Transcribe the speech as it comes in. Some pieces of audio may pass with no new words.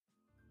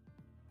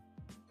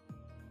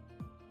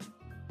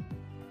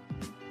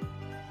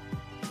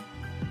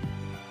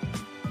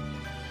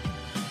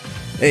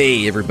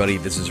Hey everybody,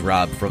 this is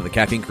Rob from the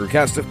Caffeine Crew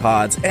cast of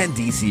pods and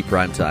DC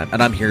Primetime,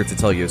 and I'm here to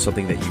tell you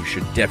something that you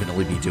should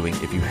definitely be doing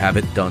if you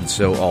haven't done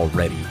so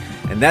already,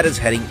 and that is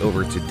heading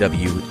over to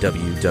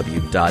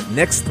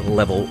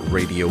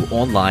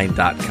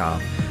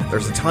www.nextlevelradioonline.com.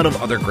 There's a ton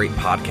of other great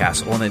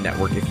podcasts on the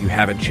network if you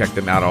haven't checked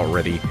them out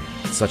already,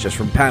 such as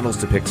From Panels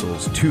to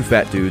Pixels, Two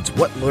Fat Dudes,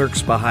 What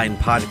Lurks Behind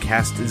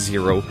Podcast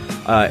Zero,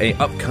 an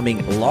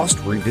upcoming Lost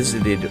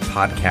Revisited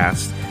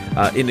podcast,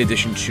 in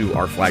addition to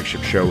our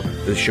flagship show,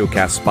 the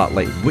Showcast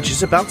Spotlight, which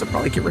is about to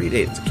probably get ready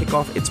to kick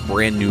off its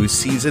brand new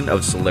season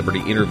of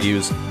celebrity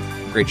interviews.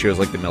 Great shows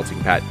like The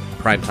Melting Pat,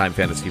 Primetime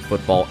Fantasy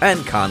Football,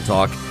 and Con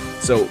Talk.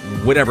 So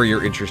whatever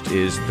your interest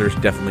is, there's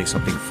definitely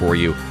something for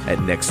you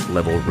at Next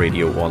Level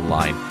Radio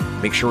Online.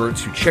 Make sure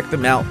to check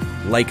them out,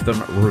 like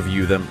them,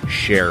 review them,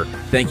 share.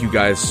 Thank you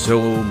guys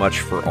so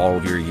much for all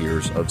of your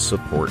years of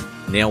support.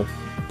 Now,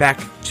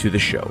 back to the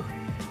show.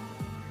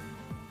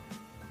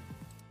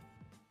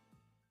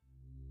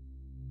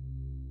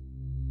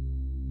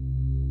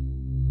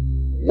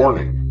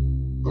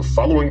 Warning: the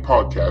following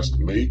podcast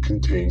may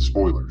contain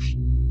spoilers.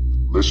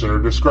 Listener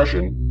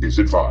discretion is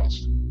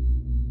advised.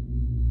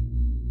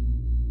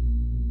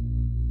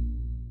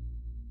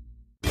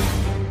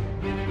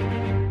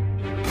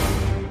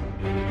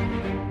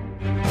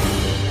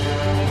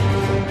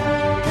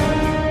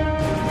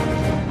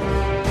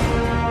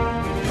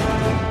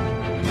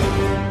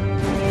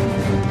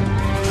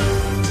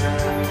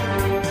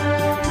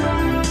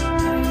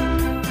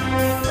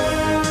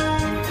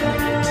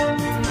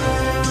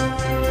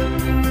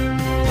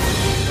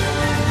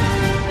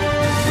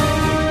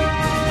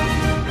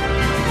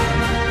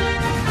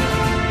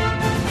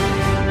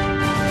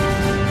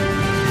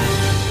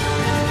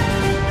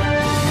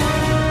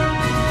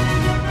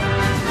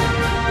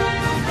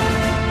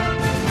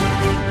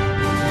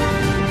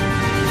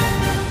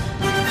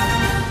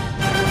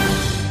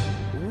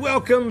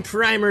 Welcome,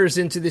 primers,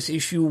 into this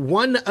issue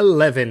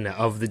 111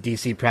 of the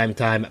DC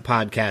Primetime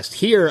podcast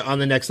here on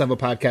the Next Level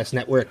Podcast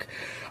Network.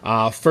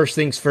 First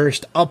things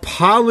first,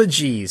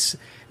 apologies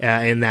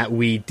in that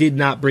we did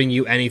not bring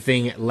you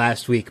anything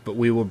last week, but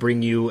we will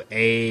bring you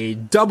a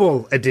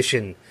double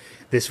edition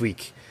this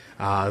week.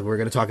 We're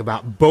going to talk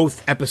about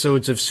both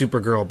episodes of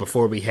Supergirl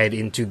before we head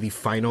into the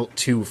final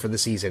two for the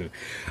season.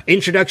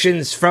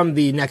 Introductions from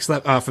the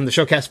from the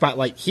Showcast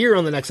Spotlight here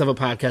on the Next Level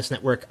Podcast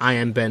Network. I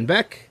am Ben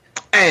Beck.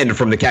 And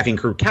from the Caffeine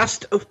Crew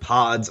cast of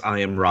pods, I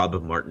am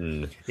Rob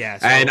Martin. Yeah,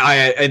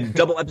 and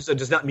double episode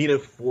does not mean a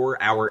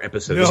 4-hour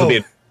episode. No. This will be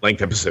a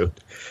length episode.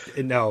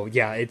 No,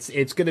 yeah, it's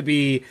going to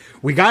be.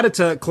 We got it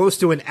to close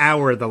to an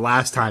hour the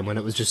last time when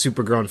it was just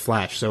Supergirl and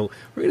Flash. So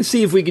we're going to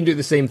see if we can do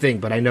the same thing.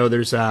 But I know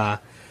there's,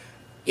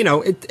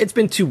 it's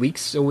been 2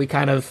 weeks, so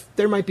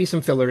there might be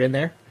some filler in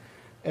there.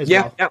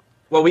 Yeah.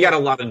 Well, we got a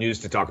lot of news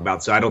to talk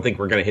about, so I don't think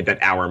we're going to hit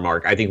that hour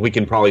mark. I think we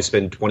can probably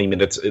spend 20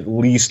 minutes at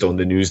least on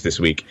the news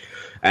this week.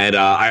 And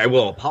I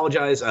will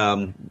apologize.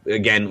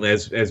 Again,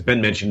 as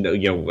Ben mentioned,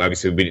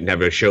 obviously we didn't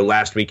have a show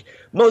last week.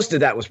 Most of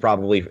that was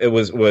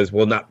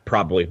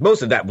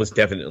most of that was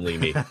definitely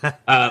me.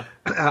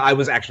 I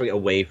was actually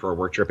away for a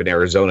work trip in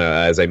Arizona,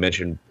 as I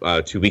mentioned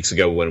 2 weeks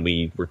ago when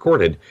we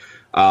recorded.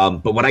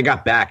 But when I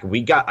got back,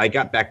 I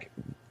got back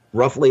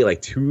roughly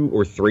like 2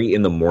 or 3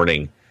 in the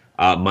morning.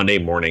 Monday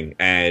morning,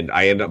 and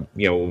I ended up,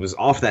 it was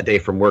off that day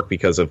from work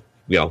because of,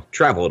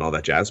 travel and all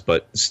that jazz,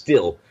 but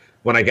still,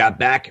 when I got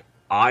back,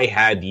 I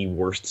had the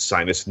worst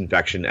sinus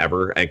infection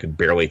ever and could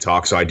barely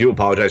talk, so I do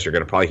apologize. You're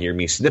going to probably hear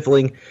me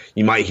sniffling.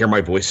 You might hear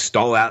my voice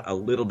stall out a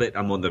little bit.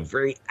 I'm on the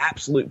very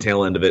absolute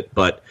tail end of it,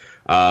 but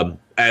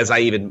as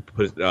I even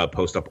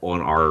post up on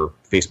our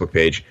Facebook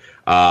page,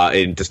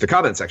 in just the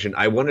comment section,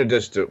 I wanted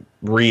just to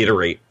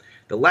reiterate,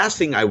 the last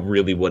thing I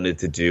really wanted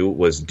to do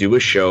was do a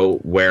show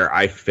where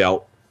I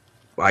felt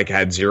like I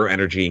had zero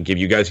energy and give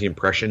you guys the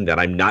impression that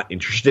I'm not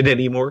interested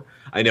anymore.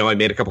 I know I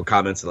made a couple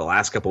comments in the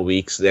last couple of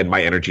weeks and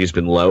my energy has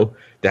been low.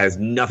 That has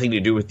nothing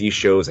to do with these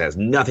shows, has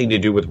nothing to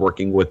do with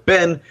working with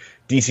Ben,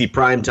 DC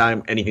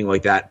Primetime, anything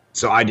like that.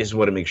 So I just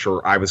want to make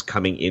sure I was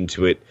coming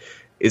into it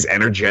as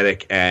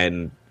energetic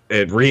and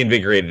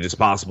reinvigorated as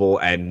possible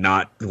and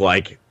not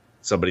like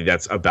somebody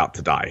that's about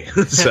to die.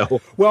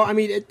 So, well, I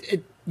mean,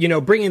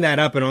 bringing that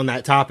up and on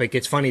that topic,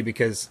 it's funny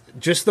because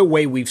just the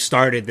way we've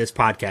started this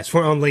podcast,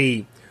 we're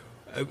only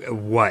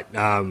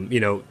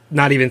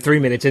not even 3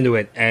 minutes into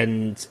it,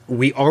 and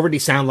we already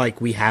sound like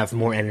we have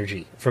more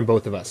energy from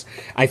both of us.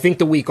 I think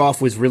the week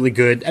off was really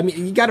good. I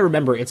mean, you got to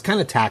remember, it's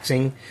kind of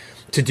taxing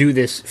to do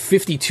this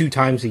 52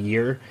 times a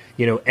year,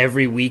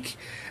 every week.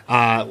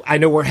 I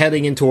know we're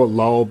heading into a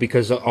lull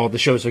because all the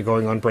shows are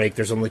going on break.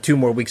 There's only 2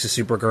 more weeks of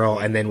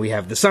Supergirl, and then we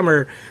have the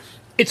summer.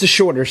 It's a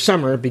shorter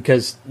summer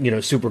because,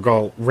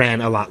 Supergirl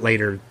ran a lot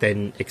later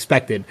than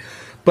expected.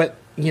 But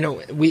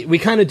we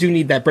kind of do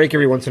need that break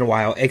every once in a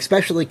while,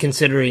 especially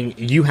considering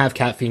you have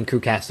Caffeine Crew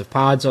cast of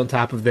pods on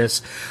top of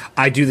this.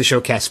 I do the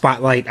Showcast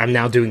Spotlight. I'm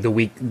now doing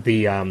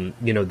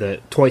the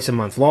twice a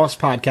month Lost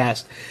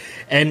podcast.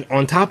 And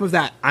on top of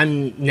that,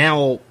 I'm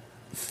now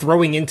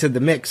throwing into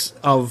the mix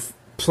of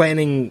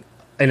planning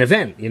an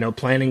event,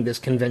 planning this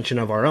convention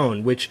of our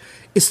own, which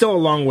is still a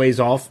long ways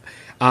off.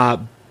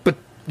 But,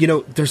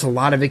 there's a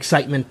lot of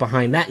excitement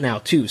behind that now,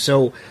 too.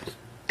 So,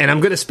 and I'm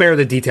going to spare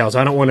the details.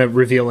 I don't want to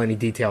reveal any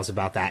details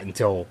about that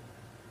until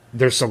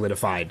they're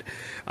solidified.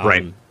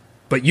 Right.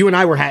 But you and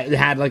I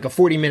had like a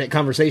 40-minute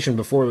conversation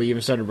before we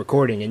even started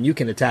recording, and you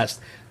can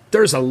attest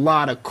there's a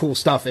lot of cool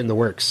stuff in the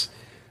works.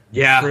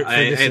 Yeah, for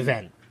this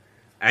event.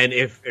 And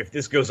if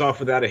this goes off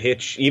without a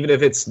hitch, even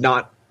if it's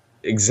not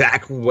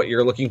exactly what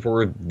you're looking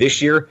for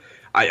this year,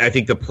 I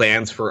think the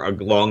plans for a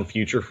long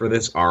future for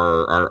this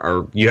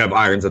are you have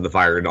irons in the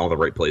fire in all the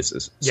right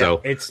places. Yeah,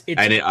 so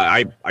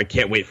I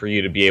can't wait for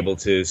you to be able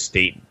to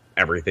state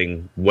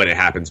everything when it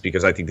happens,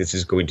 because I think this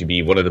is going to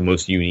be one of the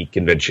most unique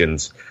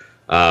conventions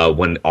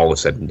when all is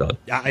said and done.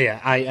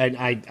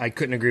 I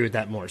couldn't agree with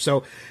that more.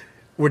 So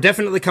we're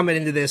definitely coming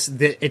into this.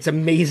 It's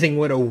amazing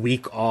what a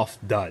week off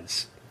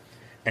does,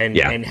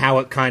 and how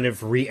it kind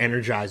of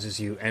re-energizes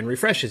you and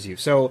refreshes you.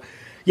 So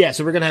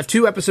so we're going to have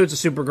 2 episodes of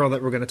Supergirl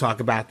that we're going to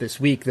talk about this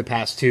week, the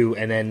past 2,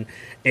 and then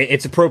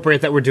it's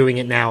appropriate that we're doing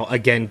it now,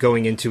 again,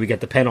 going into, we get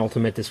the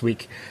penultimate this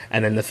week,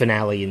 and then the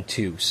finale in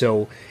 2.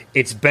 So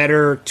it's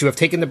better to have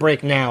taken the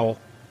break now,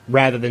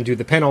 rather than do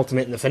the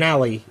penultimate and the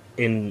finale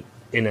in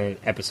an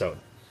episode.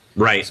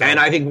 Right, so, and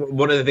I think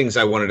one of the things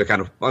I wanted to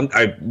kind of,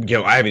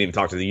 I haven't even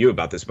talked to you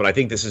about this, but I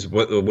think this is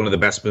one of the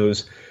best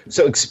moves.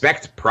 So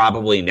expect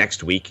probably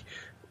next week,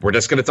 we're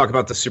just going to talk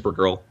about the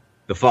Supergirl.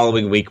 The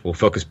following week, we'll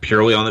focus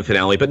purely on the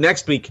finale. But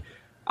next week,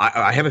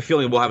 I have a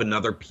feeling we'll have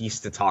another piece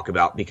to talk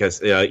about,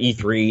 because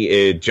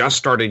E3 just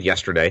started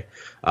yesterday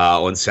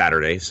on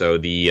Saturday, so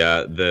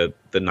the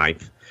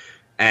 9th.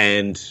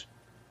 And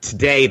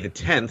today, the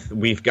 10th,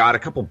 we've got a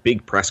couple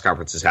big press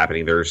conferences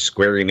happening. There's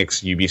Square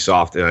Enix,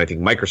 Ubisoft, and I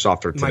think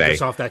Microsoft are today.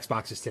 Microsoft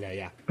Xbox is today,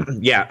 yeah.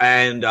 Yeah,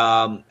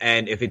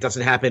 and if it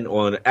doesn't happen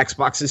on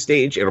Xbox's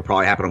stage, it'll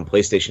probably happen on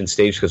PlayStation's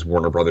stage, because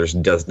Warner Brothers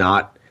does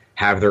not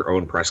have their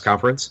own press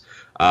conference.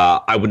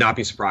 I would not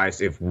be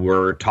surprised if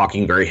we're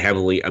talking very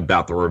heavily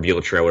about the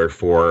reveal trailer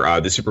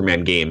for the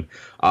Superman game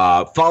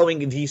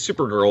following the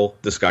Supergirl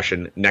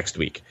discussion next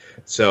week.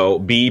 So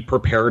be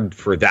prepared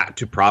for that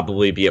to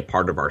probably be a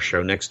part of our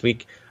show next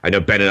week. I know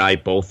Ben and I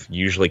both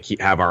usually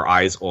have our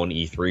eyes on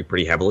E3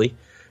 pretty heavily.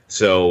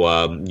 So,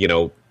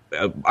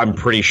 I'm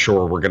pretty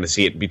sure we're going to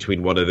see it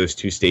between one of those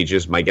 2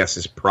 stages. My guess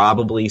is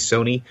probably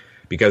Sony,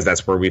 because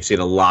that's where we've seen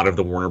a lot of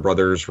the Warner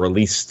Brothers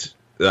released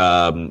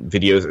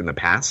videos in the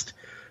past.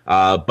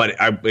 But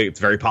it's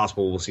very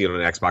possible we'll see it on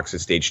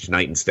Xbox's stage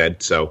tonight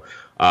instead. So,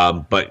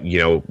 but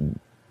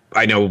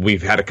I know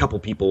we've had a couple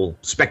people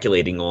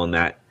speculating on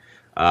that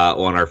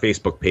on our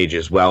Facebook page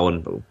as well,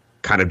 and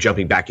kind of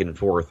jumping back and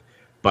forth.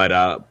 But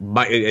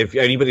if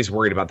anybody's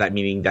worried about that,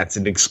 meaning that's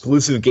an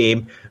exclusive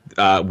game,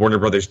 Warner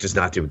Brothers does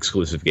not do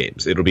exclusive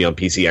games. It'll be on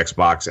PC,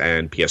 Xbox,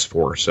 and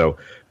PS4. So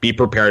be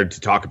prepared to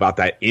talk about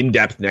that in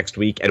depth next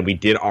week. And we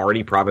did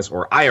already promise,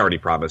 or I already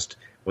promised,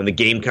 when the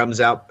game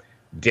comes out,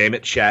 Damn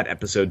It Chat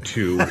Episode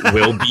 2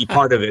 will be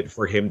part of it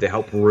for him to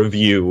help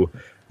review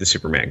the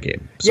Superman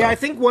game. So. Yeah, I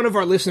think one of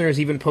our listeners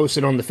even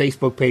posted on the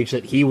Facebook page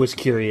that he was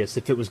curious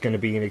if it was going to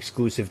be an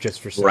exclusive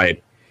just for Sony.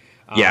 Right.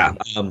 Yeah,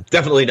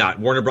 definitely not.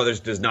 Warner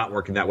Brothers does not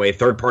work in that way.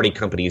 Third-party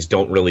companies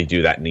don't really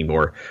do that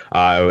anymore.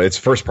 It's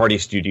first-party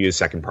studios,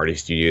 second-party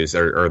studios,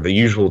 or the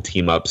usual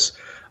team-ups.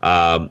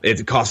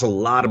 It costs a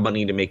lot of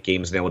money to make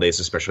games nowadays,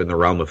 especially in the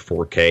realm of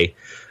 4K.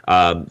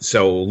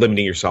 So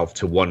limiting yourself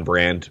to one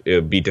brand, it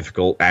would be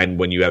difficult. And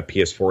when you have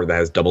PS4 that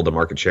has double the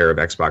market share of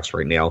Xbox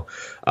right now,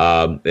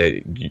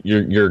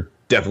 you're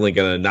definitely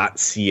going to not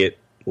see it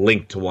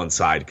linked to one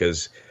side,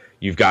 because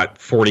you've got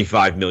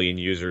 45 million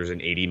users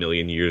and 80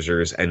 million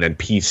users, and then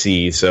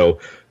PC, so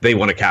they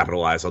want to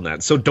capitalize on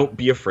that. So don't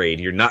be afraid.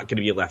 You're not going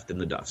to be left in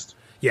the dust.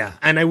 Yeah,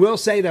 and I will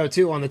say, though,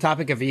 too, on the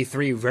topic of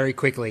E3, very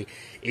quickly,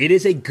 it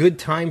is a good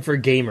time for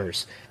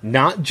gamers,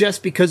 not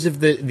just because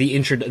of the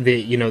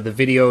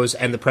videos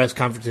and the press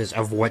conferences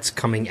of what's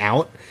coming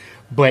out,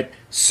 but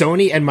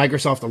Sony and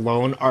Microsoft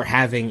alone are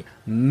having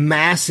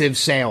massive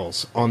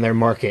sales on their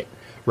market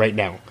right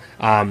now.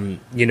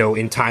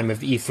 In time of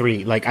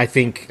E3, like I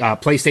think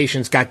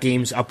PlayStation's got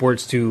games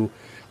upwards to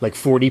like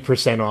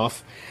 40%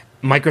 off.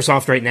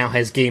 Microsoft right now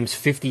has games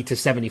 50 to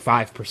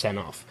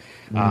 75% off.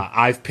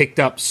 I've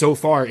picked up so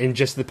far in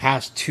just the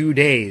past 2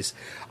 days,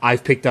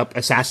 I've picked up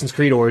Assassin's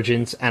Creed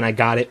Origins, and I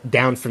got it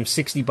down from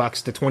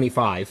 $60 to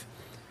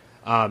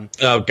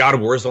 $25. God of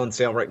War's on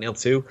sale right now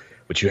too,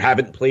 but you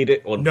haven't played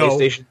it on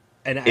PlayStation.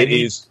 And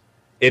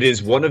It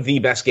is one of the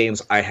best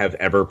games I have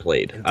ever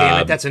played.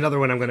 Damn it, that's another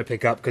one I'm going to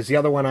pick up, because the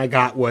other one I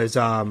got was...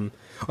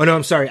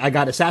 I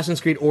got Assassin's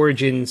Creed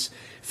Origins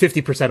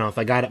 50% off.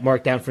 I got it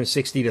marked down from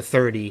 60 to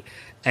 30,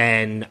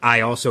 and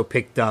I also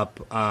picked up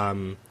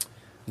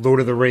Lord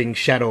of the Rings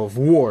Shadow of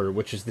War,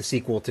 which is the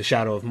sequel to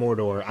Shadow of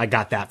Mordor. I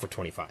got that for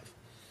 25.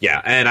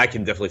 Yeah, and I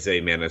can definitely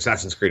say, man,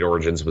 Assassin's Creed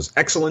Origins was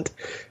excellent.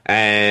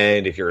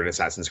 And if you're an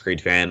Assassin's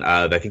Creed fan,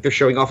 I think they're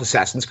showing off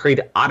Assassin's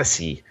Creed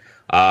Odyssey,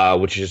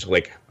 which is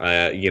like,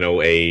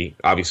 a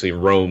obviously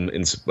Rome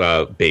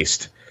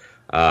based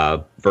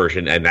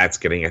version, and that's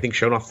getting, I think,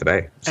 shown off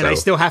today. And I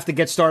still have to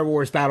get Star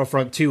Wars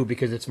Battlefront 2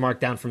 because it's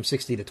marked down from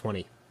 60 to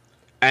 20.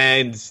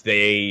 And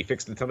they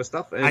fixed a ton of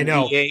stuff. And I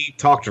know. EA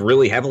talked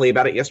really heavily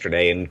about it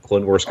yesterday, and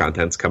Clone Wars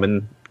content's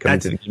coming to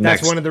the game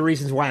next. That's one of the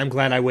reasons why I'm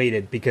glad I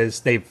waited, because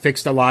they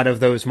fixed a lot of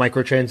those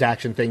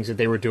microtransaction things that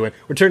they were doing.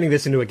 We're turning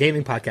this into a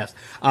gaming podcast.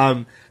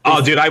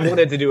 Dude, I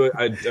wanted to do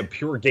a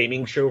pure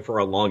gaming show for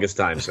a longest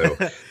time, so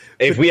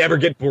if we ever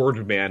get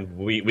bored, man,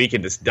 we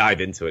can just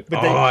dive into it.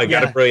 I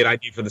got a brilliant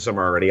idea for the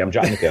summer already. I'm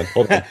jotting it down.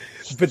 Hold on.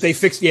 But they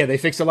fixed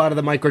a lot of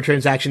the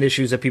microtransaction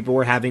issues that people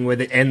were having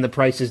with it, and the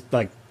prices,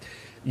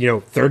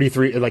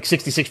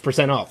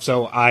 66% off.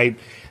 So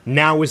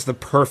now is the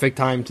perfect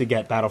time to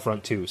get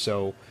Battlefront 2.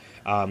 So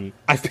I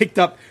picked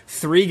up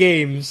 3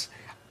 games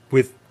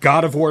with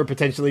God of War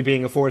potentially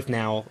being a 4th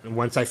now,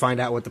 once I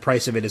find out what the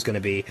price of it is going to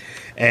be.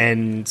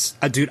 And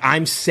dude,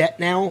 I'm set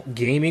now,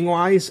 gaming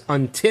wise,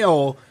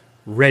 until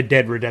Red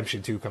Dead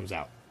Redemption 2 comes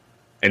out.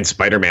 And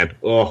Spider-Man.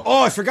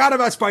 Oh, I forgot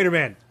about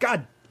Spider-Man.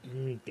 God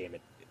damn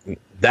it.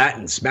 That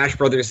and Smash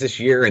Brothers this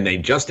year, and they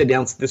just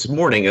announced this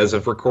morning, as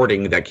of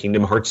recording, that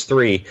Kingdom Hearts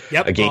 3,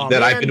 a game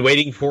that I've been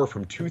waiting for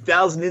from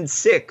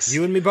 2006.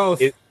 You and me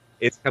both.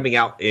 It's coming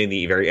out in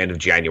the very end of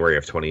January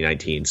of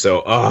 2019.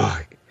 So,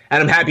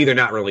 and I'm happy they're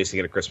not releasing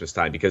it at Christmas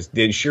time, because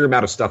the sheer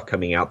amount of stuff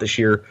coming out this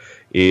year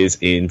is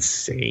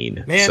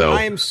insane. Man,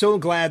 I am so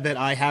glad that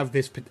I have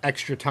this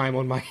extra time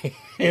on my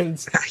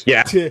hands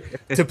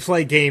to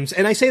play games.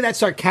 And I say that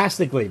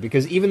sarcastically,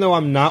 because even though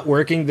I'm not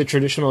working the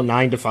traditional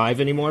 9 to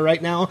 5 anymore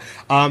right now,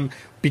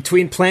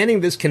 between planning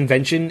this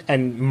convention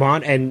and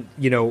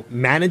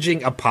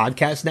managing a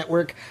podcast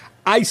network,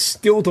 I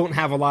still don't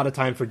have a lot of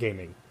time for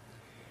gaming.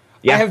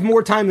 Yeah. I have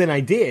more time than I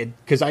did,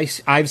 because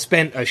I've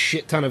spent a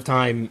shit ton of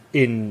time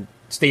in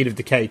State of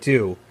Decay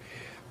too,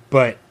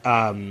 but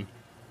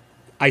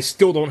I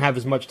still don't have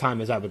as much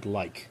time as I would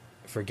like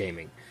for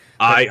gaming.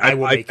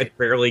 I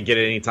barely get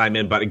any time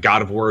in, but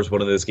God of War is one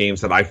of those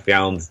games that I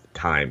found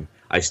time.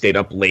 I stayed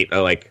up late,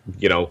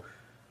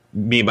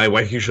 me and my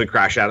wife usually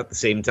crash out at the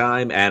same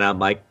time, and I'm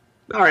like,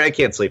 all right, I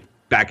can't sleep.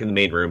 Back in the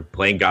main room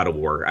playing God of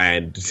War,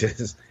 and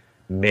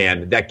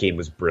man, that game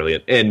was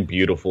brilliant and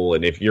beautiful.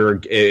 And if you're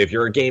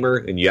a gamer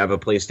and you have a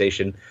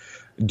PlayStation,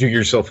 do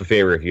yourself a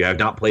favor. If you have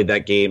not played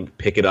that game,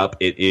 pick it up.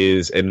 It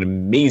is an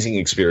amazing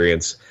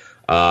experience.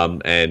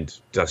 And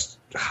just,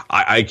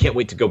 I can't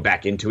wait to go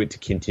back into it to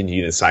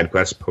continue the side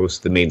quests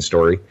post the main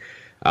story.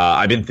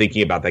 I've been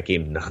thinking about that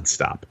game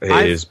nonstop.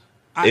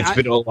 It's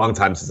been a long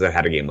time since I've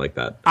had a game like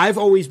that. I've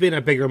always been a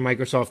bigger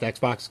Microsoft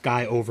Xbox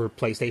guy over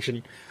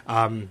PlayStation.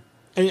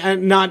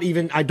 And not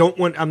even,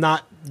 I'm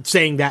not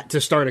saying that to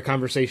start a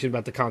conversation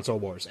about the console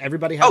wars.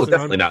 Everybody has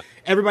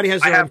Everybody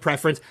has their own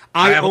preference.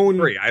 I own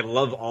 3. I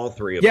love all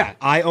 3 of them. Yeah,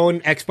 I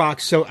own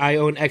Xbox, so I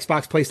own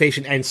Xbox,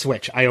 PlayStation, and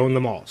Switch. I own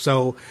them all.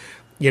 So,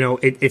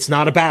 it's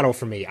not a battle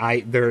for me.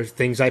 There are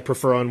things I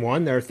prefer on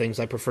one, there are things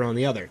I prefer on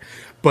the other.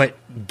 But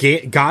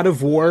God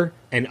of War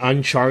and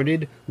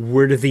Uncharted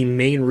were the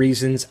main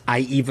reasons I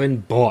even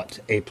bought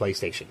a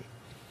PlayStation.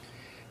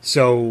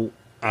 So,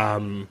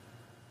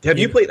 have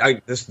you played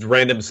this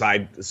random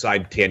side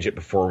tangent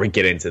before we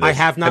get into this? I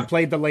have not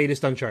played the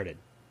latest Uncharted.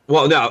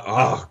 Well, no.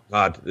 Oh,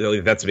 God.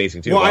 That's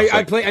amazing, too. Well,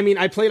 I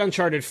played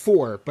Uncharted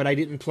 4, but I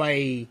didn't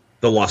play...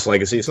 The Lost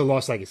Legacies? The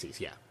Lost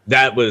Legacies, yeah.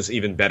 That was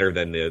even better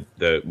than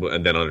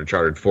than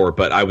Uncharted 4,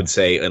 but I would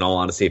say, in all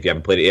honesty, if you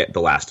haven't played it yet,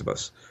 The Last of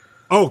Us.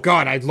 Oh,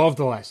 God, I love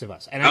The Last of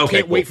Us. And I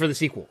can't wait for the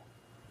sequel.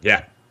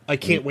 Yeah. I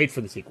can't wait for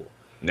the sequel.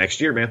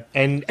 Next year, man.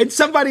 And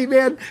somebody,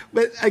 man,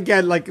 but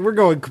again, we're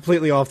going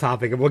completely off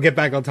topic, and we'll get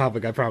back on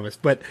topic, I promise.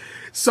 But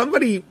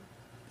somebody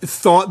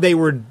thought they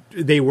were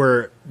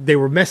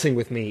messing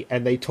with me,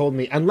 and they told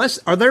me,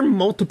 are there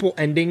multiple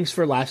endings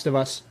for Last of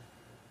Us?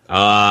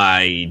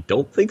 I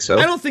don't think so.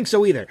 I don't think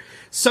so either.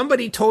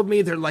 Somebody told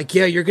me, they're like,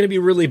 yeah, you're going to be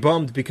really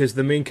bummed because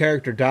the main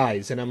character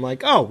dies. And I'm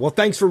like, oh, well,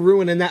 thanks for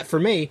ruining that for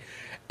me.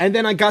 And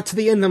then I got to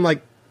the end, and I'm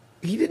like,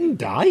 he didn't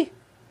die?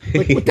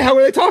 Like, what the hell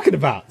were they talking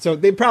about? So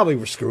they probably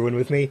were screwing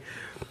with me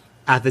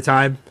at the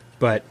time.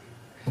 But,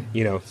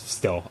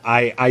 still,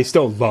 I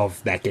still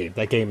love that game.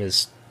 That game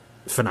is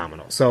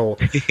phenomenal. So,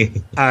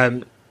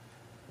 I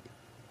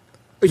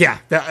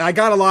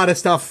got a lot of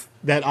stuff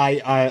that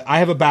I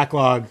have a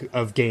backlog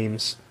of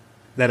games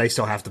that I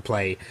still have to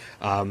play.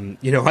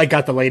 I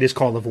got the latest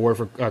Call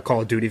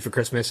of Duty for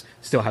Christmas.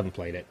 Still haven't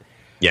played it.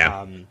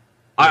 Yeah.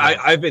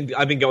 I've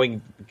been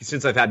going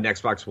since I've had an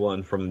Xbox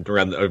One from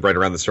right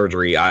around the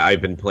surgery.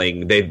 I've been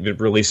playing. They've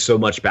released so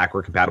much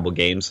backward compatible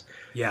games.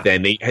 Yeah.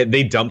 Then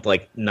they dumped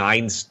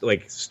 9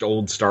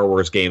 old Star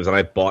Wars games, and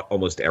I bought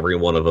almost every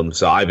one of them.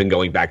 So I've been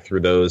going back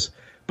through those.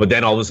 But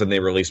then all of a sudden they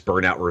released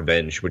Burnout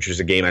Revenge, which is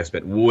a game I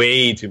spent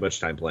way too much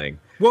time playing.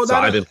 Well, so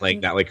I've been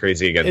playing that like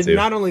crazy again, too.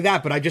 Not only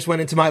that, but I just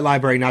went into my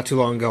library not too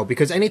long ago,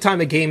 because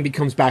anytime a game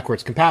becomes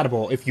backwards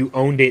compatible, if you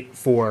owned it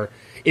for...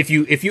 if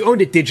you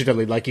owned it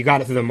digitally, like you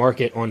got it through the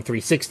market on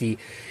 360,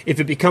 if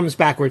it becomes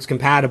backwards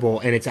compatible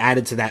and it's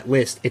added to that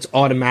list, it's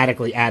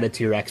automatically added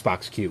to your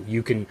Xbox queue.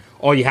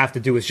 All you have to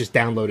do is just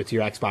download it to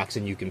your Xbox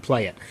and you can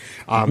play it.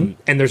 And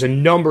there's a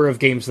number of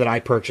games that I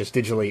purchased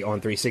digitally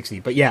on 360.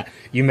 But yeah,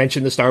 you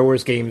mentioned the Star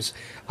Wars games.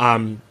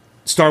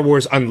 Star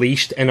Wars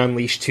Unleashed and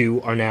Unleashed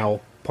 2 are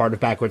now part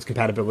of backwards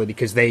compatibility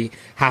because they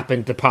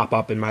happened to pop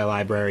up in my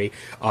library.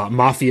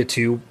 Mafia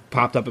 2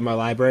 popped up in my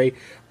library.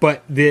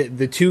 But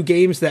the two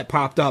games that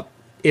popped up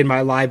in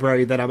my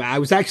library that I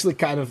was actually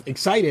kind of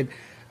excited,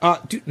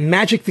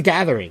 Magic the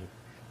Gathering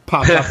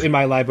popped up in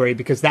my library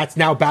because that's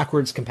now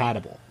backwards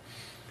compatible.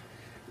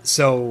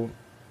 So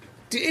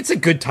it's a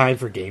good time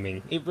for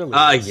gaming. It really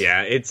is.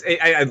 Yeah, it's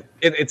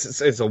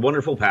a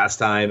wonderful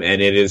pastime,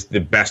 and it is the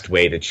best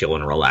way to chill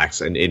and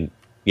relax, and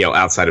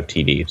outside of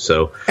TV.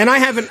 So, and I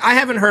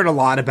haven't heard a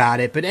lot about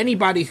it, but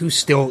anybody who's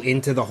still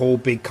into the whole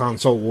big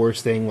console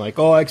wars thing, like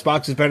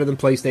Xbox is better than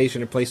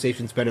PlayStation or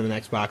PlayStation's better than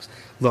Xbox.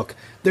 Look,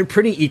 they're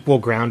pretty equal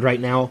ground right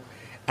now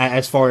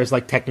as far as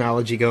like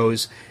technology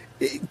goes.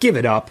 Give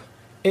it up.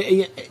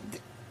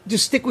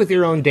 Just stick with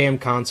your own damn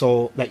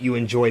console that you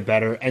enjoy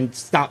better and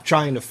stop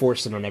trying to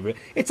force it on everyone.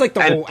 It's like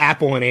the whole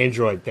Apple and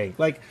Android thing.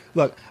 Like,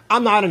 look,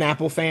 I'm not an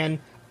Apple fan.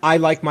 I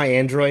like my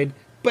Android,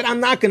 but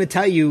I'm not going to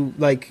tell you,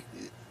 like,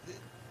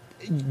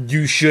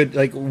 you should,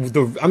 like,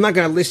 I'm not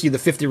going to list you the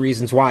 50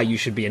 reasons why you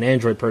should be an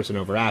Android person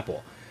over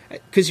Apple.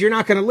 Because you're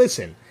not going to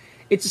listen.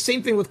 It's the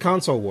same thing with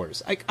console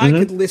wars. I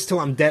could list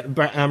till I'm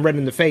red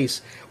in the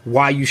face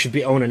why you should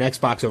own an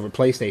Xbox over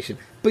PlayStation,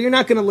 but you're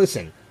not going to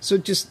listen. So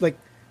just, like,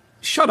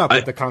 shut up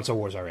with the console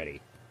wars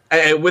already.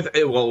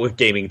 With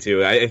gaming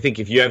too, I think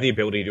if you have the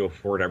ability to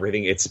afford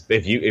everything, it's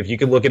if you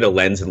can look at a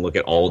lens and look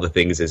at all the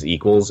things as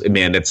equals,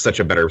 man, it's such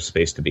a better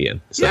space to be in.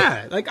 So.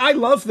 Yeah, like I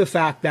love the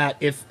fact that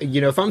if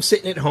I'm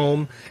sitting at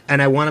home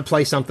and I want to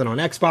play something on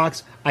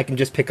Xbox, I can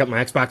just pick up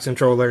my Xbox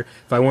controller.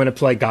 If I want to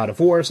play God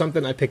of War or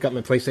something, I pick up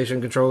my PlayStation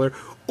controller.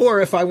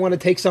 Or if I want to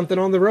take something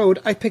on the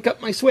road, I pick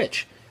up my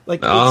Switch.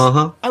 Like,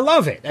 I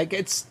love it. Like,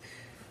 it's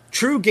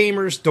true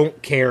gamers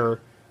don't care.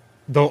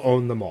 They'll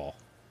own them all.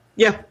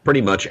 Yeah,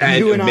 pretty much. And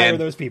you and I are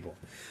those people.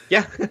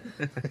 Yeah.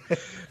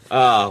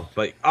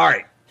 But all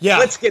right. Yeah.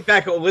 Let's get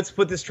back. Let's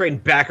put this train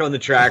back on the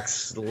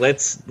tracks.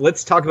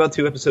 Let's talk about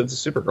 2 episodes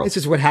of Supergirl. This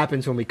is what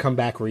happens when we come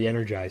back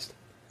re-energized.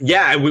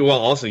 Yeah,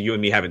 also you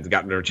and me haven't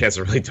gotten a chance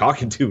to really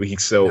talk in 2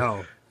 weeks,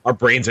 so our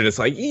brains are just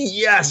like,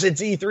 yes,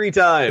 it's E3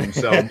 time.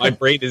 So my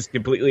brain is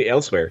completely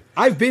elsewhere.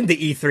 I've been to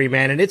E3,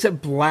 man, and it's a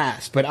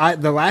blast.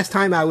 But the last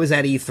time I was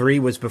at E3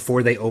 was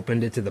before they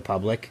opened it to the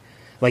public.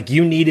 Like,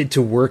 you needed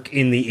to work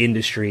in the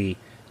industry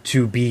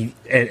to be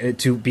an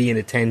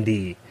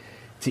attendee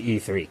to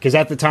E3. Because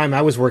at the time,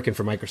 I was working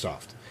for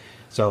Microsoft.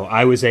 So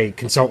I was a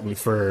consultant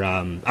for...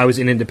 I was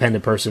an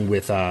independent person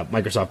with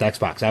Microsoft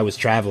Xbox. I was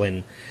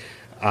traveling,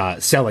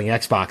 selling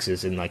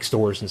Xboxes in, like,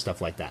 stores and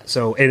stuff like that.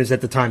 So it was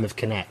at the time of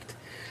Kinect.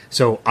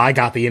 So I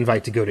got the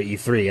invite to go to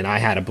E3, and I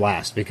had a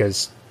blast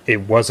because there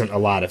wasn't a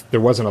lot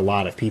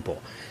of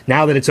people.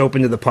 Now that it's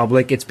open to the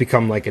public, it's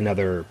become like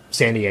another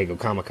San Diego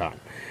Comic-Con.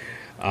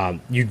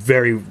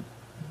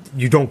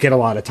 You don't get a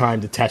lot of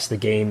time to test the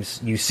games.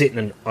 You sit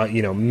in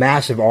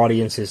massive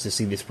audiences to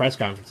see these press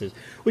conferences,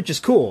 which is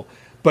cool.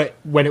 But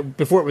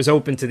before it was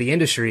open to the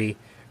industry,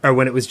 or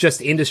when it was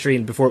just industry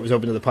and before it was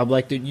open to the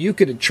public, you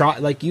could try.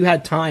 Like, you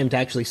had time to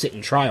actually sit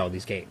and try all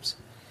these games.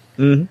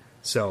 Mm-hmm.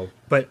 So,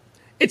 but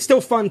it's still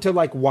fun to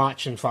like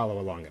watch and follow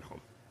along at home.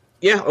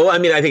 Yeah, well, I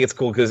mean, I think it's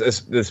cool because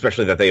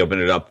especially that they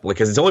opened it up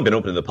because it's only been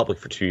open to the public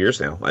for 2 years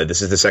now.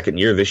 This is the second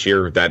year this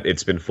year that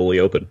it's been fully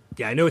open.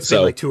 Yeah, I know it's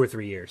been like 2 or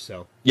 3 years.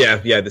 So yeah,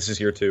 this is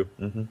year 2.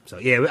 Mm-hmm. So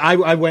yeah,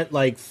 I went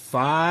like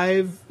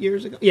 5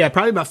 years ago. Yeah,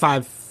 probably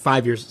about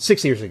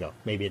 6 years ago,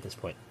 maybe at this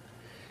point.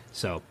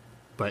 So,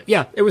 but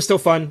yeah, it was still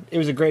fun. It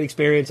was a great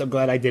experience. I'm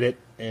glad I did it,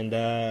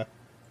 and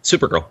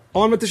Supergirl.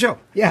 On with the show.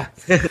 Yeah.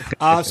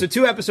 So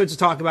 2 episodes to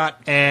talk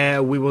about.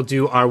 We will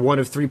do our 1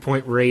 of 3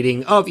 point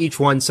rating of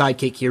each one,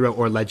 sidekick, hero,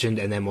 or legend,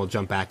 and then we'll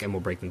jump back and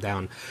we'll break them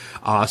down.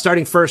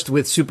 Starting first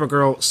with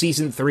Supergirl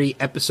Season 3,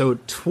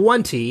 Episode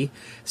 20,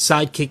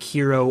 sidekick,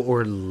 hero,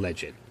 or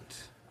legend.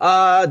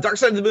 Dark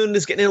Side of the Moon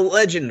is getting a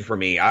legend for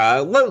me.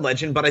 Low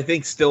legend, but I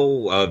think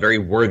still very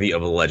worthy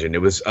of a legend. It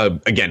was,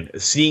 again,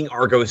 seeing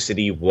Argo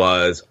City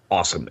was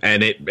awesome,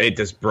 and it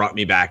just brought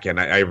me back,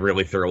 and I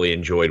really thoroughly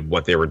enjoyed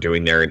what they were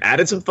doing there and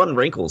added some fun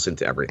wrinkles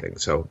into everything.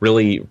 So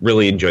really,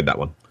 really enjoyed that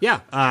one.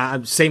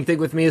 Yeah, same thing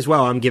with me as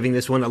well. I'm giving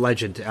this one a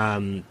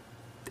legend.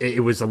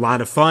 It was a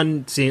lot of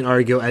fun seeing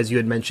Argo, as you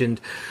had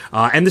mentioned,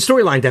 and the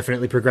storyline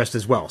definitely progressed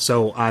as well.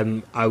 So I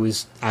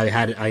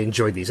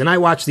enjoyed these, and I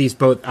watched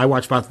both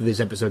of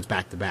these episodes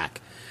back to back,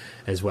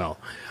 as well.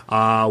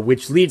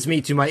 Which leads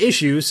me to my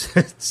issues: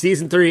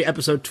 Season 3,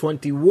 Episode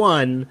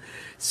 21,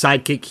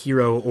 sidekick,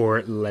 hero,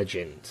 or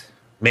legend.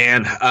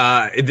 Man,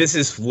 this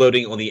is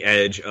floating on the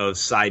edge of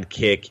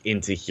sidekick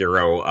into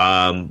hero,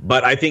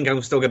 but I think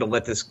I'm still going to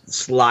let this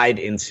slide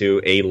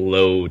into a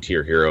low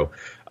tier hero.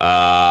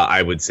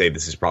 I would say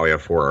this is probably a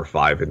 4 or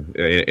 5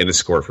 in a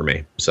score for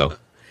me. So,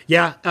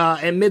 Yeah,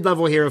 and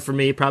mid-level hero for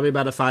me, probably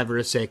about a 5 or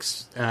a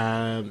 6.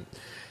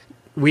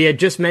 We had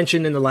just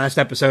mentioned in the last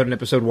episode, in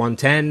episode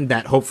 110,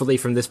 that hopefully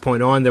from this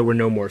point on there were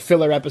no more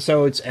filler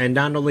episodes, and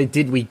not only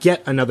did we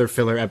get another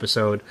filler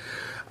episode,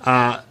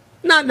 not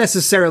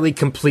necessarily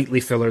completely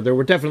filler, there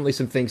were definitely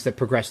some things that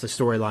progressed the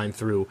storyline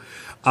through.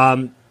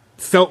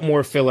 Felt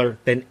more filler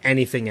than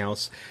anything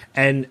else,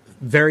 and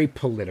very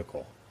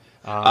political.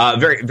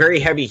 Very, very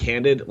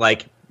heavy-handed.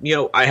 Like,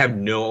 I have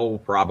no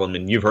problem,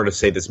 and you've heard us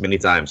say this many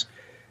times,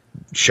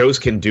 shows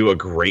can do a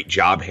great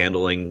job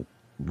handling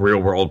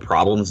real-world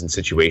problems and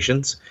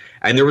situations.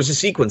 And there was a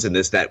sequence in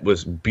this that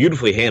was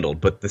beautifully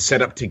handled, but the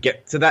setup to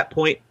get to that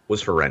point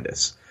was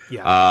horrendous.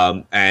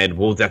 Yeah. And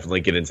we'll definitely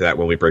get into that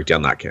when we break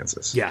down that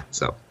Kansas. Yeah.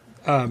 So.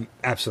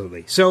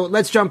 Absolutely. So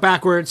let's jump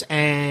backwards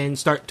and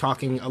start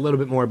talking a little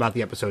bit more about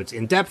the episodes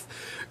in depth.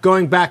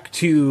 Going back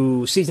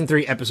to Season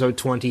 3, Episode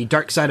 20,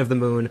 Dark Side of the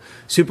Moon,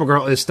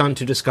 Supergirl is stunned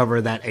to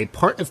discover that a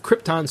part of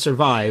Krypton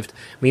survived.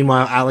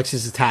 Meanwhile, Alex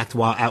is attacked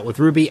while out with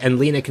Ruby, and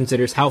Lena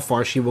considers how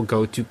far she will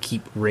go to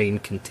keep Reign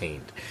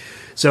contained.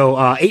 So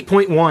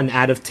 8.1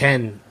 out of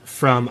 10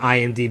 from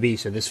IMDb,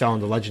 so this fell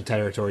into legend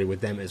territory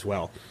with them as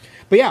well.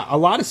 But yeah, a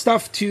lot of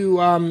stuff to,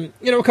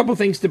 a couple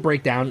things to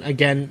break down.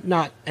 Again,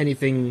 not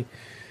anything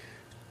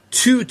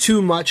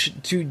too much,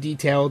 too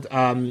detailed.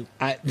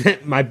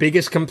 My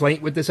biggest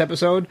complaint with this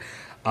episode,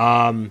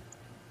 and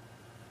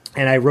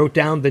I wrote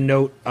down the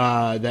note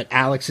that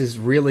Alex is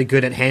really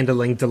good at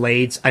handling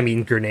grenades.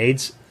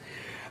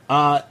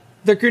 The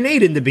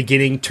grenade in the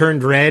beginning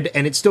turned red,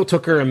 and it still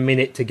took her a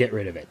minute to get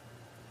rid of it.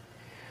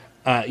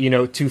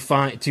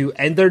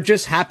 And there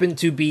just happened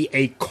to be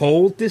a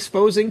coal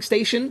disposing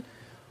station.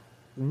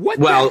 What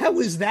the hell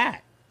is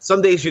that?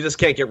 Some days you just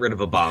can't get rid of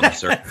a bomb,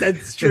 sir.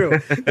 That's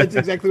true. That's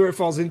exactly where it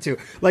falls into.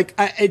 Like,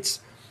 it's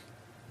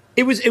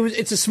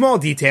a small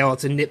detail.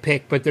 It's a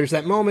nitpick, but there's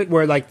that moment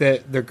where, like,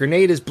 the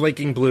grenade is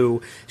blinking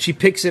blue. She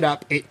picks it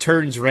up. It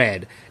turns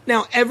red.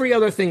 Now, every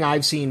other thing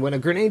I've seen, when a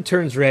grenade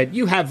turns red,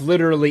 you have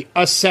literally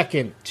a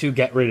second to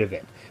get rid of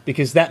it,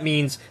 because that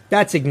means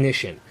that's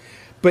ignition.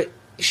 But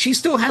she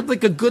still had,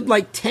 like, a good,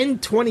 10,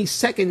 20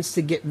 seconds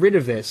to get rid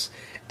of this,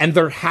 and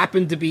there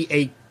happened to be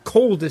a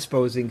coal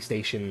disposing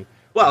station.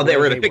 Well, they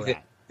were in a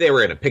picnic. They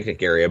were in a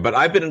picnic area, but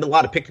I've been in a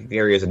lot of picnic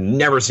areas and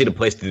never seen a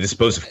place to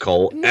dispose of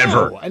coal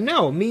ever.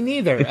 No, me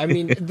neither. I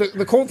mean,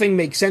 the coal thing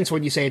makes sense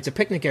when you say it's a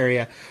picnic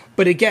area,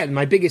 but again,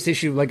 my biggest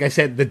issue, like I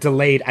said,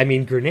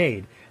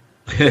 grenade.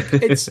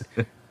 It's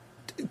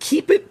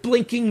keep it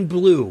blinking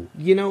blue.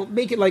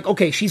 Make it like,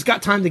 okay, she's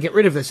got time to get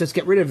rid of this. Let's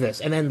get rid of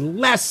this, and then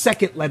last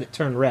second let it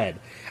turn red.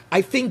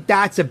 I think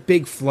that's a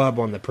big flub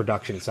on the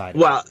production side.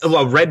 Well,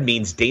 red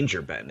means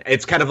danger, Ben.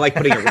 It's kind of like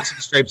putting racing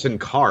stripes in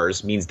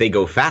cars means they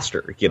go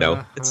faster,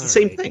 It's the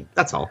same thing.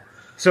 That's all.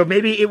 So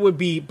maybe it would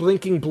be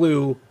blinking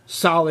blue,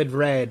 solid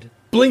red,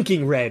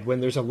 blinking red when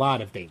there's a lot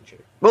of danger.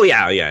 Well,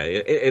 yeah.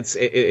 It's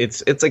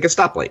like a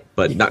stoplight,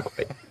 but not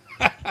quite.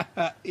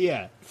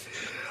 Yeah.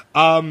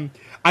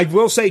 I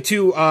will say,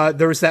 too,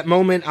 there's that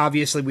moment,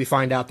 obviously, we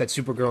find out that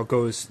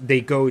Supergirl they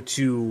go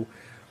to...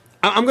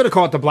 I'm going to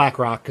call it the Black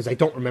Rock because I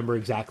don't remember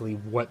exactly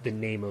what the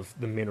name of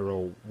the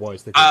mineral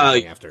was that they were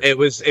going after. It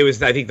was.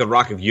 I think the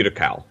Rock of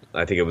Utica.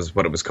 I think it was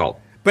what it was called.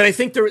 But I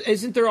think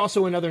there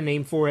also another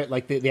name for it,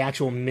 like the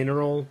actual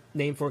mineral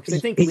name for it. Because I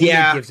think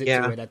Lena gives it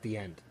to it at the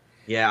end.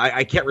 Yeah,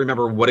 I can't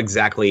remember what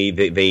exactly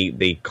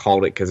they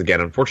called it because again,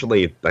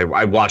 unfortunately,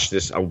 I watched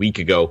this a week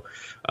ago,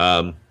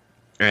 my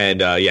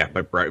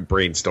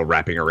brain's still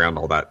wrapping around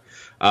all that.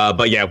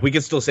 But yeah, we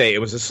can still say it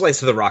was a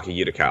slice of the Rock of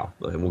Utica,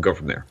 and we'll go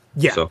from there.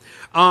 Yeah. So.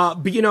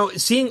 But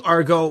seeing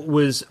Argo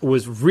was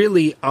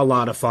really a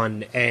lot of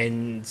fun,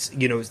 and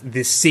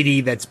this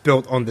city that's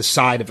built on the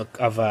side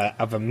of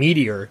a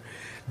meteor,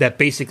 that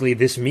basically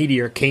this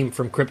meteor came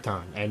from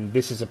Krypton, and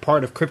this is a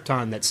part of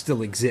Krypton that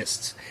still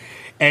exists.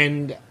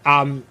 And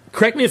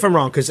correct me if I'm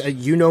wrong, because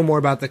you know more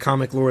about the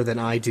comic lore than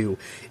I do.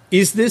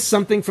 Is this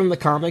something from the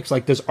comics?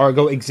 Like, does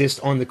Argo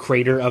exist on the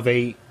crater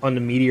on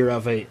the meteor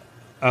of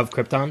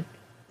Krypton?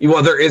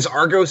 Well, there is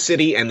Argo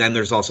City, and then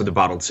there's also the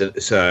bottled city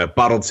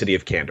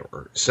of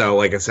Kandor. So,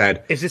 like I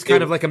said, is this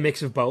kind of like a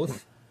mix of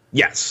both?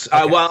 Yes.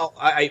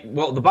 Okay.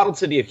 The bottled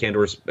city of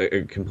Kandor is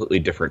a completely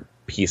different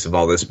piece of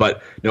all this,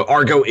 but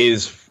Argo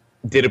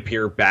did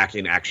appear back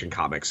in Action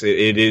Comics.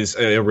 It is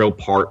a real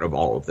part of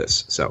all of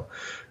this. So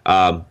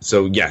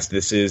yes,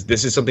 this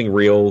is something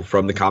real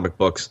from the comic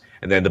books,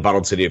 and then the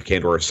bottled city of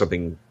Kandor is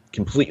something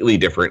completely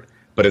different,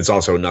 but it's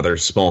also another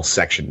small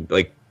section.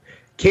 Like,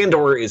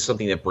 Kandor is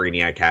something that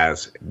Brainiac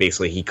has.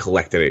 Basically, he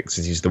collected it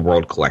since he's the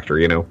world collector,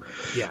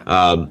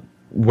 Yeah.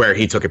 Where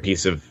he took a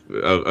piece of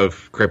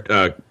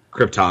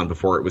Krypton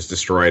before it was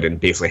destroyed and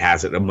basically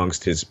has it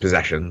amongst his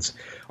possessions.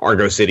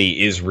 Argo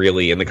City is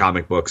really, in the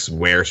comic books,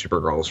 where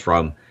Supergirl is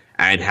from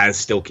and has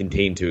still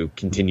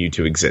continue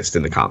to exist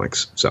in the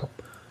comics. So,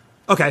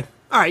 okay.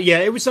 All right, yeah,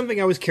 it was something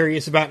I was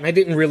curious about, and I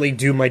didn't really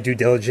do my due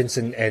diligence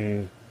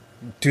and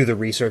do the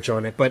research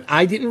on it, but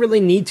I didn't really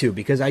need to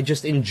because I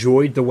just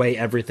enjoyed the way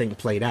everything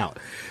played out.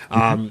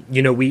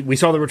 Mm-hmm. We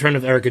saw the return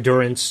of Erica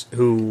Durance,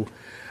 who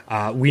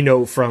we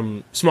know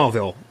from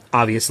Smallville,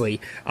 obviously,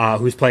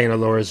 who's playing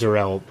Alora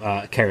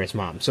Zarel, Kara's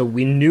mom. So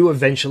we knew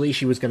eventually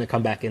she was going to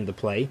come back into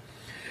play.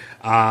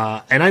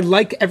 And I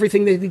like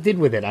everything that they did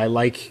with it. I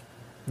like,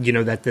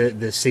 that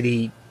the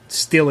city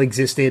still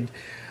existed,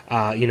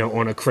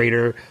 on a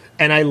crater.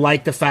 And I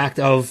like the fact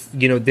of,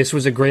 this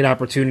was a great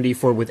opportunity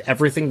for, with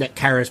everything that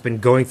Kara's been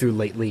going through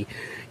lately,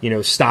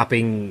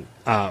 stopping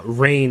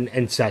rain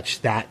and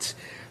such, that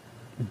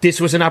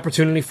this was an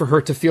opportunity for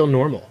her to feel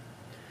normal.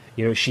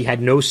 She had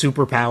no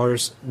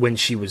superpowers when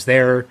she was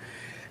there,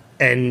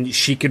 and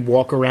she could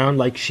walk around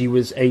like she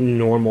was a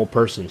normal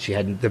person. She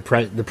had the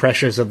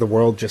pressures of the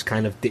world just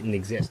kind of didn't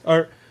exist.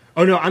 Oh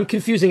no, I'm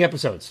confusing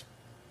episodes.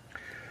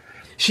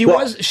 She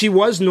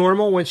was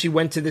normal when she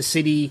went to the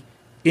city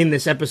in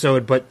this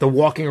episode, but the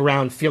walking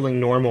around feeling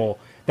normal,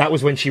 that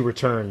was when she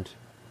returned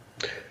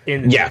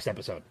in the next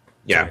episode.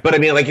 Yeah, but I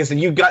mean, like I said,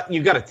 you got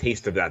a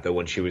taste of that though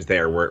when she was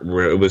there,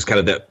 where it was kind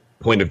of the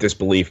point of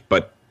disbelief.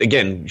 But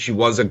again, she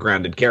was a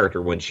grounded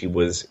character when she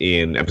was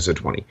in episode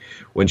 20,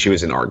 when she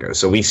was in Argo.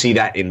 So we see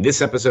that in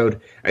this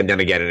episode, and then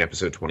again in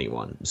episode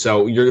 21.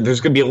 So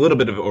there's going to be a little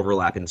bit of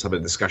overlap in some of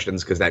the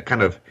discussions, because that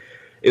kind of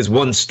is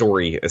one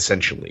story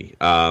essentially.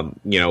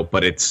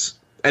 But it's,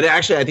 and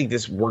actually I think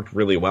this worked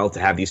really well to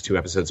have these two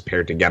episodes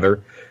paired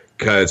together,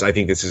 because I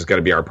think this is going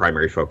to be our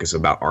primary focus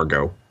about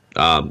Argo,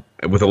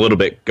 with a little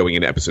bit going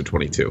into episode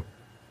 22.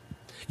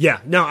 Yeah,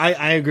 no,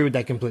 I agree with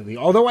that completely.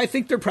 Although I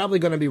think they're probably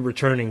going to be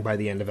returning by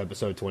the end of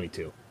episode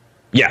 22.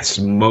 Yes,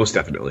 most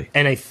definitely.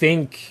 And I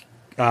think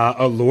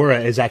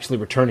Alora is actually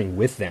returning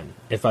with them.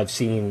 If I've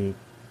seen,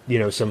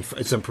 some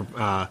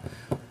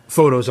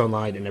photos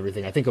online and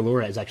everything, I think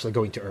Alora is actually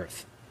going to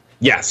Earth.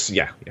 Yes,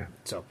 yeah.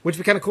 So, which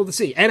would be kind of cool to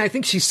see. And I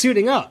think she's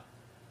suiting up,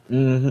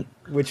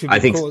 which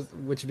would be cool.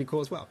 Which would be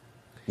cool as well.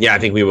 Yeah, I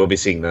think we will be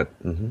seeing that.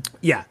 Mm-hmm.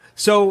 Yeah.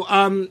 So,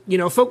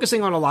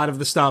 focusing on a lot of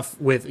the stuff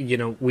with,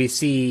 we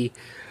see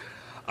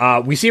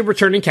a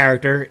returning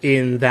character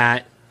in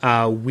that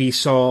we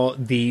saw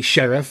the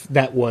sheriff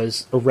that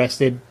was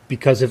arrested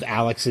because of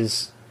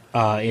Alex's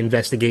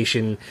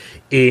investigation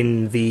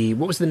in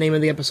what was the name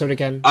of the episode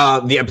again?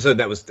 The episode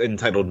that was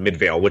entitled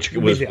Midvale, which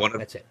was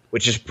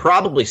which is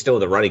probably still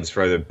the runnings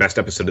for the best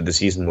episode of the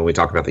season when we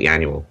talk about the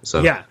annual.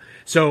 So yeah.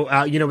 So,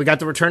 we got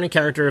the returning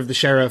character of the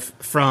sheriff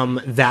from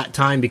that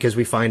time, because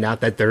we find out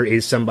that there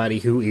is somebody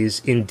who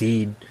is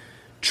indeed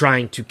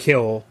trying to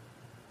kill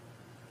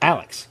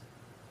Alex.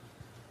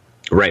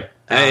 Right.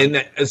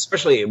 And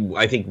especially,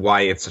 I think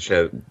why it's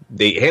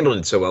they handled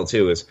it so well,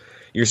 too, is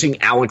you're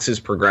seeing Alex's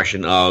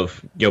progression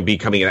of,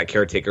 becoming that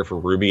caretaker for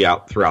Ruby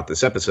out throughout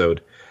this episode,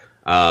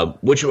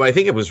 which I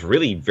think it was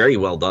really very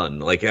well done.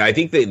 Like, I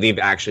think they've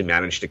actually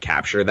managed to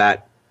capture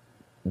that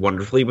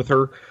wonderfully with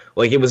her.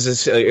 Like, it was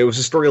a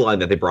storyline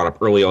that they brought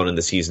up early on in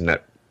the season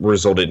that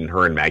resulted in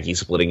her and Maggie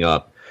splitting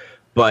up.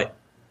 But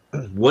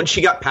once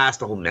she got past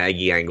the whole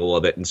Maggie angle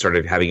of it and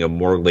started having a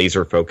more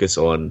laser focus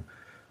on,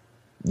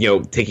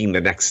 taking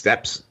the next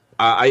steps,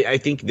 I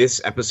think this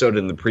episode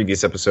and the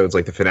previous episodes,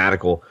 like the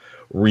Fanatical,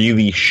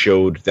 really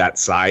showed that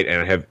side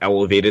and have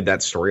elevated that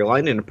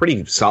storyline in a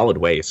pretty solid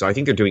way. So I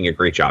think they're doing a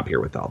great job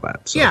here with all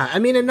that. So. Yeah, I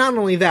mean, and not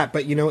only that,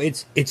 but,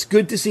 it's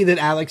good to see that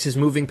Alex is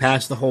moving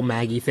past the whole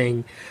Maggie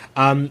thing.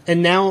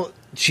 And now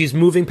she's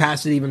moving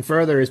past it even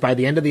further, is by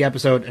the end of the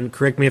episode, and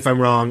correct me if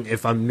I'm wrong,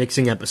 if I'm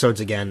mixing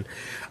episodes again,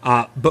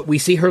 but we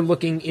see her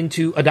looking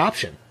into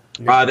adoption.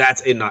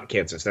 That's in not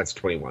Kansas. That's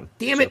 21.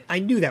 Damn it. I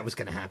knew that was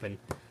going to happen.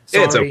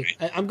 Sorry. It's okay.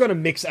 I'm going to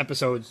mix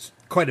episodes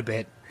quite a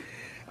bit.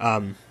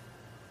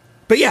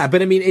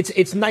 But I mean,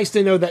 it's nice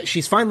to know that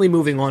she's finally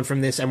moving on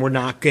from this, and we're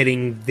not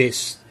getting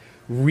this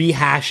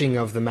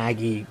rehashing of the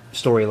Maggie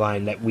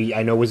storyline that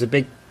I know was a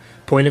big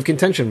point of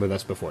contention with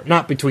us before.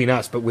 Not between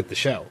us, but with the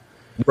show.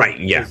 Right,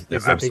 yeah.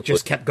 Is that they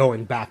just kept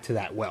going back to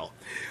that well.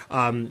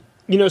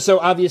 So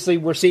obviously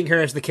we're seeing her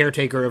as the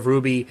caretaker of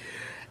Ruby,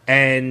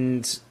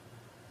 and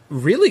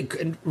really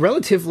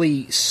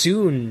relatively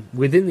soon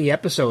within the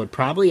episode,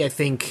 probably I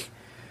think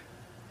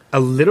a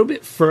little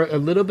bit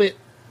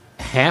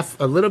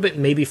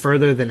maybe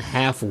further than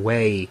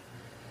halfway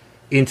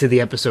into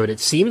the episode, it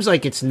seems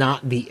like it's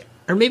not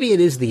or maybe it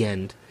is the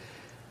end.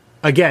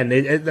 Again,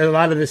 a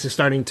lot of this is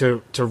starting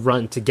to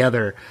run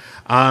together.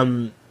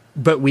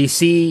 But we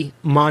see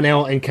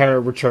Mon-El and Kara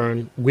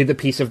return with a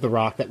piece of the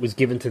rock that was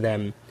given to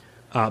them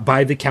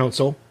by the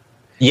council.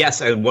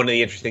 Yes, and one of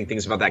the interesting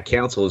things about that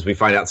council is we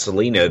find out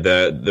Selena,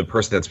 the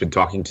person that's been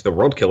talking to the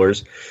World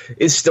Killers,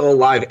 is still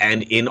alive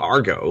and in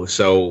Argo.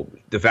 So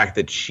the fact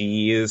that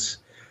she is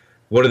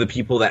one of the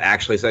people that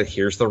actually said,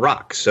 here's the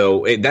rock.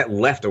 So that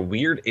left a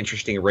weird,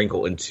 interesting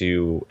wrinkle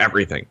into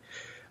everything.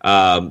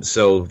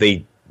 So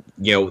they,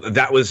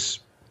 that was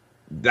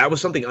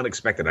something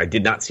unexpected. I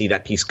did not see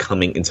that piece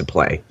coming into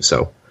play.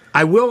 So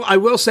I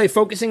will say,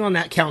 focusing on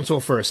that council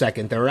for a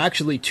second, there are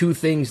actually two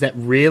things that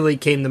really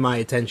came to my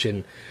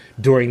attention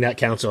during that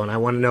council, and I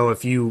want to know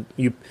if you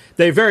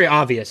they're very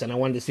obvious, and I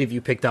wanted to see if you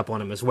picked up on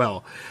them as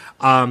well.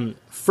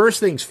 First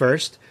things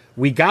first,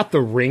 we got the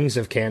rings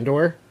of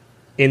Kandor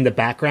in the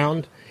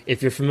background.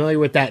 If you're familiar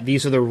with that,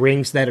 these are the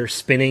rings that are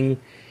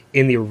spinning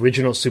in the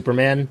original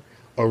Superman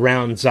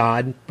around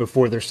Zod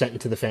before they're sent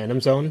into the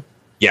Phantom Zone.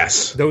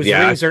 Yes. Those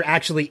rings are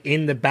actually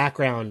in the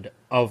background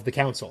of the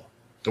council.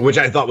 Which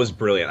I thought was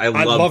brilliant. I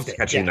loved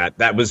catching that.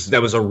 That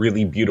was a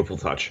really beautiful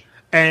touch.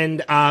 And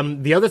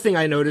the other thing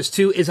I noticed,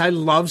 too, is I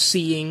love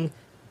seeing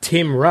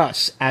Tim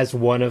Russ as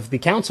one of the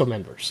council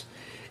members.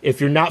 If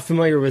you're not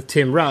familiar with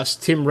Tim Russ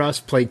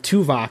played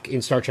Tuvok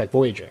in Star Trek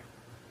Voyager.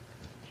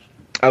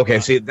 Okay,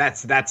 see,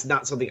 that's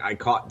not something I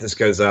caught just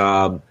because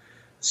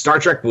Star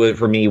Trek,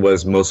 for me,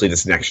 was mostly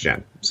this Next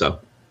Gen. So,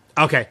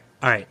 okay,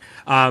 all right.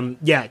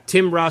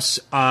 Tim Russ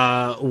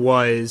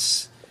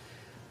was...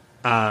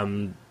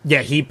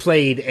 he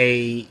played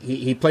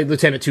he played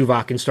Lieutenant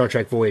Tuvok in Star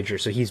Trek Voyager,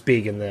 so he's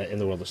big in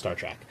the world of Star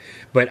Trek.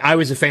 But I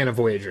was a fan of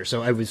Voyager,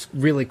 so it was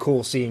really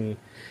cool seeing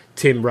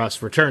Tim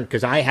Russ return,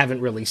 because I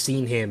haven't really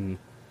seen him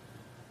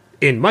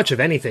in much of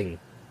anything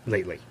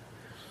lately.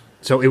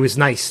 So it was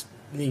nice,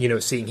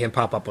 seeing him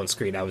pop up on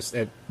screen.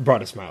 It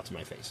brought a smile to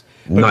my face.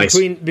 But nice.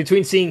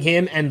 Between seeing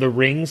him and the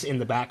rings in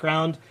the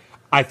background,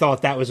 I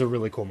thought that was a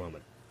really cool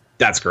moment.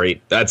 That's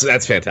great.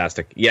 That's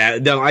fantastic. Yeah,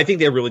 no, I think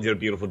they really did a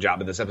beautiful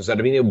job in this episode.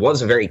 I mean, it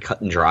was very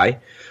cut and dry.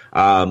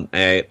 And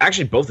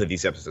actually, both of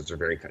these episodes are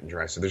very cut and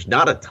dry, so there's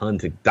not a ton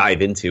to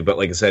dive into. But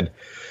like I said,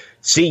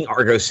 seeing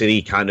Argo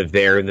City kind of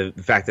there, and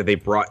the fact that they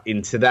brought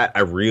into that,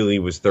 I really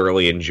was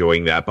thoroughly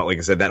enjoying that. But like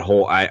I said, that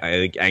whole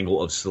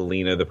angle of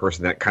Selena, the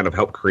person that kind of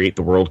helped create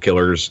the World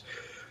Killers,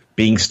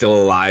 being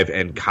still alive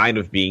and kind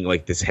of being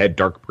like this head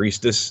Dark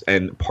Priestess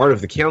and part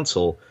of the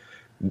council,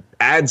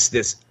 adds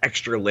this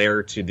extra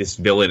layer to this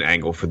villain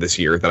angle for this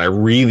year that I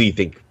really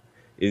think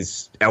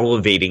is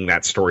elevating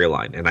that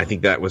storyline, and I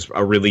think that was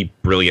a really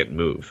brilliant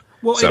move.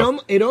 Well, so,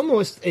 it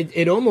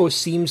almost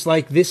seems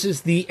like this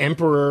is the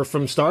Emperor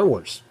from Star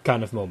Wars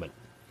kind of moment.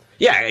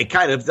 Yeah, it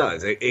kind of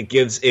does. It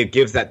gives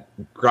that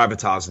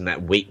gravitas and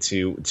that weight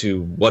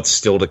to what's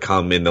still to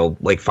come in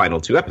the final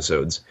two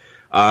episodes.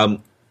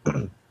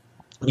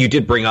 You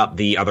did bring up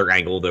the other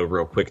angle though,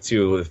 real quick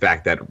too, the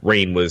fact that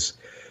Rain was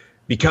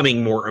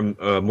becoming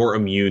more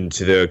immune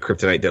to the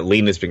kryptonite that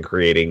Lena's been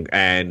creating,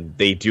 and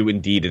they do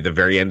indeed at the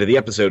very end of the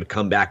episode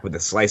come back with a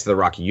slice of the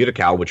Rocky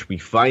Utica, which we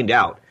find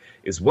out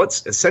is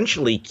what's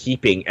essentially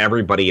keeping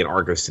everybody in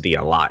Argo City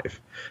alive.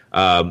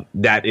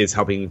 That is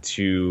helping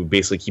to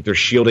basically keep their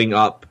shielding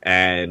up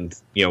and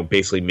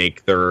basically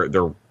make their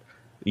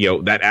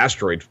that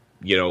asteroid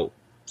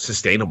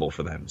sustainable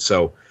for them.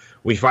 So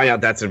we find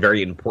out that's a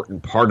very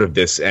important part of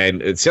this,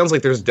 and it sounds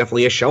like there's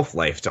definitely a shelf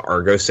life to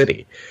Argo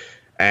City.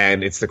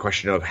 And it's the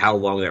question of how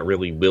long that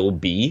really will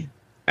be,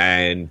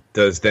 and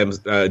does those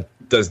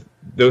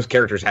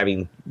characters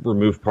having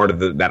removed part of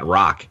that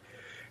rock,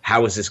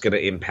 how is this going to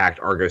impact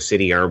Argo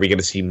City? Are we going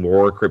to see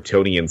more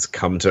Kryptonians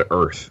come to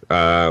Earth,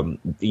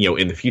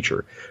 in the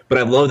future? But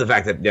I love the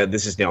fact that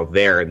this is now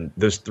there, and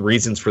there's the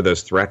reasons for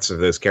those threats of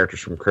those characters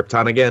from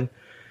Krypton again.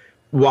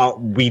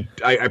 While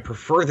I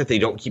prefer that they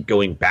don't keep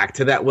going back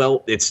to that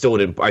well, it's still,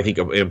 I think,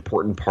 an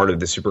important part of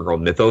the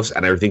Supergirl mythos,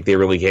 and I think they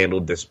really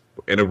handled this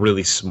in a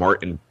really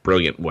smart and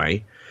brilliant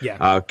way.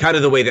 Yeah. Kind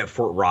of the way that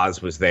Fort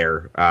Roz was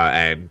there,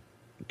 and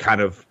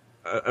kind of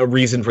a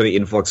reason for the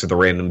influx of the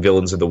random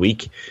villains of the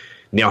week.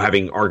 Now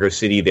having Argo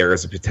City there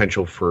as a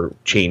potential for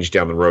change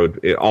down the road,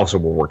 it also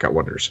will work out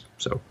wonders.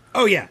 So.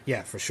 Oh yeah,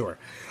 for sure.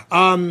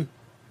 And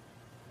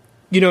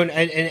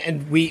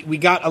we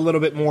got a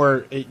little bit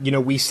more.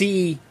 We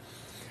see,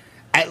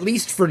 at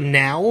least for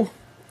now,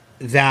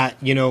 that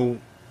the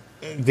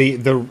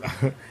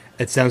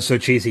it sounds so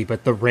cheesy,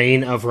 but the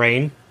reign of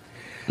Rain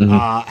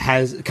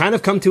has kind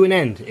of come to an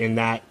end in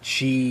that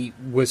she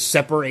was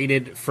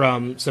separated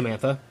from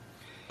Samantha.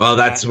 Well,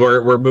 that's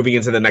where we're moving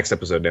into the next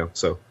episode now.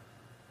 So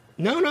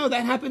no,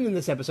 that happened in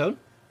this episode.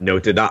 No,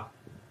 it did not.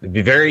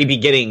 The very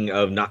beginning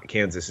of Not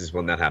Kansas is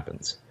when that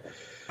happens.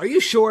 Are you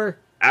sure?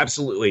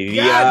 Absolutely.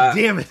 God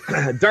damn it.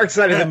 Dark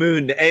Side of the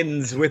Moon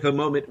ends with a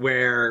moment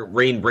where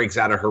Rain breaks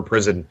out of her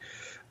prison.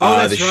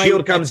 The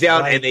shield comes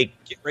down, and they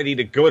get ready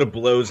to go to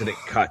blows, and it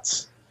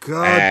cuts.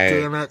 God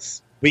damn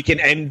it. We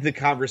can end the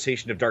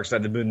conversation of Dark Side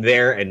of the Moon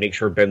there and make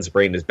sure Ben's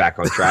brain is back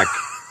on track.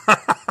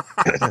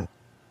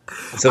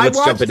 So let's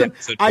jump into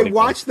episode 24. I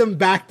watched them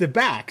back to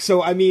back.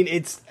 So, I mean,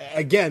 it's,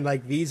 again,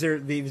 like, these are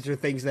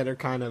things that are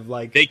kind of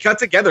like... They cut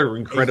together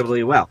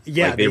incredibly well.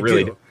 Yeah, they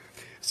really do.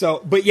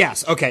 So, but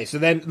yes, okay, so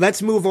then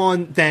let's move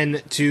on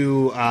then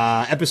to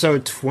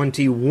episode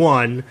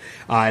 21,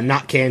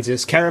 Not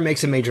Kansas. Kara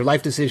makes a major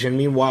life decision.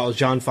 Meanwhile,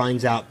 Jean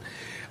finds out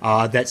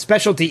that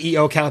specialty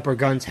EO caliber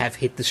guns have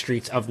hit the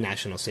streets of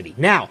National City.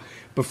 Now,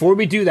 before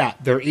we do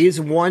that, there is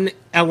one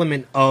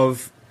element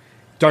of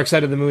Dark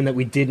Side of the Moon that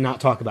we did not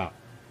talk about.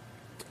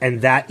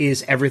 And that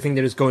is everything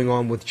that is going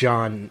on with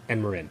John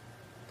and Marin.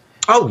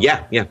 Oh,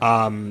 yeah.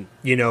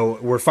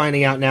 We're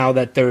finding out now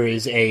that there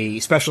is a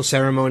special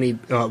ceremony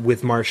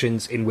with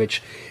Martians in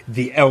which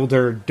the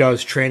Elder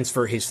does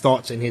transfer his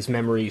thoughts and his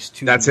memories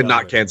to... That's in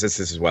Not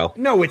Kansas as well.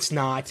 No, it's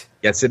not.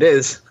 Yes, it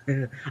is.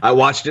 I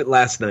watched it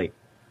last night.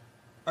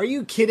 Are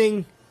you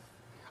kidding?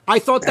 I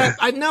thought that...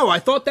 I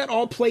thought that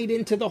all played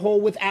into the whole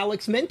with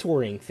Alex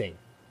mentoring thing.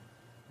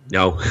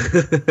 No.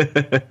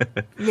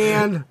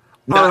 Man.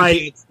 Not, All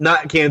right.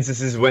 not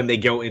Kansas is when they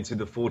go into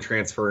the full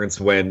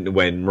transference when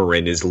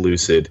Marin is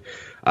lucid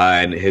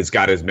and has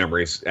got his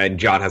memories, and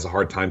John has a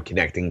hard time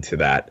connecting to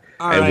that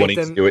wanting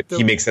to do it.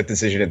 He makes that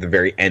decision at the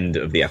very end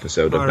of the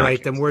episode. All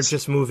right, then we're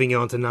just moving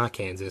on to not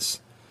Kansas.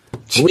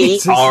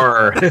 We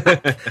are.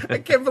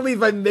 I can't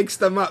believe I mixed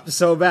them up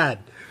so bad.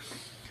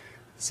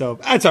 So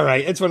that's all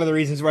right. It's one of the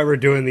reasons why we're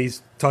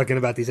talking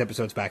about these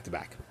episodes back to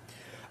back.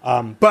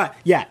 But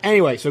yeah,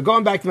 anyway, so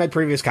going back to my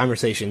previous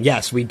conversation,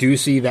 yes, we do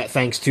see that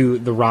thanks to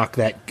the rock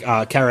that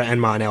Kara and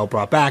Mon-El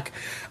brought back,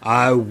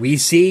 we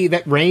see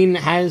that Rain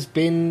has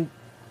been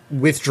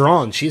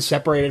withdrawn. She's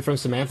separated from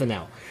Samantha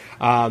now.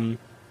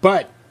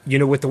 But,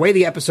 with the way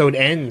the episode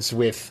ends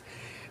with,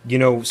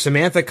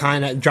 Samantha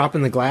kind of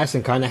dropping the glass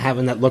and kind of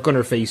having that look on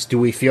her face, do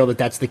we feel that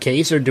that's the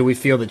case, or do we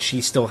feel that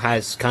she still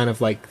has kind of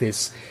like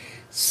this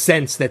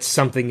sense that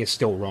something is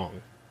still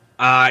wrong?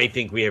 I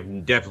think we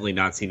have definitely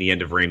not seen the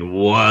end of Rain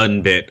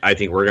one bit. I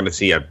think we're going to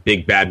see a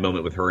big bad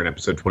moment with her in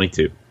episode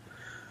 22.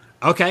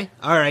 Okay,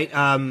 all right.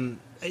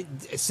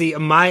 See,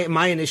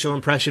 my initial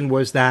impression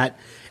was that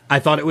I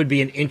thought it would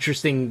be an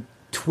interesting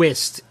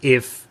twist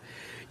if,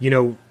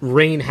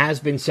 Rain has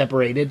been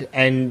separated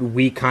and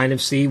we kind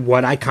of see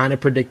what I kind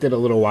of predicted a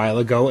little while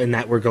ago, and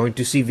that we're going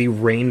to see the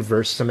Rain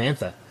versus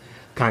Samantha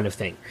kind of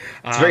thing.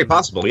 It's very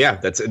possible, yeah.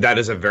 That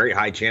is a very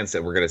high chance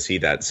that we're going to see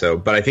that. So,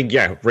 but I think,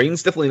 yeah,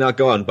 Rain's definitely not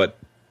gone, but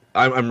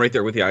I'm right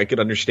there with you. I could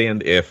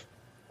understand if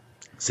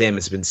Sam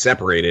has been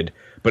separated,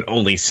 but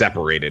only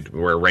separated,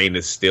 where Rain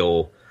is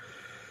still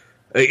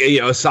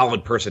a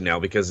solid person now,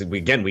 because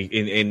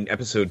in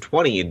episode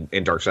 20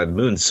 in Dark Side of the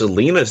Moon,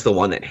 Selena's the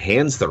one that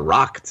hands the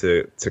rock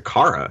to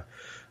Kara.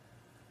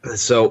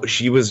 So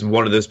she was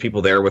one of those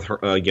people there with her,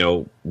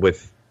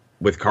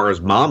 with Kara's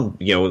mom,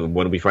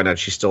 when we find out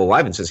she's still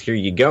alive, and says, "Here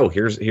you go.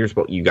 Here's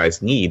what you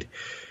guys need."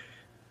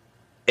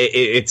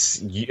 It's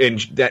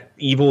and that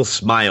evil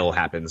smile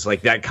happens,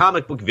 like that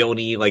comic book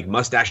villainy, like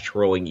mustache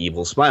twirling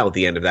evil smile at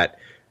the end of that.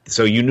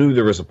 So you knew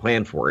there was a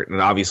plan for it, and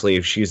obviously,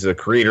 if she's the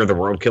creator of the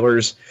World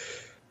Killers,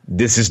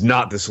 this is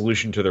not the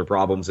solution to their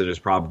problems. It is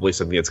probably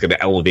something that's going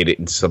to elevate it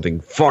into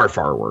something far,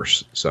 far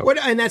worse. So,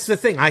 and that's the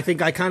thing. I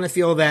think I kind of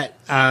feel that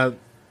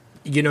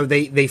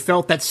they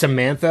felt that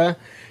Samantha,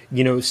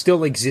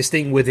 still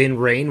existing within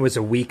Rain was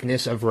a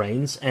weakness of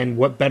Rain's, and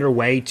what better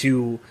way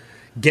to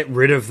get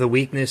rid of the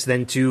weakness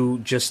than to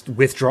just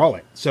withdraw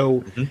it.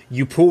 So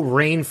you pull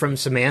Rain from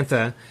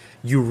Samantha,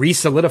 you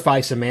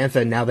re-solidify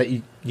Samantha now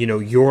that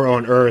you're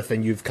on Earth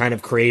and you've kind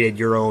of created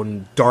your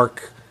own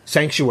dark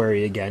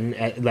sanctuary again,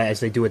 as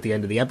they do at the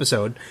end of the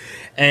episode,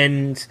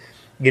 and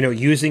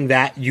using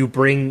that you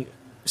bring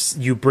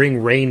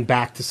Rain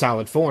back to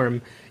solid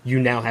form. You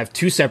now have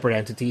two separate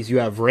entities. You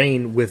have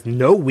Rain with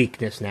no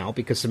weakness now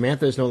because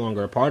Samantha is no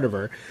longer a part of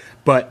her.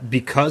 But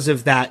because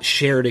of that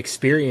shared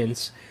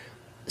experience,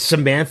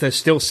 Samantha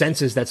still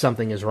senses that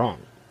something is wrong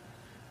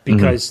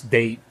because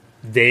they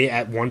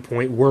at one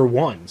point were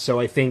one. So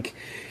I think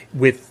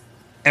with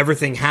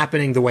everything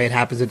happening the way it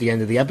happens at the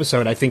end of the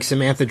episode, I think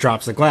Samantha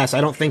drops the glass.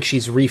 I don't think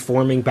she's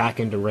reforming back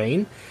into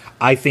Rain.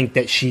 I think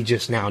that she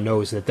just now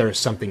knows that there's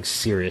something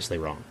seriously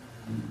wrong.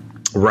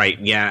 Right.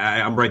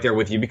 Yeah, I'm right there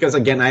with you because,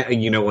 again,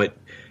 it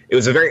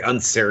was a very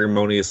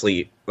unceremonious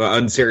like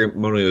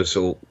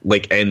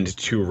end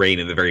to Rain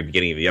in the very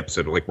beginning of the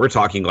episode. Like, we're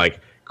talking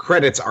like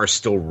credits are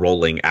still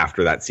rolling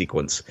after that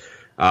sequence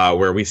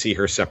where we see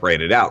her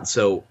separated out.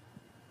 So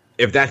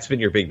if that's been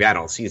your big bad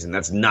all season,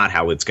 that's not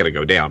how it's going to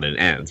go down and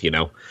end,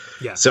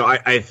 Yeah. So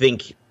I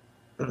think,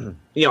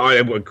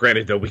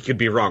 granted, though, we could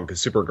be wrong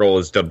because Supergirl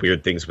has done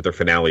weird things with their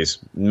finales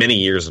many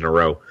years in a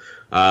row.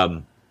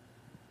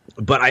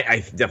 But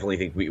I definitely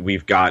think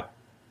we've got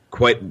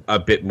quite a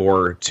bit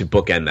more to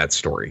bookend that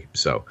story.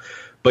 So,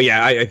 but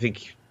yeah, I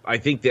think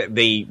that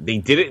they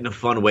did it in a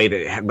fun way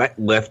that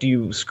left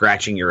you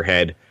scratching your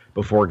head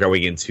before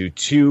going into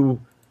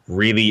two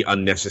really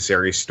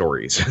unnecessary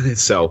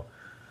stories. So,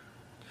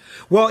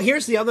 well,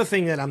 here's the other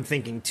thing that I'm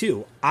thinking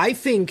too. I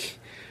think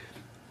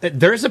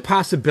that there's a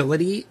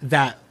possibility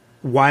that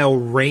while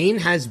Rain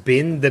has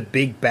been the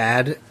big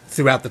bad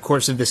throughout the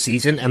course of the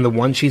season and the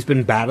one she's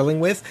been battling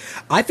with,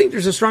 I think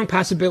there's a strong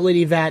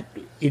possibility that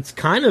it's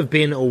kind of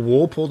been a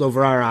wool pulled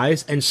over our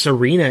eyes and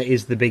Serena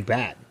is the big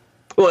bad.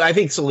 Well, I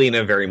think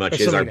Selena very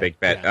much is our big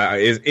bad,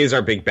 is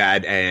our big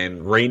bad,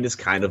 and Rain is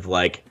kind of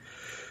like,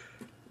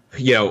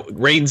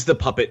 Rain's the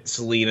puppet,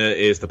 Selena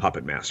is the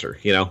puppet master,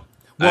 Well,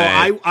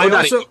 I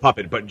also not a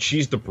puppet, but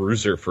she's the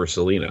bruiser for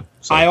Selena.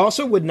 So. I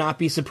also would not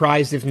be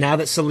surprised if now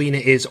that Selena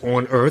is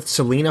on Earth,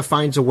 Selena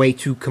finds a way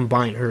to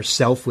combine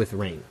herself with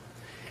Rain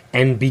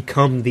and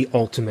become the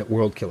ultimate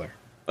world killer.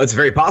 It's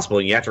very possible.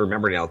 And you have to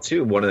remember now,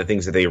 too, one of the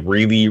things that they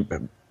really,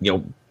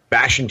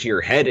 bash into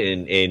your head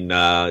in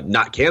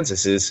Not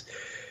Kansas is,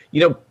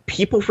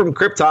 people from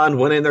Krypton,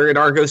 when they're in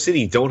Argo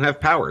City, don't have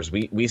powers.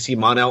 We see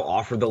Mon-El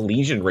offer the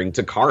Legion ring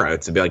to Kara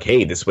to be like,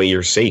 hey, this way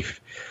you're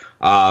safe.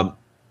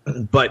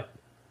 But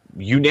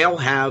you now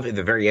have, at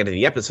the very end of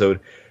the episode,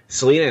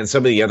 Selena and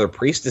some of the other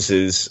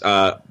priestesses,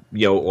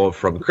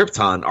 from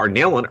Krypton are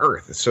now on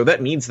Earth. So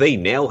that means they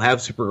now have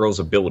Supergirl's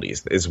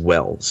abilities as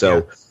well.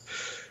 So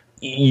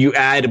you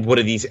add one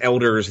of these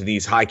elders,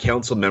 these high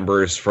council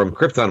members from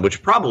Krypton,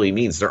 which probably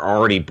means they're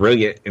already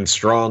brilliant and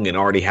strong and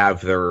already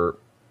have their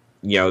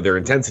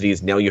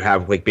intensities. Now you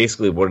have like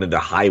basically one of the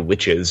high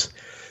witches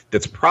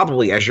that's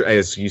probably,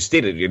 as you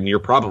stated, and you're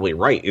probably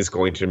right, is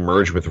going to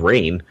merge with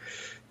Reign.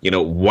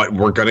 What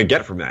we're going to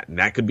get from that. And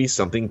that could be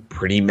something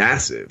pretty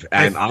massive.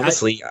 And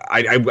honestly,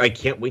 I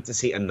can't wait to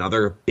see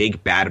another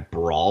big bad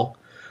brawl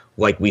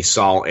like we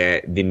saw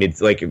at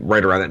the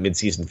right around that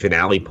mid-season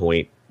finale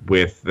point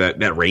with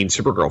that Reign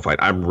Supergirl fight.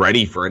 I'm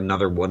ready for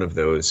another one of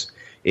those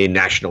in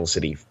National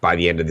City by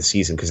the end of the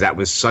season, because that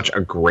was such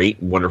a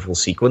great, wonderful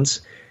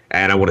sequence.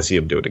 And I want to see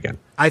him do it again.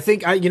 I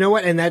think, you know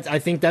what, and I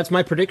think that's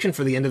my prediction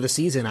for the end of the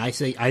season. I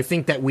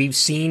think that we've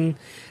seen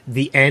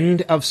the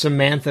end of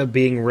Samantha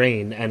being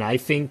Reign, and I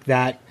think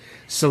that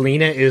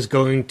Selena is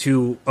going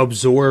to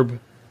absorb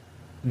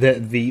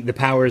the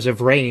powers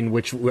of Reign,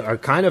 which are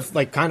kind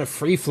of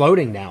free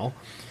floating now.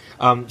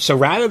 So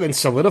rather than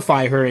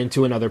solidify her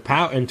into another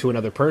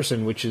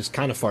person, which is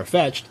kind of far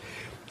fetched,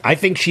 I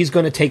think she's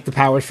going to take the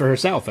powers for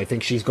herself. I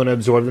think she's going to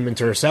absorb them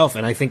into herself.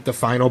 And I think the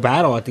final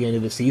battle at the end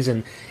of the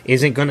season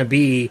isn't going to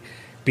be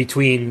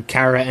between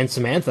Kara and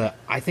Samantha.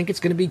 I think it's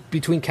going to be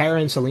between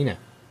Kara and Selena.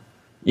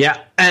 Yeah,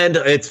 and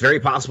it's very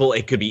possible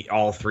it could be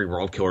all three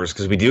World Killers,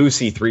 because we do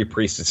see three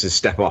priestesses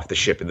step off the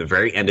ship in the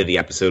very end of the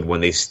episode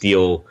when they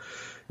steal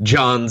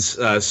John's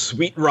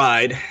sweet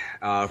ride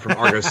from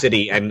Argo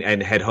City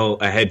and head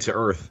to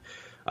Earth.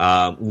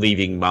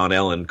 Leaving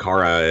Mon-El and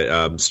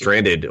Kara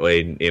stranded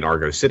in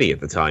Argo City at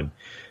the time.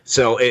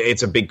 So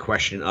it's a big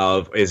question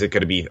of, is it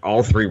going to be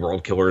all three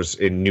World Killers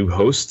in new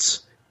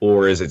hosts,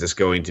 or is it just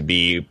going to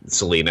be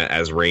Selena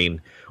as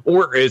Reign,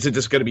 or is it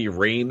just going to be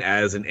Reign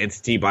as an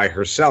entity by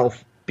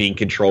herself being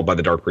controlled by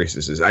the Dark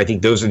Priestesses? I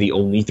think those are the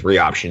only three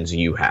options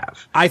you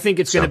have. I think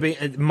it's going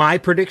to be, my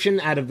prediction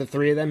out of the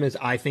three of them is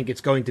I think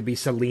it's going to be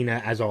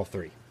Selena as all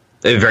three.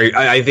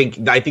 I think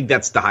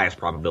that's the highest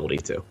probability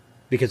too.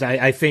 Because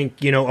I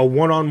think, a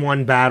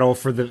one-on-one battle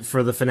for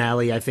the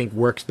finale, I think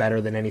works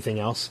better than anything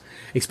else,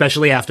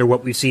 especially after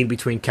what we've seen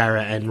between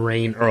Kara and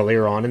Reign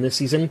earlier on in this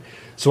season.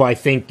 So I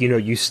think,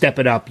 you step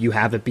it up, you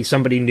have it be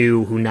somebody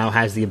new who now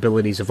has the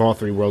abilities of all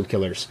three World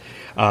Killers.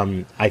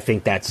 I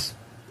think that's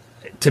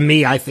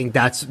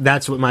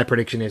what my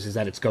prediction is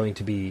that it's going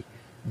to be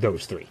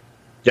those three.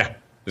 Yeah.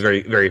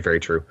 Very, very, very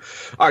true.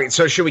 All right,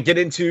 so should we get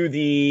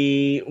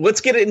into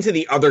let's get into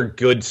the other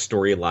good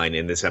storyline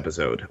in this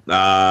episode.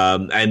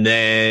 And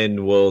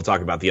then we'll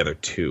talk about the other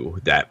two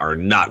that are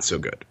not so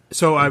good.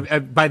 So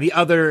by the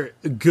other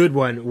good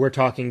one, we're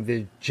talking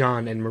the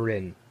John and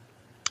Marin.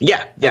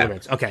 Yeah.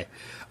 Elements. Okay.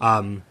 Because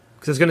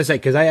I was going to say,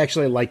 because I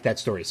actually like that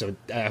story, so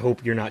I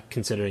hope you're not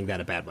considering that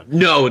a bad one.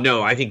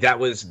 No, I think that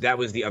was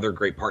the other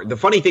great part. The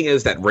funny thing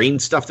is that Reign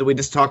stuff that we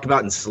just talked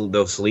about and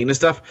the Selena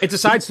stuff, it's a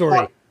side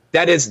story.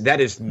 That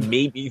is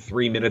maybe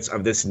 3 minutes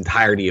of this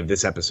entirety of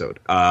this episode.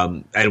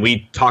 And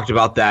we talked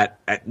about that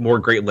at more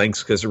great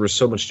lengths because there was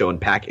so much to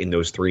unpack in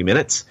those 3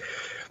 minutes.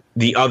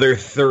 The other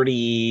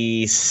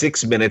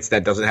 36 minutes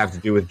that doesn't have to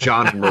do with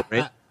John and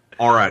Marin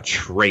are a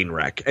train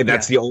wreck. And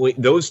that's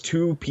those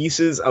two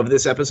pieces of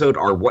this episode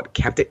are what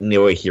kept it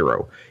a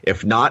hero.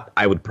 If not,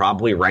 I would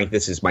probably rank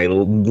this as my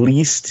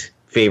least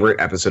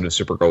favorite episode of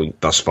Supergirl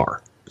thus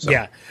far. So.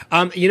 Yeah.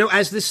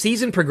 As this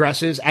season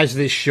progresses, as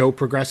this show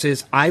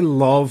progresses, I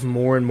love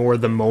more and more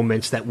the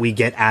moments that we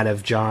get out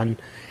of John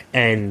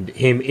and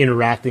him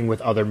interacting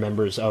with other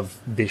members of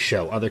this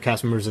show, other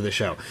cast members of the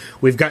show.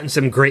 We've gotten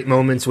some great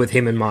moments with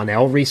him and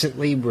Mon-El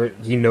recently, where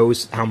he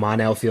knows how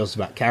Mon-El feels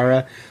about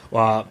Kara,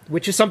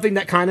 which is something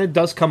that kind of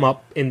does come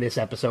up in this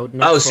episode.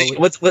 Let's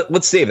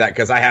save that,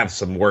 because I have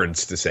some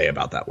words to say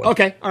about that one.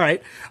 Okay, all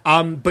right.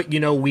 But,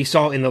 we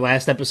saw in the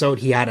last episode,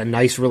 he had a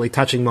nice, really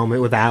touching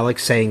moment with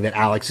Alex, saying that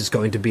Alex is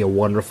going to be a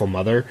wonderful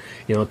mother,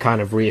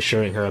 kind of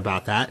reassuring her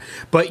about that.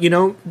 But,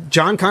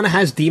 John kind of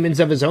has demons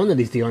of his own that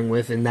he's dealing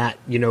with, in that,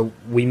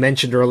 we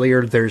mentioned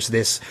earlier, there's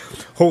this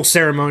whole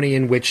ceremony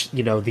in which,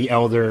 the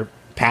elder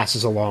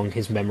passes along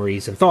his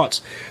memories and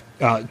thoughts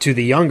to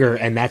the younger,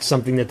 and that's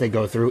something that they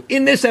go through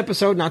in this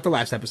episode, not the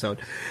last episode.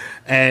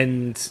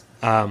 And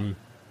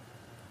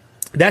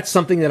that's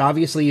something that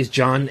obviously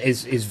John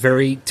is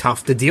very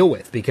tough to deal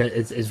with,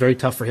 because it's very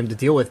tough for him to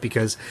deal with,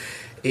 because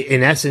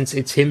in essence,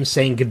 it's him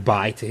saying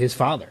goodbye to his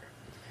father.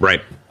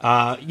 Right.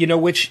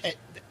 Which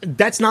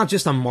that's not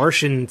just a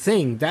Martian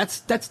thing. That's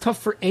tough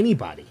for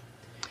anybody.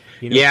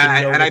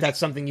 That's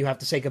something you have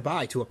to say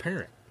goodbye to a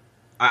parent.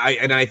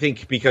 I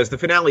think because the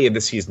finale of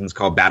the season is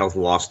called Battles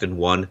Lost and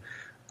Won,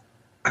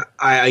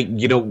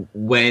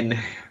 when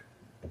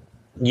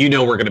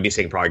we're going to be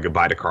saying probably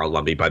goodbye to Carl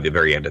Lumbly by the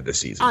very end of the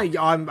season.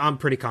 I'm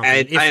pretty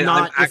confident.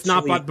 If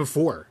not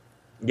before.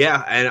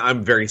 Yeah, and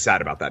I'm very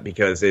sad about that,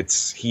 because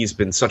he's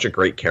been such a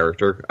great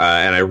character,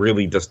 and I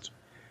really just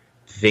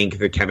think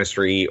the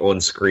chemistry on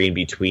screen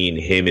between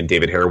him and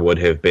David Harewood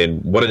have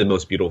been one of the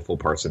most beautiful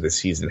parts of this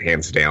season,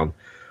 hands down.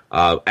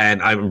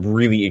 And I'm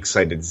really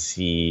excited to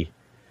see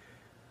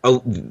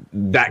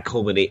that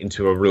culminate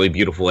into a really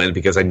beautiful end,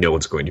 because I know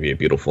it's going to be a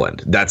beautiful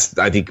end. That's,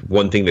 I think,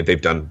 one thing that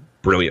they've done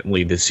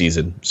brilliantly this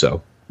season.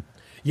 So,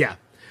 yeah.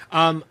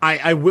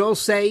 I will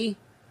say,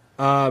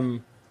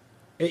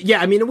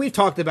 yeah, I mean, we've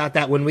talked about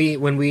that when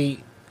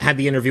we had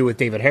the interview with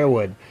David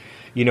Harewood,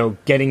 you know,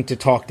 getting to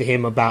talk to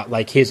him about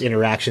like his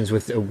interactions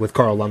with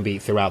Carl Lumbly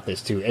throughout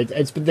this too.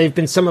 They've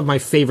been some of my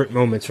favorite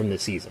moments from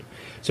this season.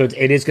 So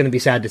it is going to be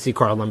sad to see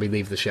Carl Lumbly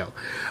leave the show.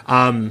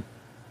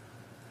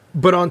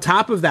 But on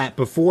top of that,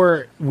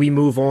 before we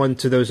move on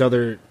to those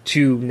other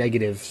two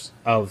negatives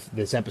of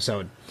this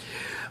episode,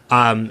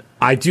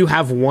 I do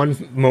have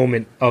one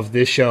moment of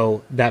this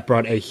show that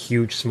brought a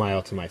huge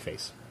smile to my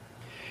face.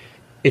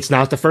 It's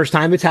not the first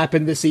time it's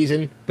happened this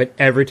season, but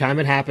every time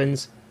it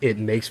happens, it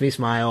makes me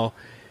smile.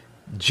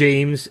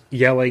 James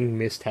yelling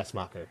Miss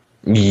Tessmacher.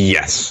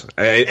 Yes.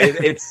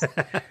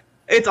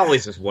 It's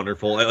always just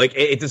wonderful. Like,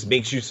 it just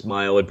makes you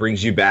smile. It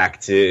brings you back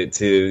to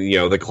you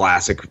know, the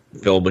classic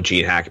film with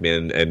Gene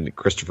Hackman and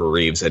Christopher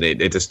Reeves, and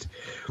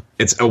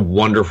it's a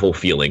wonderful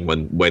feeling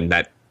when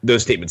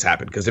those statements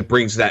happen, because it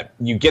brings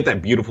you get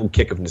that beautiful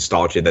kick of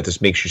nostalgia that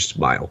just makes you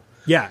smile.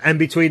 Yeah, and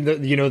between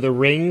the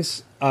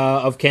rings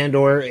of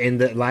Kandor in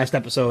the last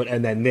episode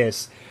and then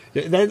this,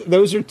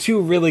 those are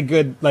two really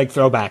good like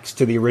throwbacks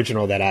to the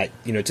original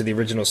to the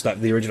original stuff,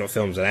 the original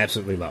films that I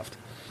absolutely loved.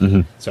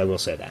 Mm-hmm. So I will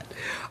say that.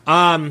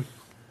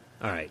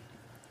 All right.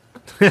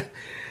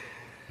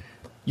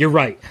 You're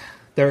right.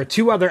 There are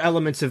two other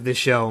elements of this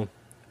show.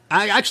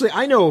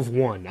 I know of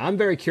one. I'm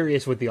very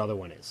curious what the other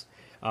one is.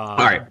 All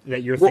right.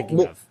 That you're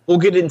thinking of. We'll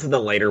get into the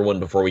later one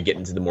before we get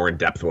into the more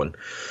in-depth one.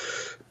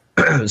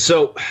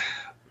 So,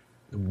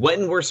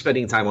 when we're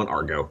spending time on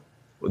Argo,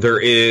 there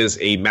is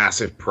a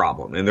massive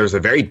problem, and there's a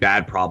very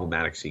bad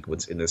problematic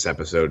sequence in this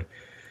episode.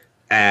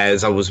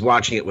 As I was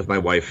watching it with my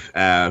wife,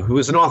 who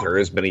is an author,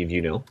 as many of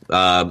you know,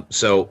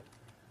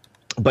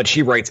 but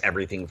she writes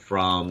everything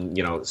from,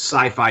 you know,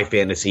 sci-fi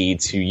fantasy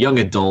to young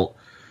adult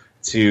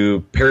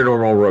to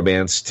paranormal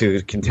romance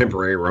to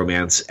contemporary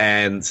romance,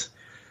 and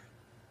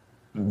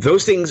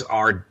those things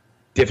are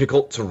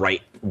difficult to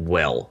write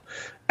well.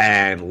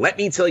 And let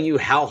me tell you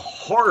how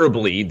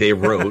horribly they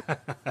wrote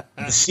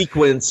the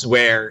sequence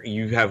where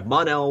you have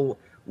Mon-El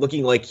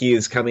looking like he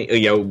is coming,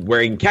 you know,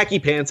 wearing khaki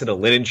pants and a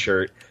linen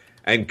shirt,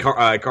 and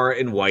Kara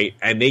in white,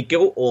 and they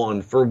go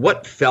on for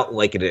what felt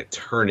like an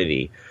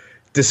eternity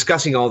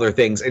discussing all their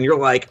things, and you're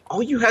like,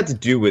 all you had to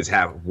do was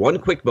have one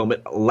quick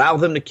moment, allow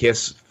them to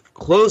kiss,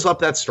 close up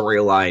that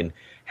storyline,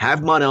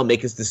 have Mon-El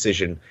make his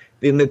decision.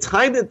 In the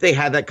time that they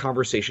had that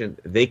conversation,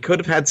 they could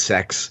have had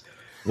sex,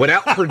 went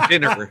out for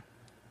dinner,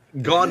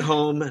 gone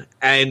home,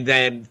 and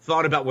then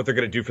thought about what they're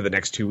going to do for the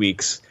next 2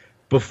 weeks.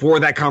 Before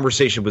that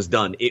conversation was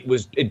done,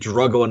 it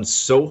drug on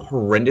so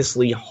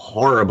horrendously,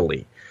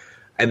 horribly.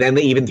 And then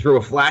they even threw a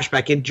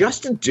flashback in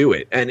just to do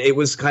it. And it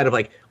was kind of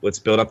like, let's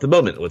build up the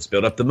moment. Let's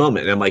build up the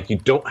moment. And I'm like, you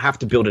don't have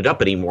to build it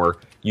up anymore.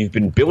 You've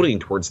been building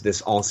towards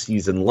this all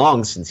season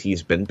long since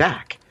he's been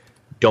back.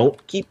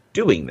 Don't keep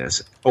doing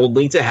this.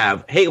 Only to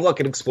have, hey, look,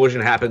 an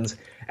explosion happens,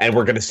 and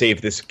we're going to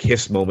save this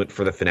kiss moment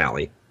for the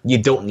finale. You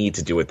don't need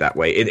to do it that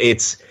way.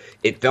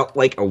 It felt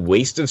like a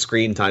waste of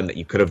screen time that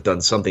you could have done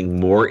something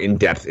more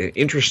in-depth and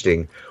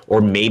interesting, or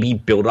maybe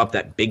build up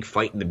that big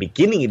fight in the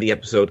beginning of the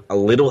episode a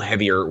little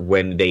heavier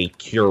when they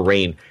cure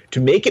Rain, to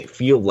make it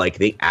feel like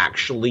they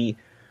actually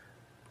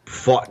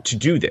fought to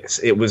do this.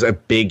 It was a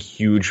big,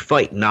 huge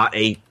fight, not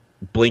a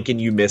blink and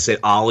you miss it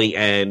Ollie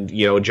and,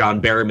 you know,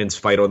 John Barrowman's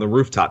fight on the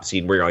rooftop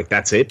scene where you're like,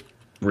 that's it?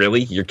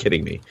 Really? You're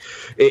kidding me.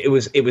 It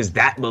was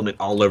that moment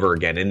all over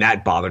again, and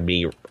that bothered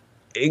me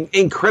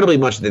incredibly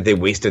much, that they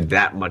wasted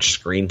that much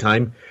screen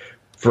time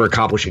for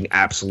accomplishing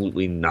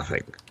absolutely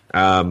nothing.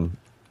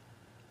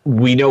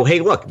 We know,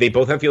 hey, look, they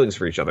both have feelings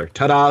for each other.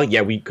 Ta-da!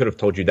 Yeah, we could have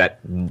told you that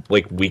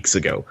like weeks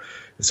ago.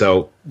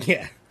 So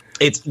yeah,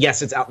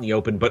 it's out in the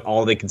open, but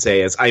all they can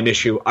say is, I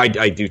miss you. I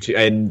do too.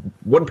 And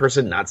one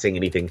person not saying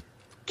anything,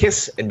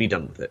 kiss and be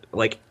done with it.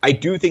 Like, I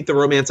do think the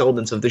romance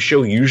elements of the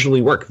show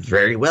usually work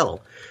very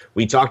well.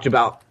 We talked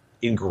about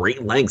in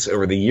great lengths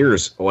over the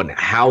years on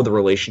how the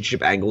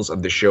relationship angles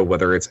of the show,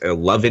 whether it's a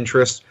love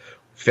interest,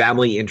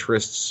 family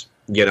interests,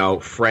 you know,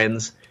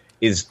 friends,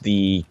 is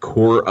the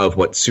core of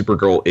what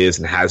Supergirl is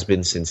and has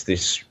been since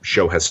this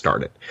show has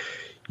started.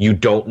 You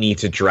don't need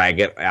to drag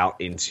it out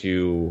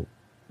into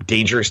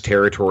dangerous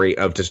territory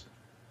of just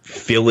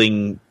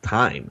filling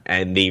time,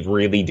 and they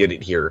really did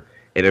it here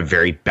in a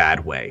very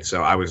bad way.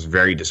 So I was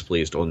very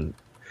displeased on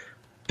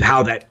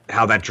how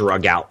that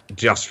drug out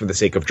just for the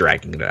sake of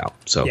dragging it out.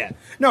 So yeah,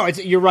 no,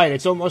 you're right.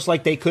 It's almost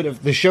like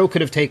the show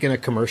could have taken a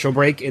commercial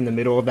break in the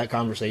middle of that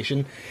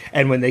conversation,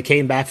 and when they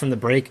came back from the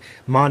break,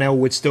 Mon-El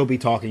would still be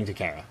talking to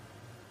Kara.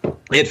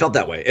 It felt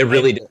that way. It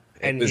really did.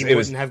 And he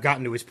wouldn't have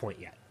gotten to his point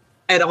yet.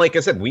 And like I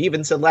said, we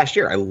even said last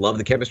year, I love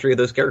the chemistry of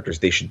those characters.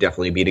 They should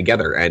definitely be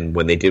together. And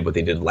when they did what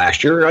they did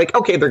last year, we're like,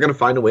 okay, they're going to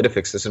find a way to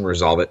fix this and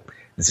resolve it.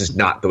 This is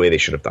not the way they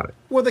should have done it.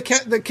 Well, the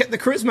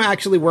charisma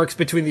actually works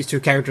between these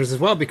two characters as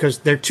well, because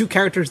they're two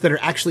characters that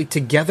are actually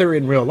together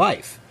in real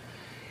life.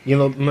 You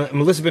know,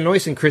 Melissa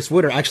Benoist and Chris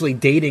Wood are actually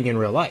dating in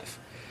real life.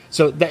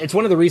 So it's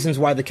one of the reasons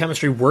why the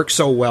chemistry works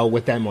so well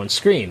with them on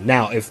screen.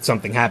 Now, if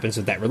something happens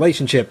with that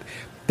relationship,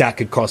 that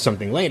could cause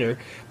something later.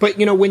 But,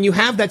 you know, when you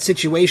have that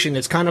situation,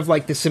 it's kind of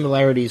like the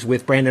similarities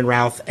with Brandon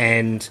Routh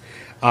and,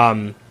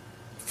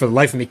 for the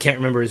life of me, can't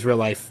remember his real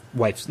life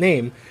wife's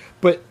name.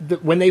 But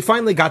when they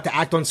finally got to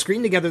act on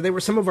screen together, they were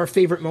some of our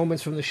favorite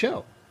moments from the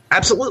show.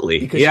 Absolutely.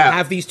 Because you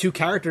have these two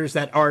characters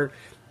that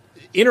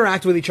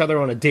interact with each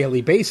other on a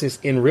daily basis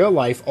in real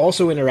life,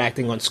 also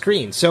interacting on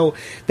screen. So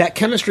that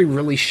chemistry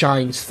really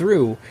shines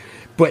through.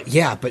 But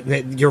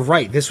you're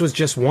right. This was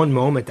just one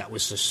moment that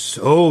was just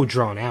so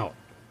drawn out.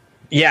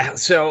 Yeah,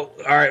 so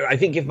all right, I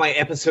think if my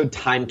episode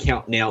time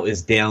count now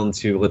is down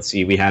to, let's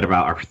see, we had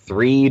about our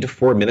 3 to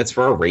 4 minutes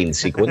for our rain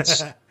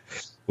sequence.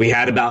 We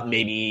had about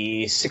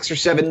maybe 6 or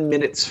 7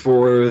 minutes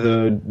for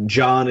the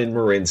John and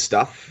Marin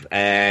stuff,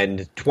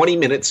 and 20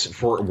 minutes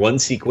for one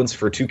sequence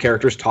for two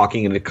characters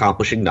talking and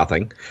accomplishing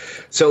nothing.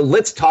 So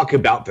let's talk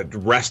about the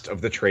rest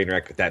of the train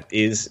wreck that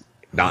is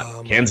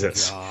not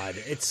Kansas. My God.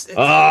 It's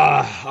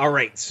all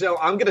right. So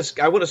I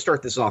want to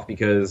start this off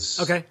because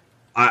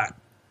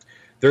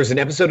there's an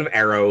episode of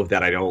Arrow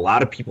that I know a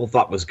lot of people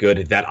thought was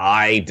good that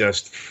I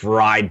just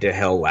fried to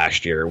hell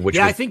last year. Which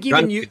I think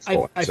even you.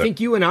 I think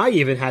you and I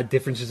even had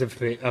differences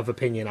of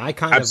opinion. I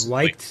kind of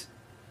liked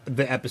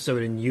the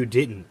episode, and you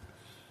didn't.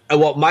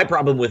 Well, my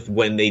problem with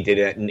when they did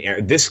it in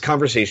Arrow, this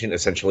conversation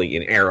essentially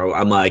in Arrow,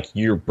 I'm like,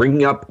 you're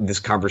bringing up this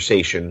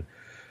conversation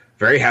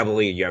very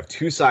heavily. You have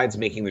two sides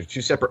making their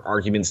two separate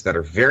arguments that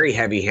are very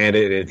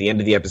heavy-handed, and at the end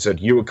of the episode,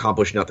 you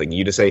accomplish nothing.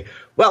 You just say,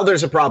 well,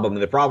 there's a problem,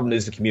 and the problem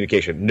is the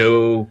communication.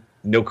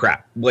 No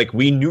crap. Like,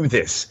 we knew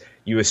this.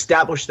 You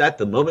established that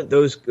the moment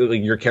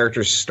your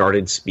characters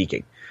started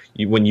speaking.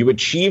 When you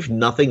achieve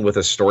nothing with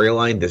a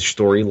storyline, the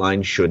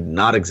storyline should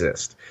not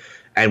exist.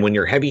 And when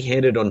you're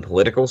heavy-handed on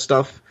political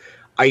stuff,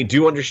 I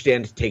do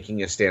understand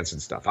taking a stance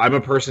and stuff. I'm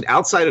a person,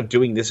 outside of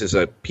doing this as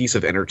a piece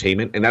of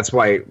entertainment, and that's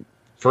why,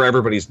 for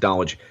everybody's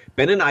knowledge,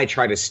 Ben and I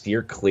try to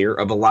steer clear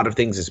of a lot of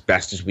things as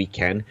best as we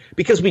can,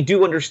 because we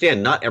do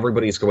understand not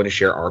everybody is going to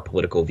share our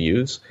political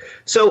views.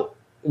 So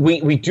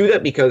we do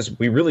that because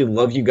we really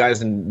love you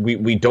guys, and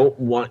we don't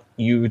want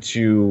you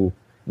to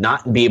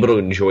not be able to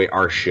enjoy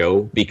our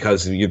show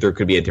because there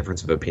could be a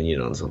difference of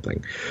opinion on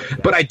something.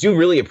 But I do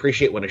really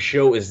appreciate when a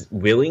show is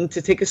willing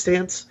to take a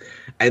stance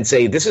and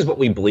say, this is what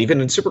we believe in.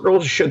 And Supergirl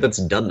is a show that's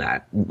done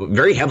that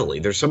very heavily.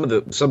 There's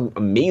some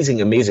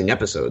amazing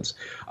episodes.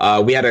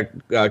 We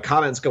had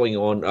comments going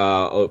on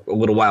a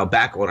little while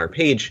back on our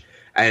page.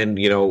 And,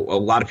 you know, a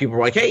lot of people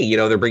were like, hey, you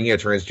know, they're bringing a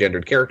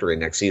transgendered character in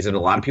next season.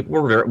 A lot of people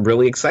were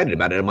really excited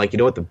about it. I'm like, you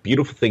know what? The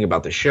beautiful thing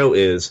about the show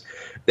is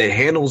that it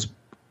handles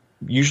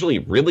usually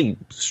really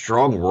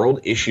strong world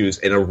issues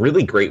in a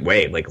really great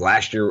way. Like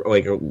last year,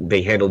 like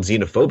they handled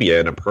xenophobia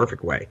in a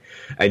perfect way,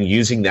 and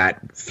using that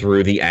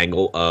through the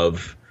angle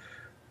of,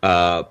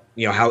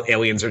 you know, how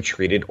aliens are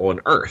treated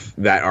on Earth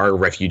that are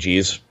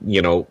refugees,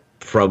 you know,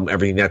 from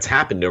everything that's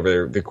happened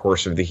over the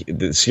course of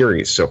the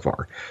series so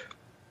far.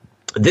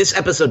 This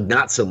episode,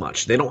 not so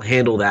much. They don't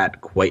handle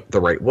that quite the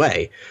right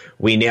way.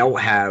 We now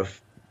have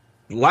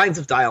lines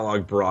of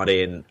dialogue brought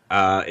in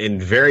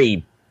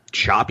very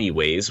choppy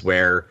ways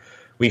where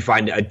we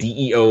find a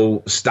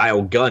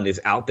DEO-style gun is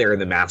out there in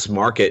the mass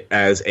market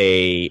as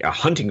a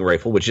hunting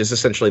rifle, which is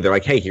essentially, they're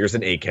like, hey, here's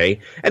an AK.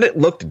 And it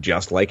looked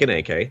just like an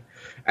AK.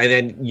 And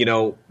then, you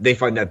know, they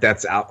find that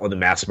that's out on the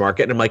mass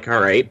market. And I'm like, all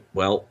right,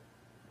 well,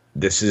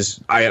 this is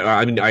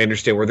I mean, I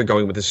understand where they're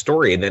going with the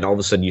story, and then all of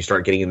a sudden you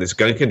start getting in this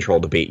gun control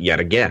debate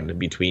yet again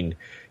between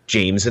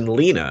James and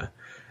Lena,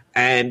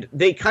 and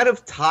they kind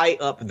of tie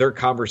up their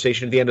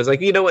conversation at the end. It's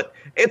like, you know what,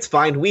 it's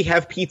fine, we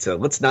have pizza,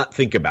 let's not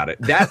think about it.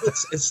 That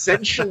was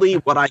essentially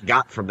what I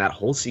got from that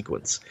whole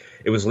sequence.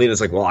 It was Lena's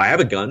like, well, I have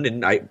a gun,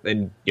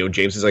 and you know,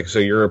 James is like, so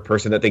you're a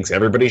person that thinks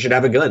everybody should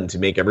have a gun to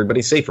make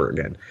everybody safer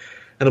again.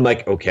 And I'm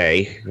like,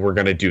 okay, we're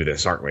going to do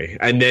this, aren't we?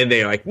 And then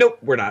they're like, nope,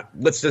 we're not.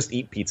 Let's just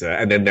eat pizza.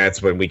 And then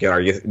that's when we get our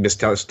Miss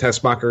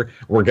Tessmacher,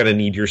 we're going to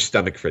need your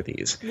stomach for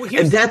these. Well,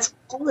 and that's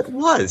all it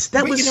was.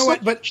 That was, you know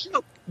what?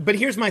 But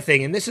here's my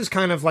thing, and this is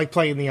kind of like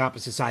playing the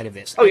opposite side of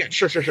this. Oh, yeah,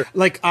 sure.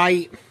 Like,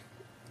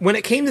 when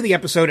it came to the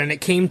episode and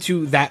it came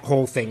to that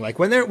whole thing, like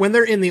when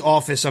they're in the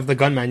office of the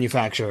gun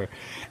manufacturer,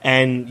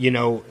 and you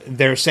know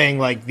they're saying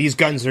like these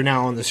guns are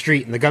now on the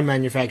street, and the gun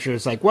manufacturer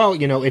is like, well,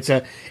 you know, it's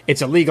a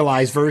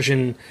legalized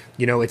version,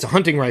 you know, it's a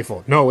hunting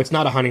rifle. No, it's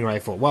not a hunting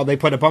rifle. Well, they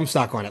put a bump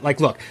stock on it. Like,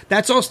 look,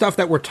 that's all stuff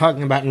that we're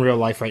talking about in real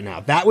life right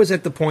now. That was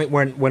at the point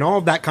when all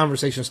of that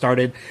conversation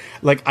started.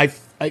 Like, I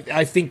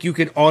think you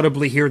could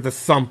audibly hear the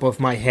thump of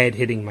my head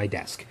hitting my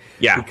desk.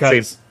 Yeah,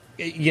 because. Same.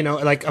 You know,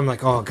 like, I'm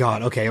like, oh,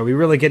 God, okay, are we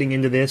really getting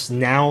into this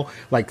now?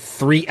 Like,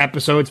 3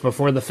 episodes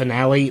before the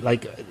finale?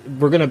 Like,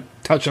 we're going to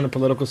touch on a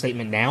political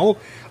statement now?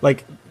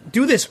 Like,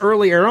 do this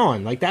earlier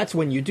on. Like, that's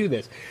when you do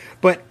this.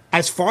 But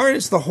as far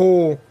as the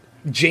whole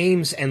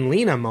James and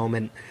Lena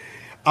moment,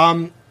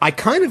 I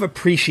kind of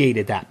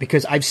appreciated that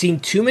because I've seen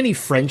too many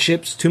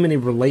friendships, too many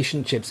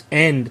relationships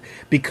end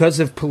because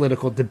of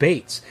political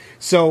debates.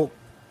 So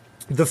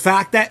the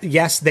fact that,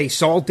 yes, they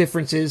saw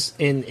differences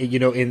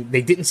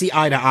they didn't see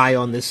eye to eye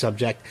on this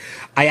subject.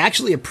 I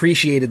actually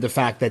appreciated the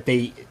fact that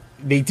they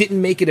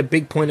didn't make it a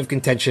big point of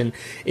contention.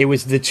 It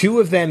was the two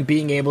of them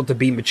being able to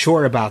be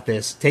mature about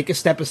this, take a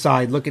step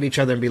aside, look at each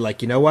other and be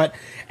like, you know what?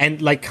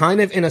 And like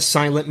kind of in a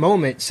silent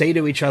moment, say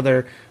to each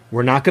other,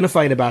 we're not going to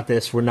fight about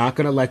this. We're not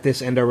going to let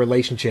this end our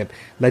relationship.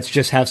 Let's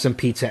just have some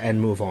pizza and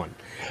move on.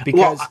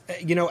 Because,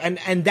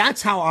 and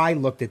that's how I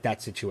looked at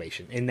that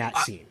situation in that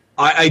scene.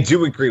 I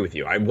do agree with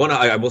you. I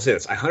will say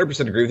this. I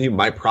 100% agree with you.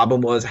 My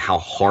problem was how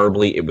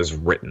horribly it was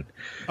written.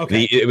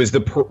 Okay. It was the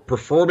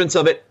performance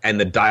of it and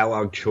the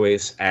dialogue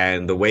choice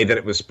and the way that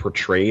it was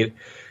portrayed.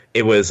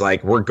 It was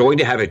like, we're going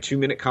to have a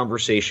 2-minute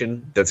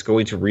conversation that's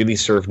going to really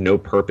serve no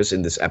purpose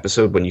in this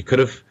episode when you could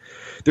have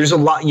 – there's a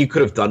lot you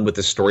could have done with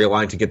the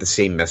storyline to get the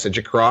same message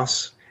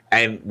across,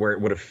 and where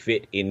it would have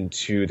fit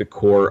into the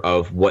core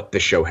of what the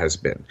show has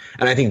been.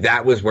 And I think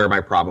that was where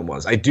my problem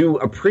was. I do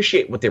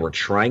appreciate what they were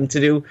trying to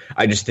do.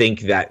 I just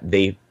think that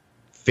they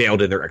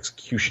failed in their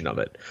execution of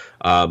it.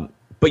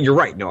 But you're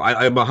right. No,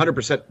 I'm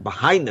 100%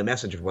 behind the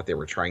message of what they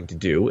were trying to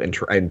do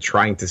and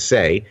trying to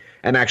say,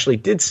 and actually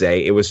did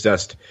say. It was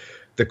just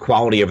the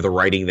quality of the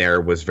writing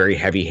there was very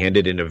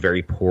heavy-handed in a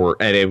very poor,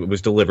 and it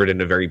was delivered in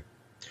a very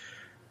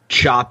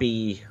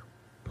choppy,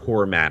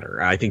 poor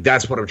manner. I think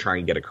that's what I'm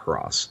trying to get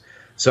across.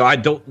 So like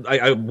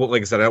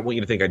I said, I don't want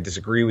you to think I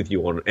disagree with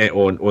you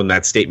on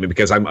that statement,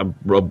 because I'm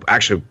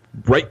actually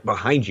right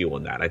behind you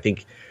on that. I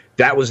think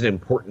that was an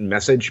important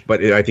message,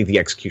 but I think the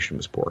execution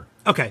was poor.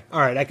 Okay, all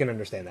right, I can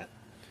understand that.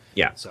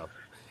 Yeah. So,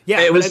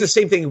 yeah, it was the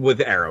same thing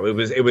with Arrow.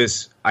 It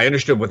was. I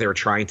understood what they were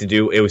trying to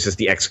do. It was just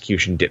the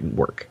execution didn't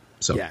work.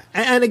 So yeah,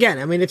 and again,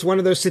 I mean, it's one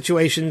of those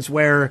situations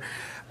where,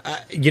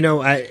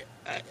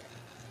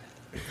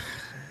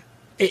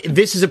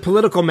 this is a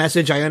political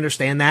message. I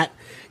understand that.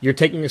 You're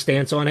taking a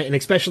stance on it, and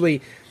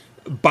especially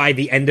by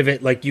the end of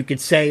it, like you could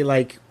say,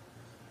 like,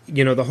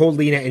 the whole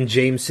Lena and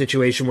James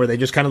situation where they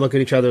just kind of look at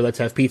each other, let's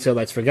have pizza,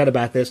 let's forget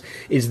about this,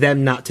 is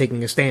them not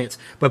taking a stance.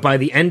 But by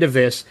the end of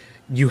this,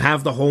 you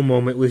have the whole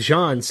moment with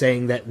Jean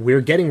saying that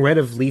we're getting rid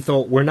of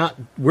lethal,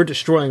 we're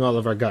destroying all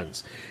of our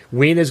guns.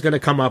 Wayne is going to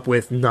come up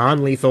with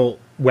non-lethal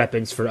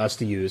weapons for us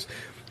to use.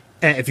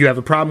 If you have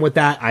a problem with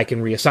that, I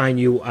can reassign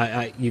you.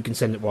 You can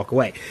send it, walk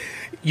away.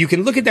 You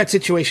can look at that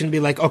situation and be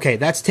like, okay,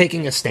 that's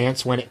taking a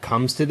stance when it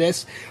comes to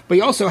this. But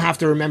you also have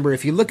to remember,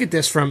 if you look at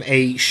this from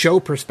a show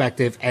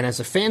perspective and as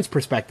a fan's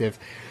perspective,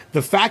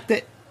 the fact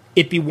that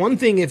it'd be one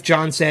thing if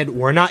John said,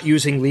 we're not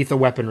using lethal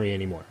weaponry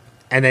anymore,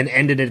 and then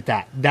ended it at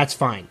that. That's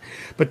fine.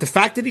 But the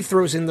fact that he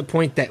throws in the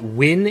point that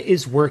Wynn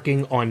is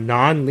working on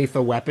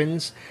non-lethal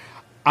weapons,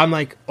 I'm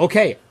like,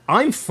 okay,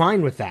 I'm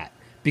fine with that.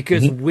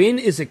 Because Wynn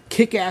is a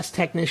kick-ass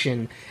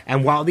technician,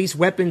 and while these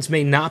weapons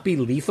may not be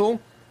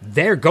lethal,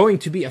 they're going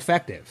to be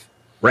effective.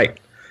 Right.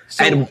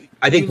 So and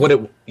I think go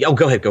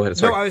ahead.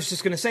 Sorry. No, I was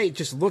just going to say,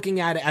 just looking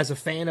at it as a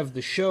fan of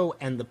the show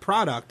and the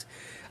product,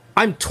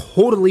 I'm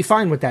totally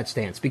fine with that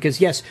stance.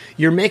 Because, yes,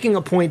 you're making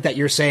a point that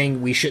you're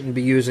saying we shouldn't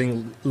be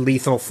using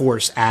lethal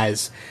force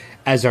as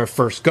our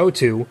first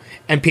go-to,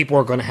 and people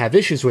are going to have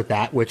issues with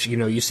that, which,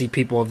 you see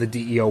people of the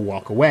DEO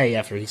walk away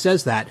after he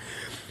says that.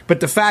 But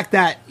the fact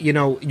that,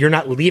 you're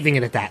not leaving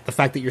it at that, the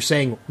fact that you're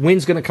saying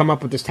Wynn's going to come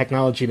up with this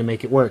technology to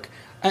make it work,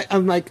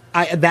 I'm like,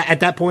 at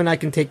that point, I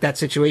can take that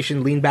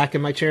situation, lean back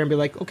in my chair and be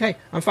like, okay,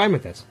 I'm fine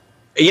with this.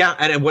 Yeah,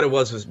 and what it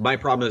was my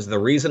problem is the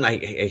reason I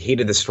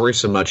hated the story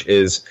so much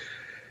is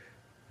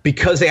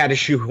because they had to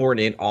shoehorn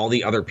in all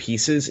the other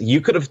pieces.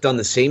 You could have done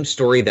the same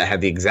story that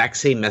had the exact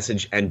same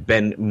message and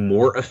been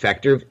more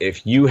effective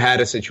if you had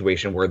a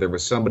situation where there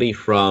was somebody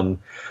from,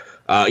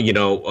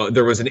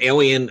 there was an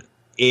alien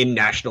in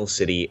National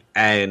City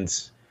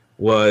and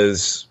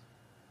was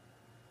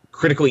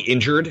critically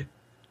injured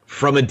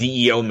from a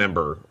DEO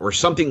member or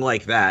something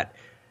like that,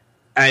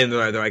 and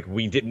they're like,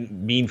 we didn't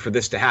mean for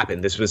this to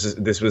happen. This was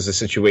a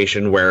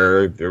situation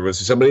where there was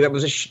somebody that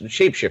was a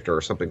shapeshifter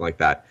or something like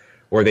that,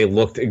 where they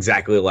looked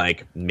exactly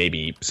like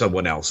maybe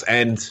someone else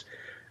and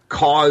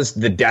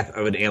caused the death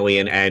of an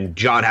alien, and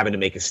John having to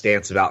make a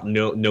stance about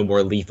no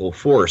more lethal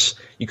force.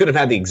 You could have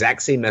had the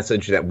exact same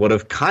message that would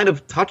have kind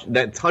of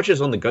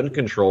touches on the gun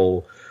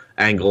control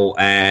angle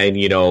and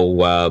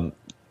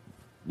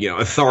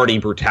authority,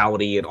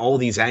 brutality, and all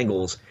these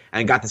angles,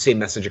 and got the same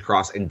message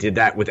across and did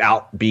that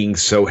without being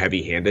so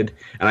heavy-handed.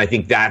 And I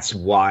think that's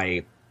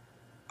why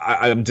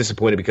I'm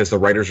disappointed, because the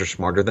writers are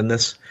smarter than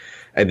this,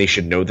 and they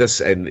should know this,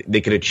 and they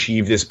could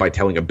achieve this by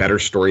telling a better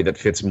story that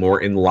fits more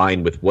in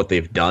line with what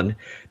they've done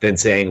than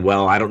saying,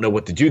 well, I don't know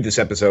what to do this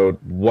episode.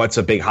 What's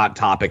a big hot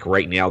topic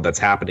right now that's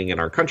happening in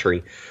our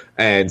country?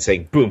 And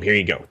saying, boom, here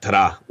you go.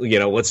 Ta-da.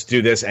 Let's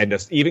do this. And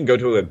just even go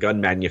to a gun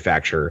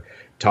manufacturer,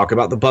 talk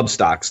about the bump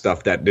stock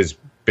stuff that has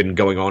been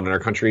going on in our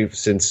country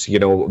since,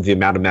 the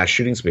amount of mass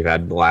shootings we've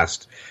had in the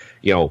last,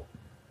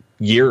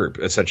 year,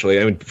 essentially.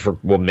 I mean, for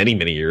many,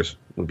 many years,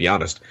 to be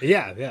honest.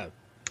 Yeah.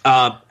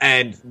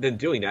 And then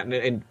doing that,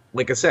 and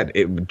like I said,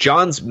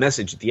 John's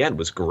message at the end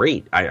was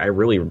great. I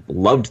really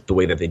loved the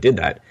way that they did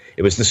that.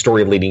 It was the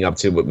story leading up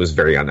to what was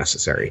very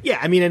unnecessary. Yeah,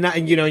 I mean,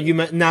 and you know,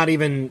 not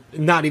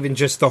even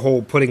just the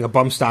whole putting a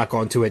bump stock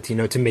onto it, you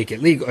know, to make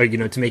it legal, or, you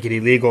know, to make it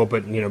illegal,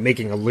 but, you know,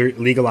 making a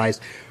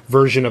legalized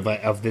version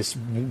of this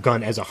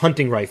gun as a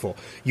hunting rifle.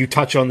 You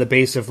touch on the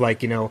base of,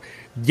 like, you know,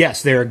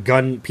 yes, there are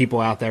gun people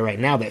out there right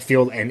now that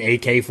feel an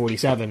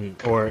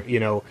AK-47 or,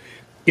 you know,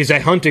 is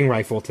a hunting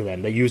rifle to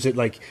them. They use it,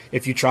 like,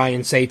 if you try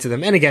and say to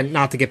them, and again,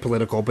 not to get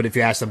political, but if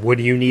you ask them, what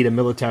do you need a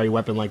military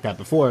weapon like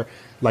that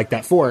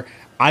for?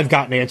 I've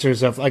gotten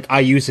answers of, like,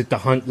 I use it to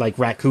hunt, like,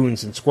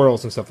 raccoons and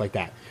squirrels and stuff like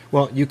that.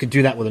 Well, you could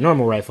do that with a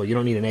normal rifle. You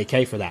don't need an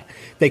AK for that.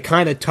 They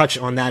kind of touch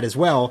on that as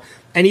well,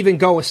 and even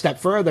go a step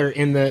further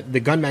in the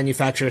gun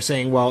manufacturer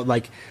saying, well,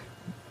 like,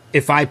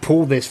 if I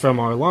pull this from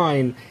our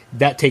line,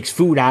 that takes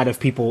food out of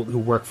people who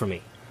work for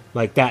me.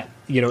 Like that,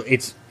 you know,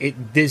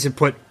 it doesn't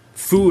put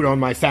food on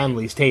my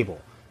family's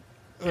table.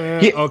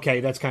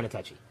 Okay, that's kind of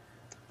touchy.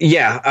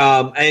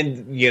 Yeah,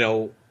 and, you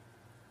know,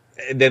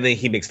 then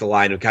he makes the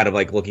line of kind of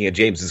like looking at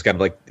James. It's kind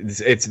of like,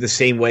 it's the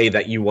same way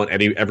that you want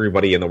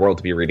everybody in the world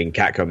to be reading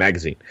Catco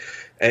magazine.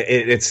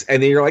 And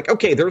then you're like,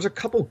 okay, there's a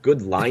couple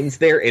good lines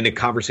there in a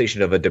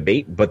conversation of a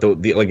debate, but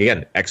the like,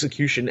 again,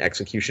 execution it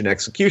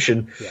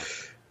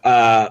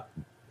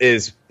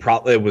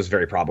was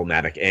very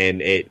problematic,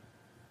 and it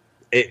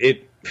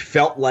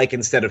felt like,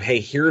 instead of, hey,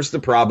 here's the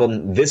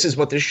problem, this is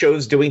what this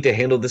show's doing to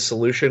handle this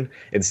solution,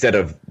 instead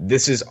of,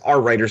 this is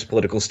our writer's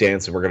political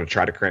stance and we're going to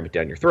try to cram it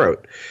down your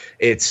throat.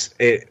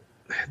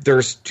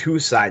 There's two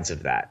sides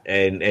of that,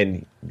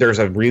 and there's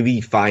a really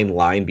fine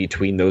line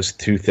between those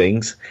two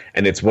things,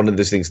 and it's one of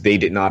those things they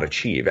did not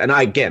achieve. And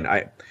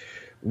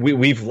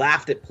we've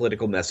laughed at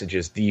political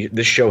messages.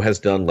 This show has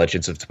done,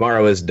 Legends of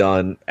Tomorrow has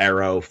done,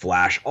 Arrow,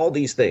 Flash, all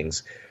these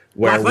things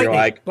where we're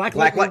like, Black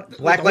Lightning.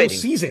 The whole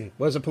season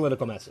was a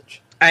political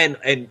message. And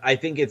I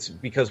think it's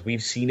because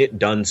we've seen it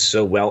done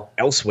so well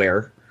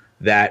elsewhere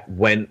that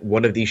when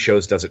one of these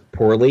shows does it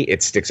poorly,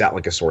 it sticks out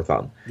like a sore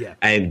thumb. Yeah.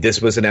 And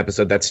this was an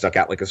episode that stuck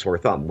out like a sore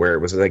thumb, where it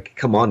was like,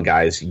 come on,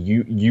 guys,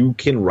 you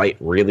can write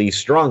really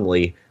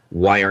strongly.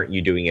 Why aren't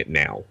you doing it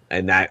now?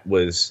 And that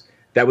was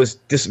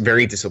just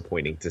very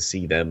disappointing to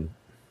see them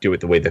do it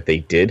the way that they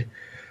did.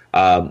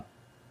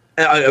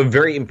 A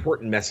very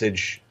important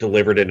message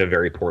delivered in a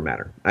very poor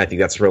manner. I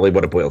think that's really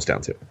what it boils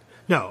down to.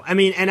 No, I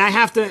mean, and I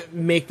have to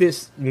make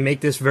this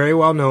very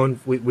well known.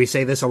 We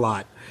say this a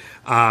lot.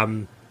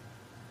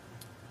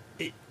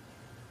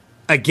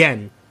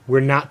 Again, we're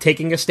not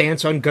taking a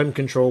stance on gun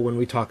control when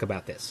we talk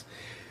about this.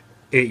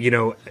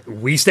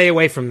 We stay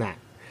away from that.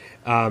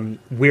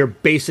 We're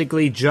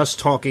basically just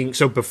talking.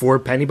 So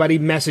before anybody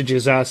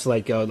messages us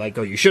like,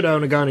 you should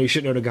own a gun or you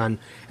shouldn't own a gun,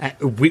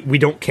 we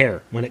don't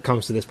care when it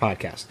comes to this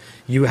podcast.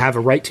 You have a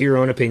right to your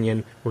own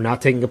opinion. We're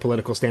not taking a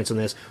political stance on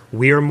this.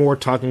 We are more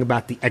talking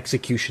about the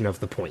execution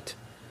of the point.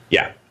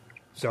 Yeah.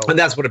 So, and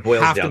that's what it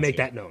boils down to. Have to make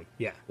that known.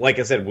 Yeah. Like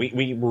I said,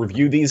 we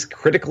review these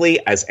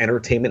critically as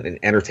entertainment, and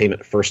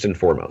entertainment first and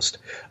foremost.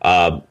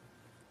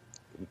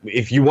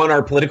 If you want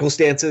our political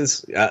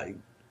stances,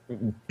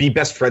 be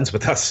best friends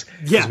with us,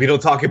 because we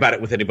don't talk about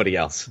it with anybody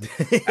else.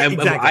 And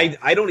exactly.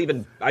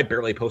 I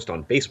barely post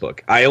on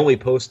Facebook. I only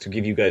post to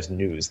give you guys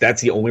news.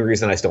 That's the only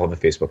reason I still have a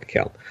Facebook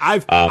account.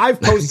 I've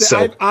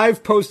posted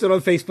I've posted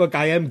on Facebook.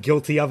 I am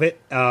guilty of it.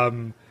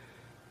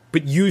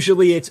 But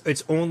usually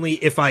it's only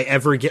if I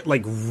ever get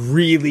like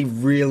really,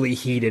 really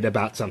heated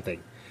about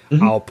something,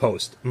 I'll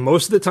post.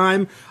 Most of the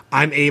time,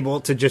 I'm able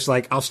to just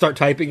like, I'll start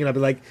typing and I'll be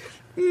like,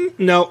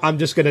 no, I'm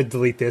just going to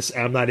delete this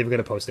and I'm not even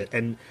going to post it.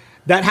 And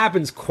that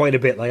happens quite a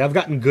bit. Like, I've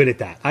gotten good at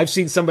that. I've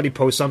seen somebody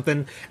post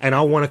something and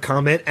I'll want to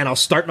comment and I'll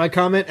start my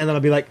comment and then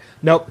I'll be like,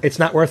 nope, it's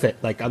not worth it.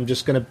 Like, I'm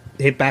just going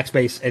to hit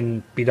backspace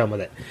and be done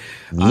with it.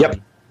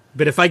 Yep.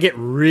 But if I get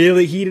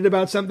really heated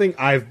about something,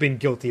 I've been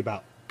guilty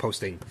about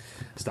posting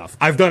stuff.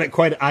 I've done it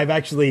I've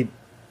actually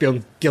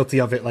been guilty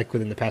of it like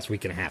within the past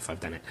week and a half. I've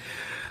done it.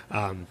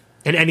 And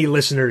any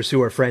listeners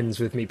who are friends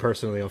with me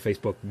personally on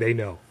Facebook, they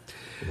know.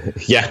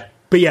 Yeah.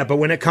 But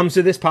when it comes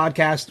to this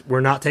podcast,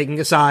 we're not taking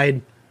a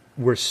side.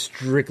 We're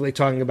strictly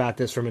talking about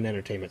this from an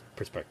entertainment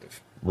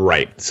perspective.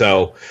 Right.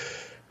 So,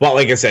 well,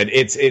 like I said,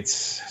 it's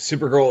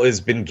Supergirl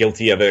has been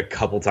guilty of it a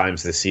couple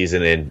times this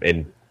season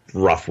in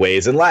rough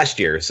ways, and last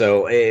year.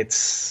 So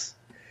it's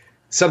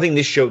something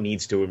this show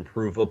needs to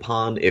improve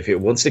upon. If it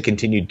wants to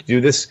continue to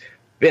do this,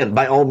 man,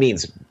 by all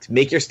means,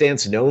 make your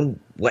stance known.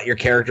 Let your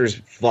characters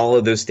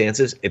follow those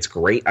stances. It's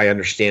great. I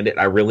understand it.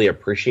 I really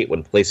appreciate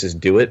when places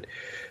do it.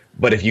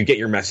 But if you get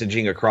your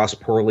messaging across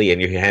poorly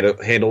and you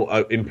handle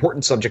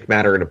important subject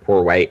matter in a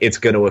poor way, it's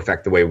going to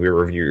affect the way we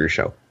review your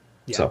show.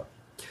 Yeah.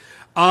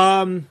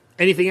 So,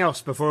 anything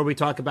else before we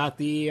talk about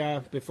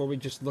before we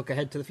just look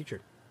ahead to the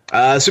future?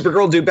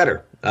 Supergirl, do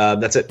better.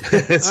 That's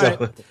it.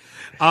 So.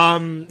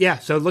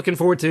 Right. So looking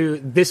forward to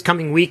this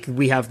coming week.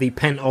 We have the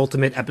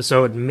penultimate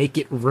episode, Make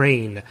It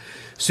Rain.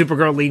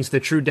 Supergirl leads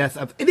the true death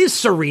of... It is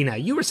Serena.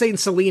 You were saying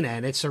Selena,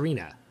 and it's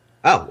Serena.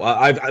 Oh, well,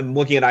 I'm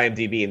looking at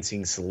IMDb and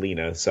seeing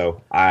Selena,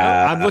 so...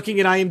 I'm looking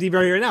at IMDb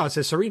right now. It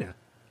says Serena.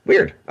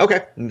 Weird.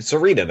 Okay,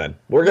 Serena then.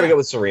 We're gonna go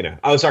with Serena.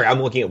 Oh, sorry,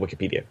 I'm looking at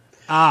Wikipedia.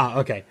 Ah,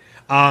 okay.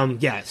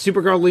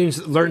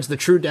 Supergirl learns the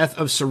true death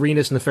of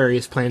Serena's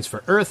nefarious plans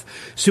for Earth.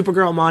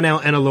 Supergirl, Mon-El,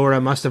 and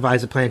Allura must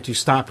devise a plan to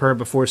stop her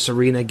before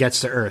Serena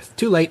gets to Earth.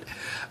 Too late.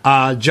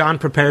 John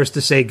prepares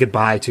to say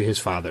goodbye to his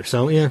father.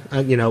 So,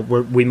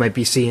 we might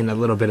be seeing a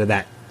little bit of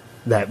that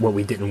what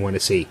we didn't want to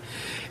see.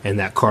 And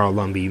that Carl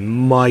Lumbly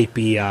might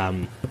be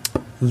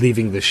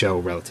leaving the show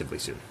relatively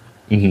soon.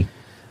 Mm-hmm.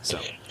 So...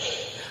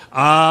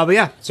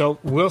 so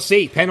we'll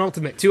see.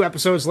 Penultimate, 2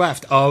 episodes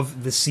left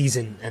of the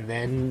season, and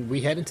then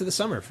we head into the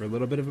summer for a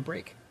little bit of a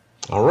break.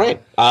 All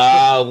right.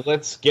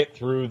 Let's get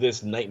through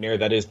this nightmare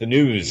that is the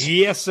news.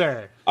 Yes,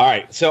 sir. All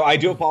right. So I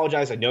do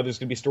apologize. I know there's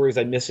going to be stories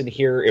I miss in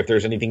here. If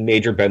there's anything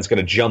major, Ben's going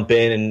to jump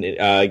in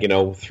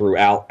and,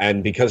 throughout.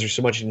 And because there's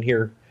so much in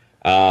here,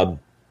 Ben,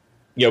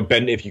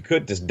 if you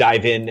could just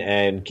dive in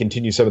and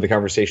continue some of the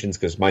conversations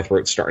because my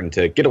throat's starting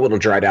to get a little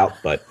dried out.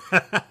 But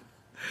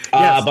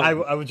I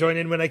will join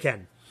in when I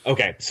can.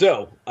 Okay,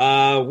 so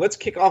let's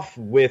kick off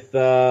with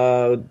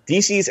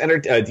DC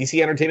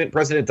Entertainment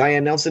President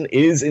Diane Nelson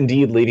is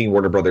indeed leaving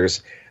Warner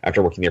Brothers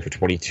after working there for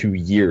 22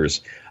 years.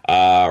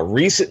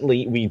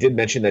 Recently, we did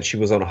mention that she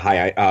was on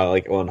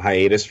on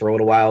hiatus for a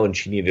little while, and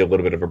she needed a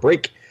little bit of a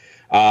break.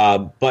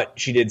 But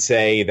she did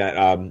say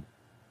that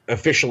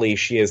officially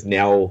she is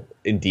now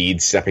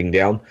indeed stepping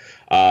down.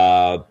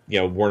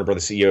 Warner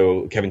Brothers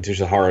CEO Kevin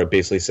Tsuchihara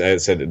basically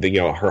said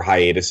that her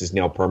hiatus is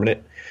now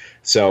permanent.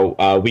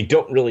 So we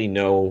don't really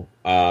know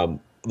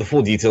the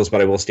full details,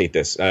 but I will state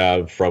this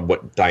from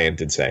what Diane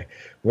did say.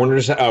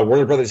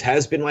 Warner Brothers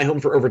has been my home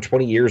for over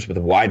 20 years with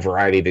a wide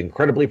variety of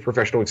incredibly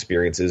professional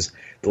experiences.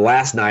 The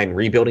last 9,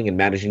 rebuilding and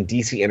managing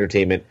DC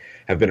Entertainment,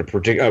 have been a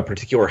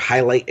particular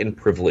highlight and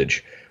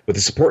privilege. With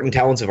the support and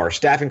talents of our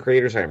staff and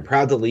creators, I am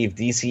proud to leave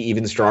DC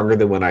even stronger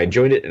than when I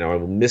joined it, and I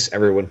will miss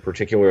everyone,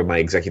 particularly my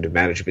executive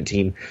management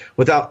team,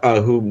 without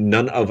whom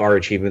none of our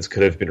achievements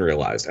could have been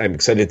realized. I'm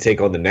excited to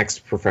take on the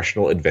next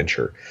professional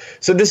adventure.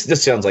 So this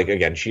just sounds like,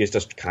 again, she is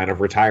just kind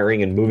of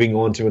retiring and moving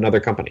on to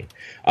another company.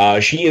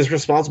 She is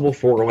responsible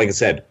for, like I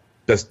said,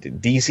 just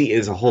DC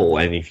as a whole,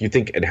 and if you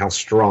think and how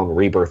strong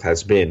Rebirth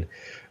has been,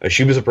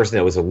 she was a person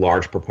that was a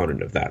large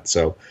proponent of that.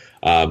 So,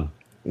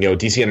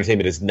 DC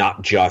Entertainment is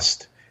not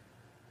just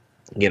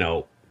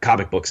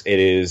comic books. It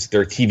is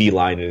their TV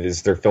line. It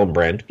is their film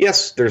brand.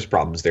 Yes, there's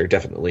problems there,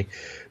 definitely.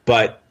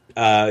 But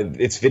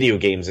it's video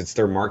games. It's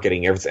their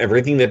marketing.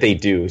 Everything that they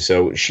do.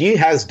 So she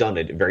has done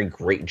a very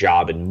great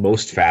job in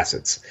most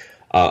facets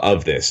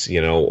of this,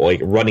 like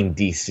running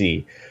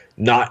DC,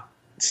 not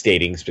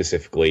stating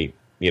specifically,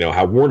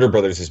 how Warner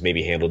Brothers has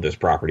maybe handled those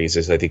properties.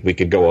 As I think we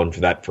could go on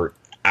for that for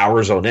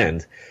hours on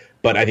end.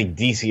 But I think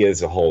DC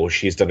as a whole,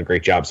 she's done a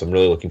great job. So I'm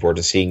really looking forward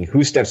to seeing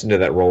who steps into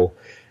that role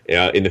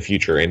in the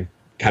future and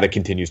kind of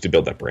continues to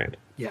build that brand.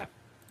 Yeah.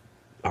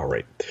 All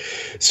right.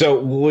 So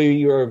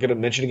we are going to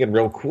mention again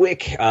real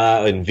quick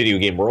in video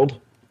game world,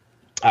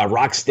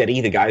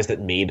 Rocksteady, the guys that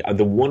made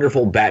the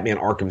wonderful Batman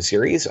Arkham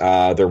series.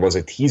 There was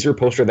a teaser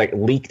poster that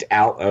leaked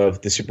out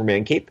of the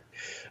Superman cape.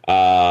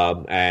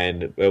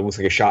 And it looks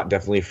like a shot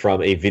definitely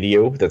from a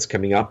video that's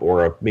coming up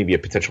or maybe a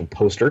potential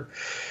poster.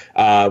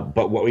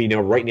 But what we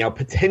know right now,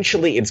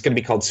 potentially it's going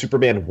to be called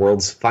Superman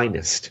World's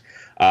Finest.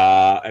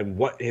 And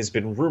what has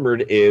been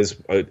rumored is,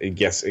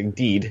 yes,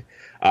 indeed,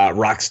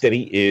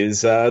 Rocksteady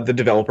is the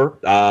developer.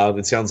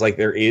 It sounds like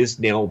there is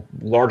now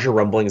larger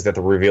rumblings that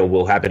the reveal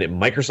will happen at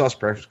Microsoft's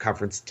press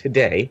conference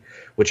today,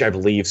 which I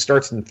believe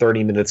starts in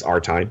 30 minutes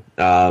our time.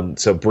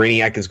 So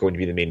Brainiac is going to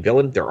be the main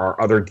villain. There are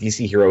other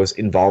DC heroes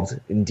involved,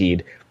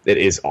 indeed. It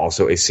is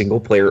also a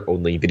single-player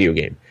only video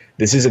game.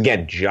 This is,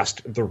 again,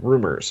 just the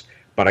rumors,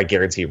 but I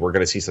guarantee we're going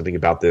to see something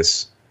about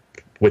this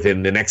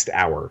within the next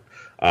hour.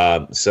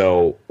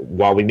 So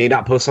while we may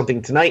not post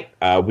something tonight,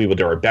 we will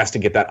do our best to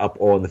get that up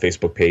on the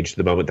Facebook page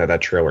the moment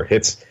that trailer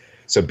hits.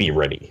 So be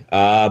ready.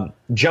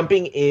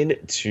 Jumping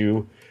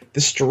into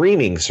the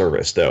streaming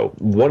service, though,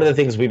 one of the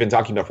things we've been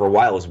talking about for a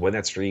while is when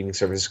that streaming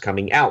service is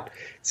coming out.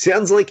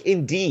 Sounds like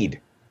indeed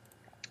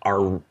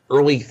our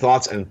early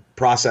thoughts and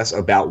process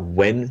about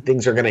when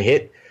things are going to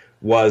hit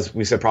was,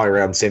 we said probably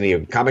around San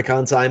Diego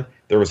Comic-Con time.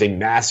 There was a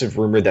massive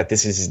rumor that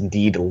this is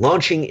indeed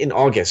launching in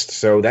August,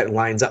 so that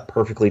lines up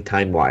perfectly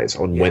time-wise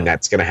on when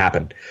that's going to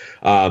happen.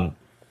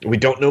 We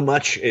don't know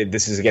much.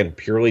 This is, again,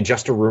 purely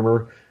just a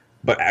rumor,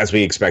 but as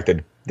we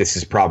expected, this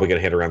is probably going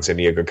to hit around San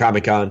Diego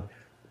Comic-Con.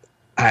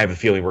 I have a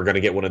feeling we're going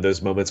to get one of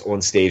those moments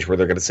on stage where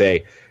they're going to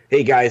say,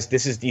 hey, guys,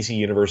 this is DC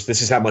Universe.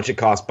 This is how much it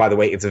costs. By the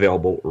way, it's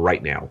available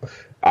right now.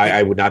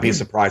 I would not be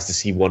surprised to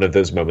see one of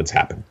those moments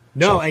happen.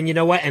 No, and you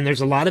know what? And there's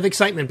a lot of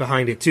excitement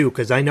behind it, too,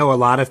 because I know a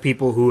lot of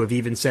people who have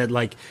even said,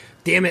 like,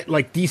 damn it,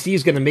 like, DC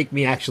is going to make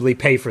me actually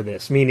pay for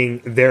this,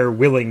 meaning they're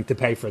willing to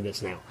pay for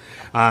this now.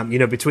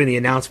 Between the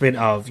announcement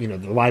of, the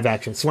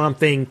live-action Swamp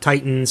Thing,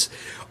 Titans,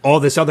 all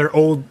this other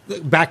old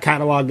back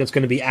catalog that's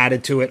going to be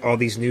added to it, all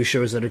these new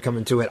shows that are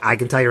coming to it, I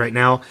can tell you right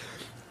now,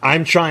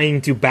 I'm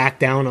trying to back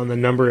down on the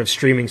number of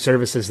streaming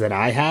services that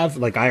I have.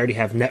 Like, I already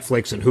have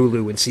Netflix and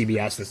Hulu and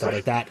CBS and stuff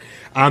like that.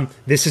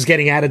 This is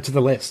getting added to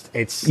the list.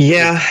 It's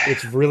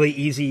really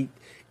easy.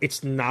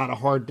 It's not a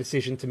hard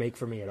decision to make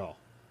for me at all.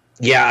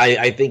 Yeah,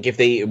 I think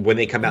when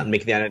they come out and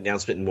make that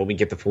announcement and when we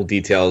get the full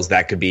details,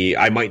 that could be,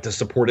 I might just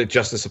support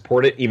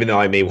it, even though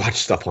I may watch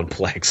stuff on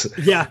Plex.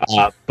 Yeah.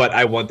 But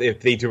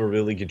if they do a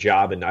really good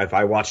job, and if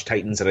I watch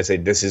Titans and I say,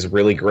 this is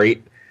really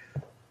great,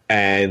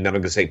 and then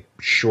I'm going to say,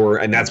 sure,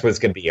 and that's what it's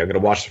going to be. I'm going to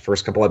watch the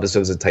first couple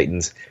episodes of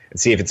Titans and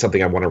see if it's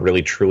something I want to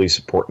really, truly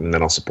support, and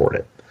then I'll support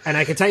it. And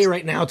I can tell you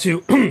right now,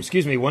 too,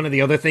 excuse me, one of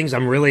the other things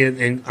I'm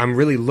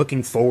really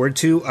looking forward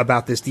to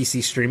about this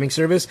DC streaming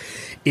service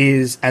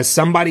is, as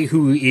somebody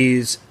who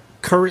is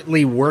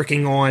currently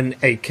working on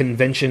a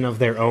convention of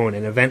their own,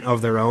 an event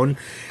of their own,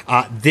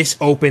 this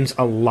opens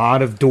a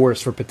lot of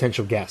doors for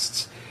potential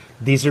guests.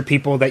 These are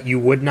people that you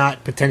would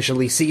not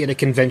potentially see at a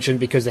convention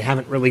because they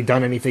haven't really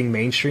done anything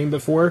mainstream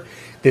before.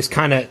 This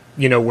kind of,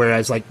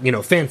 whereas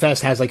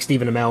FanFest has like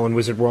Stephen Amell and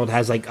Wizard World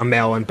has like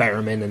Amell and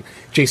Barrowman and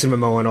Jason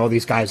Momoa and all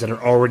these guys that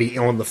are already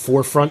on the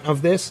forefront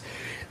of this.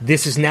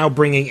 This is now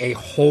bringing a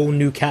whole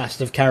new cast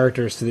of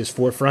characters to this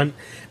forefront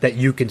that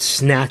you can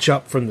snatch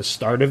up from the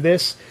start of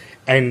this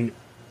and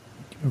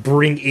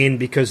bring in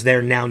because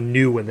they're now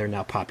new and they're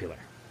now popular.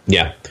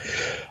 Yeah.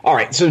 All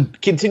right. So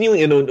continuing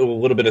into a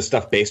little bit of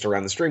stuff based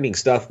around the streaming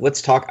stuff,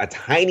 let's talk a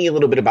tiny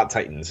little bit about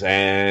Titans.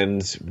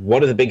 And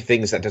one of the big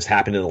things that just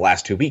happened in the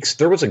last 2 weeks,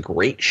 there was a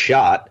great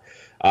shot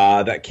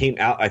that came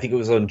out. I think it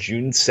was on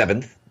June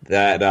 7th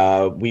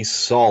that we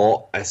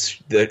saw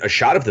a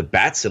shot of the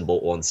bat symbol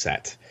on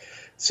set.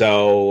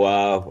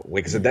 So,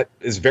 like I said, that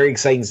is very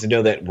exciting to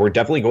know that we're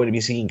definitely going to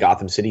be seeing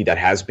Gotham City. That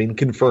has been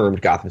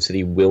confirmed. Gotham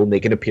City will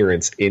make an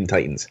appearance in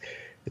Titans.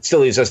 It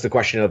still leaves us the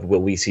question of,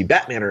 will we see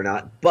Batman or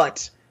not?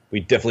 But we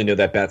definitely know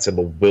that bat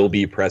symbol will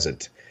be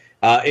present.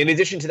 In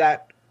addition to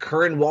that,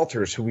 Curran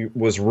Walters, who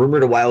was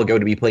rumored a while ago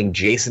to be playing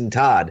Jason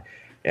Todd,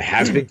 it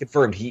has been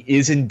confirmed. He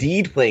is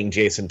indeed playing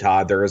Jason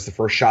Todd. There is the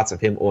first shots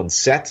of him on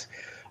set,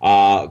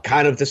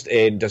 kind of just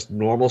in just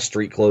normal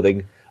street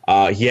clothing.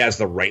 He has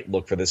the right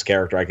look for this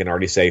character, I can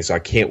already say, so I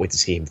can't wait to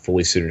see him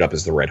fully suited up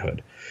as the Red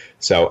Hood.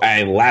 So,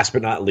 and last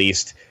but not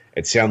least,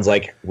 it sounds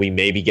like we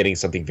may be getting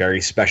something very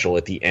special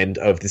at the end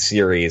of the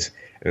series,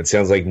 and it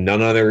sounds like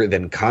none other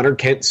than Connor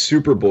Kent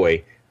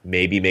Superboy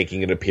may be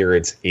making an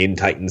appearance in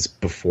Titans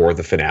before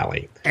the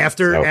finale.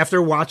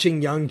 After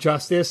watching Young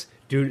Justice,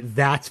 dude,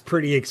 that's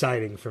pretty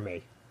exciting for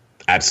me.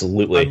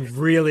 Absolutely. I'm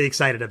really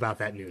excited about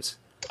that news.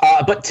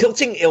 But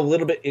tilting a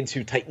little bit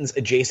into Titans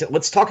adjacent,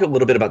 let's talk a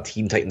little bit about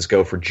Teen Titans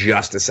Go for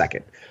just a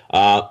second.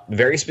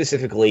 Very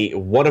specifically,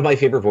 one of my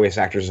favorite voice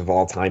actors of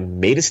all time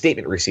made a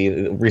statement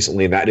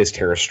recently, and that is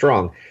Tara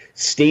Strong,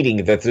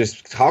 stating that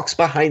there's talks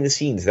behind the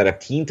scenes that if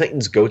Teen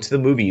Titans Go to the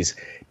movies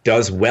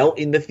does well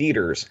in the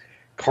theaters,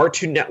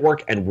 Cartoon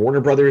Network and Warner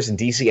Brothers and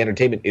DC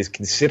Entertainment is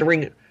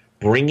considering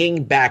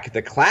bringing back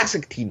the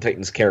classic Teen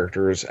Titans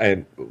characters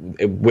and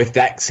with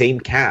that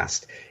same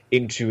cast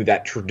into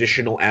that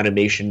traditional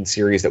animation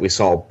series that we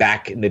saw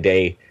back in the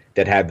day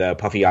that had the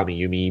Puffy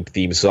Amiyumi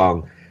theme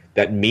song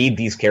that made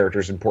these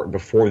characters important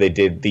before they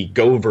did the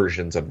Go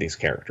versions of these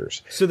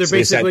characters. So they're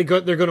basically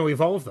they're going to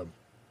evolve them.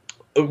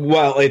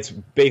 Well, it's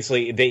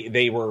basically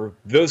they were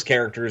those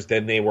characters,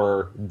 then they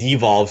were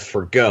devolved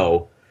for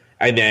Go,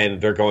 and then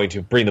they're going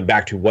to bring them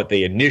back to what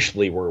they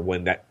initially were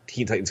when that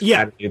Teen Titans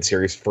animated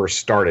series first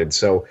started.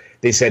 So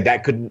they said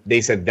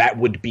that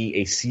would be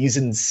a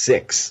season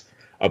 6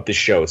 of the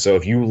show. So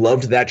if you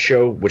loved that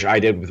show, which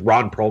I did with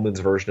Ron Perlman's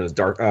version as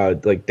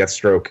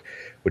Deathstroke,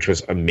 which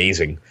was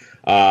amazing,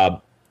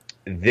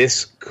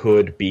 this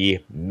could be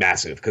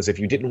massive. Because if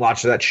you didn't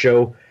watch that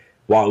show,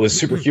 while it was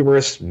super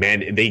humorous,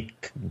 man, they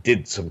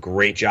did some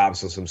great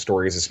jobs with some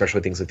stories,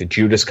 especially things like the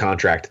Judas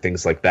Contract,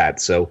 things like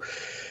that. So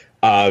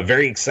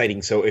very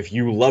exciting. So if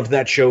you loved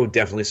that show,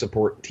 definitely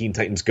support Teen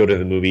Titans Go to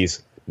the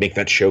movies. Make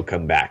that show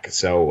come back.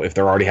 So if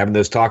they're already having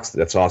those talks,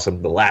 that's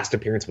awesome. The last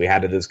appearance we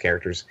had of those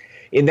characters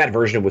in that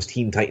version was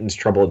Teen Titans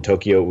Trouble in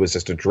Tokyo. It was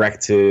just a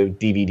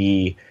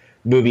direct-to-DVD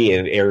movie,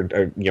 and it aired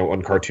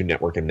on Cartoon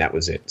Network, and that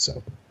was it.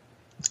 So,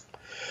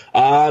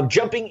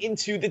 jumping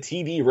into the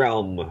TV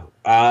realm,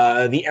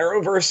 the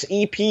Arrowverse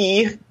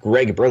EP,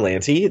 Greg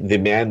Berlanti, the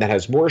man that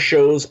has more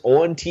shows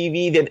on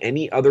TV than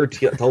any other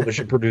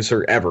television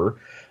producer ever,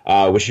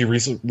 which he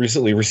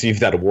recently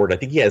received that award. I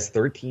think he has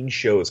 13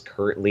 shows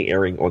currently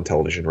airing on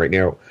television right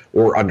now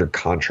or under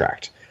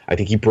contract. I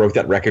think he broke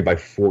that record by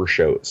 4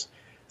 shows.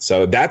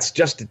 So that's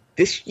just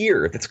this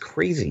year. That's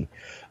crazy.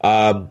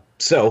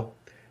 So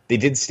they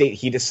did state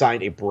he just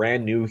signed a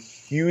brand new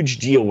huge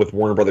deal with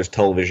Warner Brothers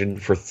Television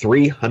for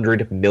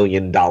 $300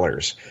 million.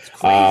 That's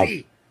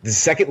crazy. The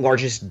second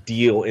largest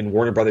deal in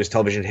Warner Brothers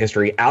Television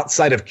history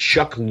outside of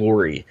Chuck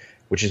Lorre,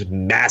 which is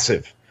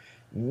massive.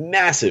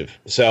 Massive.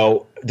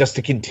 So just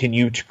to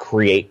continue to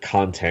create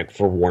content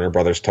for Warner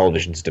Brothers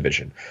Television's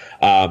division.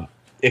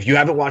 if you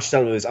haven't watched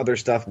some of his other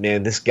stuff,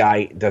 man, this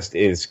guy just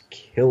is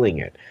killing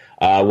it.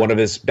 One of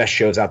his best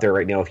shows out there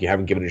right now, if you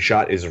haven't given it a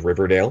shot, is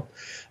Riverdale,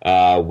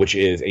 which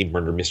is a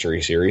murder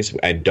mystery series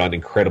and done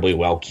incredibly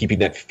well, keeping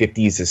that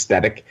 50s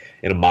aesthetic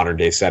in a modern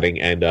day setting.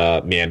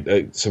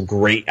 And some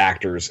great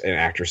actors and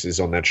actresses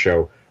on that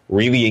show.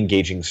 Really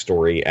engaging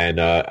story, and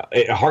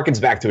it harkens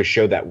back to a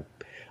show that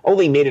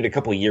only made it a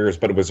couple of years,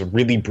 but it was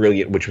really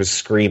brilliant, which was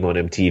Scream on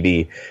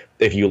MTV.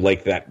 If you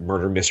like that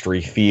murder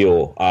mystery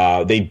feel,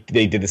 they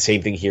did the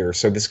same thing here.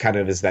 So this kind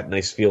of is that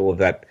nice feel of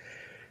that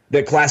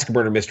classic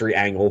murder mystery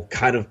angle,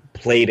 kind of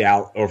played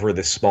out over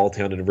this small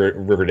town in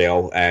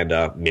Riverdale. And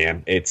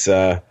it's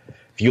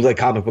if you like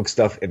comic book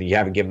stuff and you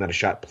haven't given that a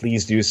shot,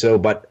 please do so.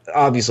 But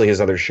obviously,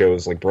 his other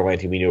shows like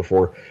Berlanti we know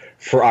for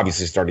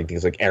obviously starting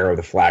things like Arrow,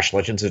 The Flash,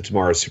 Legends of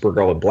Tomorrow,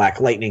 Supergirl, and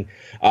Black Lightning.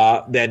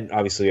 Then,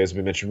 obviously, as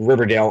we mentioned,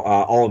 Riverdale,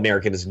 All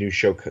American is a new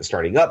show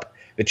starting up.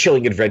 The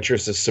Chilling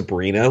Adventures of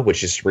Sabrina,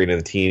 which is Sabrina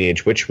the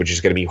Teenage Witch, which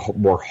is going to be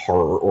more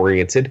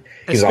horror-oriented.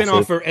 A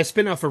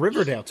spinoff for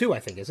Riverdale, too, I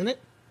think, isn't it?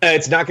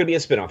 It's not going to be a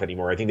spinoff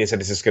anymore. I think they said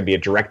this is going to be a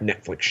direct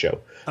Netflix show.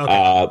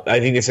 Okay. I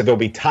think they said there'll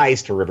be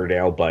ties to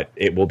Riverdale, but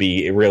it will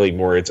be really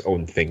more its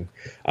own thing.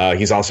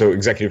 He's also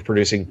executive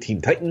producing Teen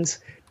Titans,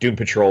 Doom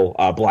Patrol,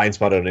 Blind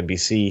Spot on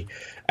NBC,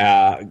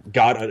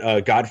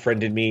 God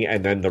Friended Me,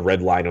 and then The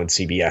Red Line on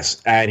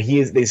CBS. And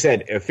they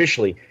said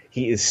officially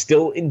he is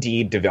still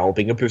indeed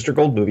developing a Booster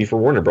Gold movie for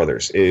Warner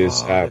Brothers.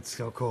 That's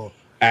so cool.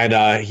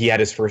 And he had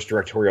his first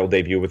directorial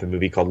debut with a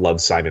movie called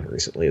Love, Simon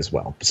recently as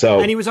well.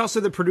 And he was also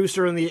the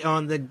producer on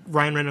the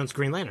Ryan Reynolds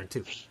Green Lantern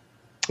too.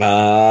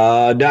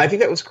 No, I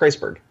think that was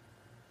Kreisberg.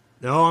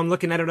 No, I'm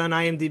looking at it on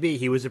IMDb.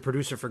 He was a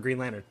producer for Green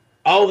Lantern.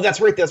 Oh,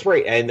 that's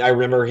right. And I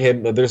remember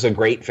him. There's a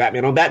great Fat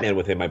Man on Batman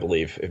with him, I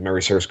believe, if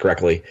memory serves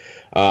correctly,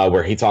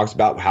 where he talks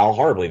about how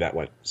horribly that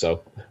went.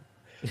 So,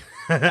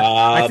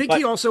 I think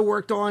he also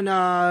worked on.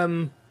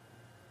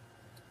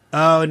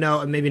 Oh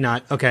no, maybe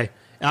not. Okay.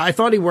 I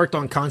thought he worked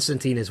on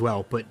Constantine as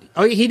well, but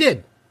he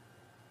did.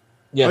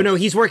 Yeah. Oh no,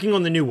 he's working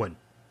on the new one.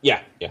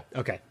 Yeah.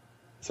 Okay.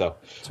 So,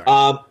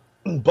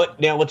 but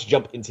now let's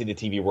jump into the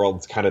TV world.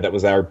 It's kind of that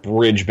was our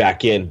bridge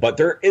back in. But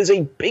there is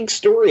a big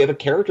story of a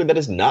character that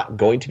is not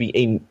going to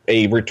be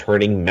a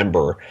returning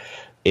member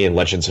in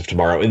Legends of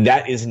Tomorrow, and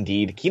that is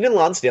indeed Kenan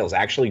Lonsdale is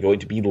actually going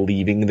to be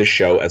leaving the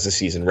show as a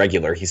season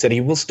regular. He said he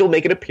will still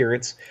make an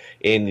appearance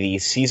in the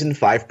season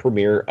 5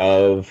 premiere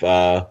of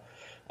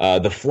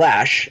The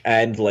Flash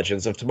and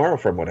Legends of Tomorrow,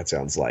 from what it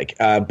sounds like.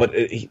 But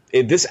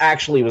this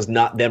actually was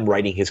not them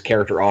writing his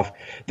character off.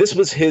 This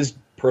was his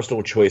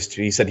personal choice.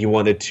 He said he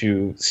wanted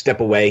to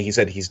step away. He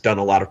said he's done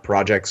a lot of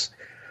projects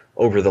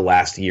over the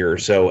last year or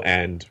so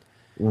and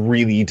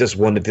really just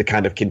wanted to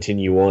kind of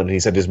continue on. And he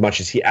said as much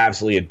as he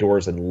absolutely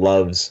adores and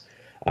loves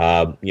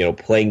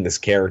playing this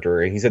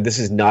character, and he said this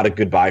is not a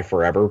goodbye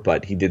forever,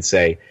 but he did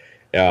say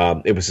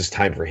it was just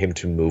time for him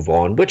to move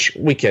on, which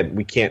we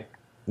can't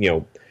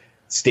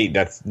state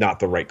that's not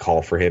the right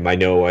call for him. I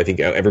think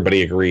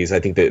everybody agrees. I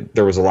think that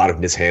there was a lot of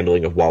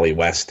mishandling of Wally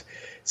West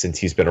since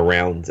he's been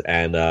around,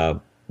 and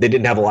they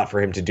didn't have a lot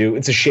for him to do.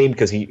 It's a shame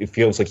because it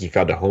feels like he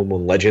found a home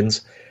on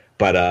Legends,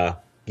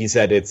 but he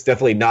said it's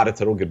definitely not a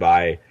total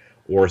goodbye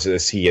or a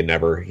see you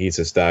never. He's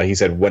just he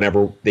said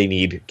whenever they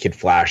need Kid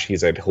Flash, he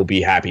said he'll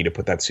be happy to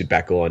put that suit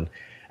back on,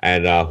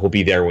 and he'll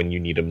be there when you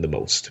need him the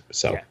most.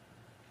 So.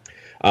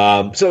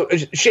 Yeah. So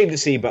shame to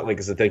see, but like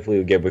I said, thankfully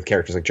again with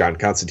characters like John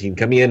Constantine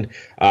coming in,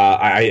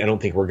 I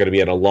don't think we're going to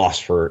be at a loss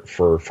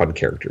for fun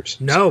characters.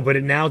 No, but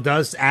it now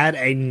does add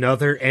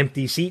another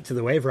empty seat to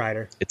the Wave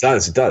Rider. It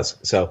does.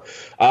 So,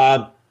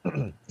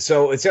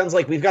 so it sounds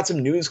like we've got some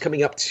news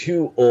coming up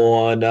too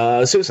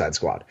on Suicide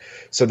Squad.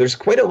 So there's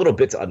quite a little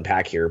bit to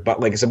unpack here,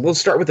 but like I said, we'll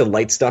start with the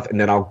light stuff and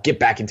then I'll get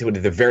back into it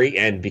at the very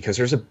end because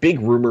there's a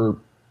big rumor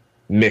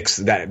mix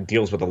that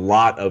deals with a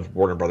lot of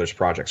Warner Brothers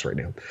projects right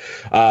now.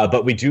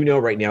 But we do know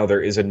right now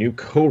there is a new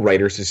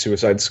co-writer to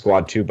Suicide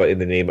Squad 2, but in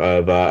the name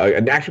of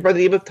an actor by the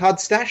name of Todd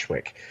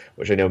Stashwick,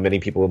 which I know many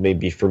people may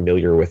be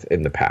familiar with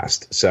in the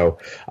past. So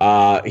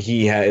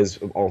he's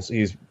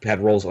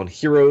had roles on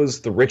Heroes,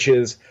 The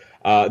Riches,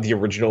 the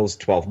originals,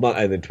 12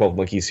 and the 12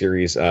 Monkeys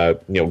series.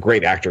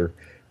 Great actor,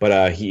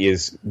 but he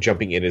is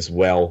jumping in as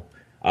well.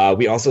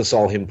 We also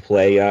saw him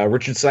play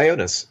Richard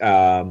Sionis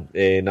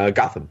in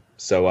Gotham.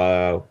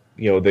 So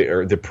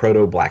the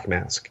proto Black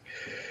Mask.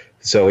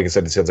 So, like I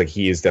said, it sounds like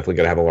he is definitely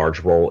going to have a large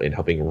role in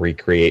helping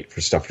recreate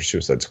for stuff for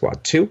Suicide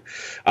Squad 2.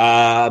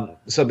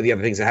 Some of the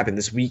other things that happened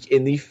this week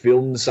in the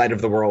film side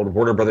of the world,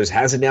 Warner Brothers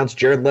has announced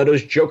Jared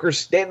Leto's Joker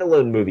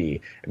standalone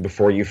movie. And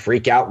before you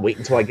freak out, wait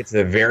until I get to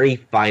the very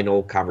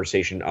final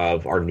conversation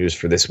of our news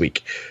for this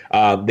week.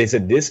 They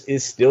said this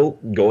is still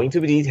going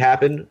to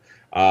happen.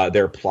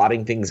 They're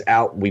plotting things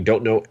out. We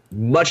don't know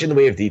much in the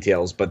way of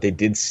details, but they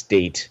did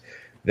state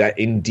that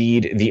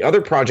indeed the other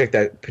project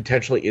that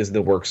potentially is in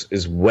the works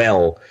as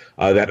well,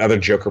 that other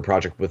Joker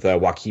project with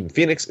Joaquin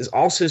Phoenix is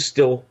also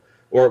still,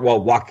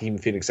 Joaquin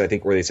Phoenix, I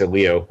think where they said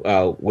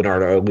Leonardo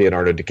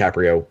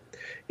DiCaprio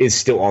is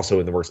still also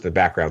in the works in the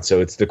background.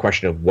 So it's the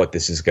question of what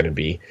this is going to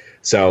be.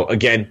 So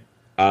again,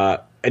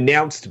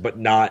 announced but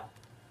not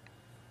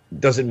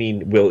doesn't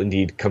mean will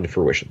indeed come to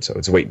fruition. So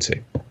it's a wait and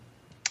see.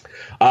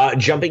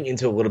 Jumping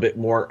into a little bit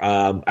more,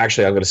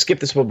 actually, I'm going to skip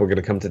this one. We're going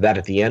to come to that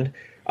at the end.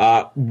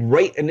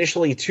 Right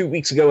initially 2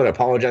 weeks ago, and I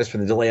apologize for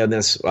the delay on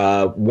this,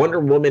 Wonder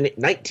Woman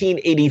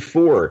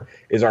 1984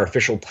 is our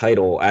official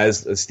title,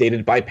 as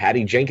stated by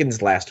Patty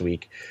Jenkins last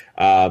week.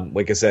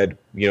 Like I said,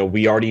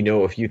 we already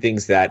know a few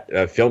things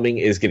that filming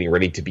is getting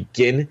ready to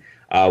begin.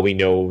 We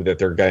know that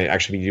they're going to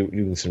actually be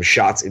doing some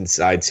shots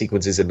inside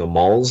sequences in the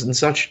malls and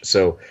such.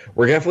 So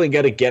we're definitely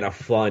going to get a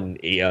fun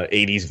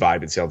 80s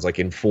vibe, it sounds like,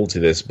 in full to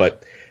this.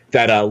 But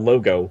that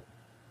logo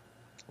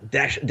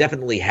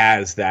definitely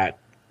has that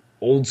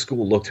old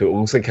school look to it. It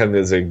looks like kind of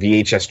there's a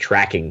VHS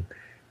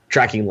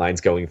tracking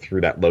lines going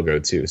through that logo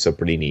too. So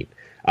pretty neat.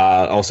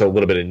 Also a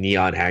little bit of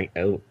neon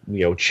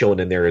chilling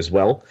in there as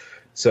well.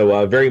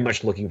 So very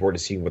much looking forward to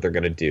seeing what they're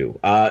going to do.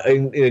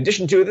 In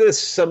addition to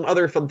this, some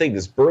other fun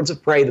things. Birds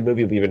of Prey, the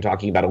movie we've been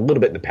talking about a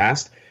little bit in the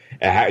past,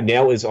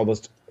 now is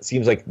almost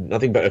seems like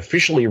nothing but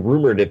officially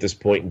rumored at this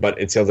point, but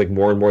it sounds like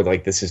more and more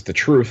like this is the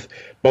truth.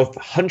 Both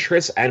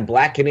Huntress and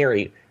Black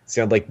Canary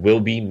sound like will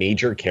be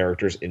major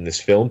characters in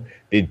this film.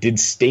 They did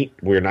state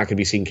we're not going to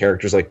be seeing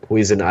characters like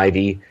Poison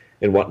Ivy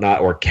and whatnot,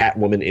 or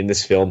Catwoman in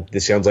this film.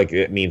 This sounds like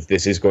it means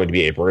this is going to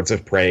be a Birds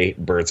of Prey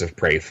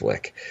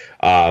flick.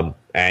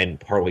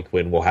 And Harley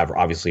Quinn will have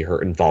obviously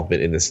her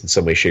involvement in this in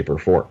some way, shape, or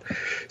form.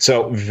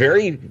 So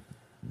very,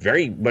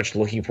 very much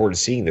looking forward to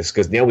seeing this,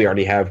 because now we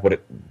already have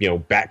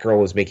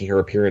Batgirl is making her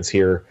appearance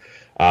here.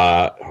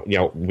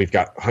 We've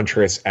got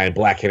Huntress and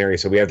Black Canary,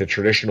 so we have the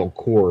traditional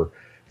core.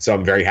 So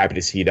I'm very happy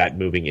to see that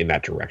moving in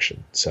that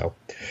direction. So,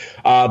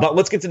 but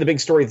let's get to the big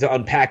story to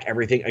unpack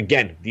everything.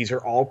 Again, these are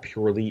all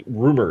purely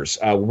rumors.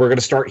 We're going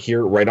to start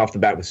here right off the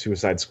bat with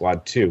Suicide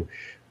Squad 2.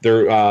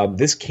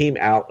 This came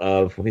out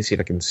of, let me see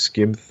if I can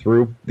skim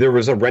through. There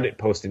was a Reddit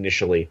post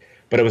initially,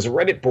 but it was a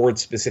Reddit board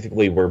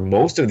specifically where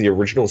most of the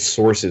original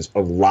sources, a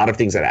lot of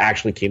things that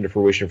actually came to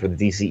fruition for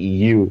the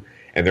DCEU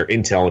and their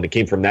intel, and it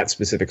came from that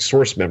specific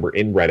source member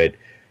in Reddit,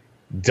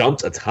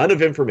 dumped a ton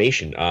of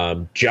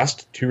information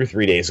just 2 or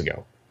 3 days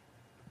ago.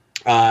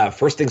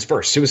 First things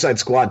first, Suicide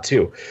Squad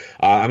 2.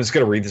 I'm just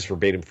going to read this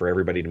verbatim for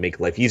everybody to make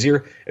life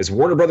easier. As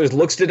Warner Brothers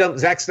looks to dump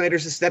Zack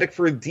Snyder's aesthetic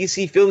for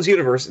DC Films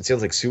universe, it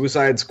sounds like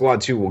Suicide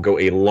Squad 2 will go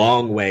a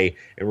long way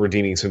in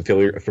redeeming some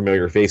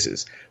familiar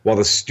faces. While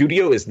the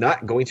studio is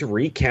not going to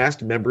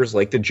recast members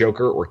like the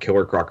Joker or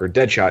Killer Croc or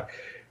Deadshot,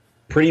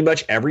 pretty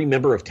much every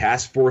member of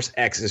Task Force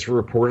X is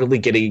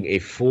reportedly getting a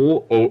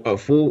full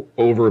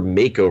over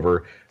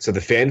makeover, so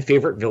the fan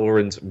favorite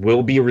villains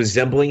will be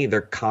resembling their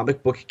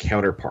comic book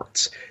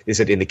counterparts. They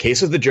said in the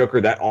case of the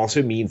Joker, that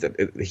also means that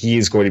he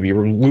is going to be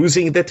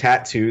losing the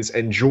tattoos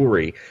and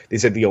jewelry. They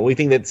said the only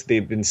thing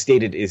they've been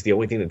stated is the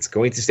only thing that's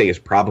going to stay is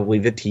probably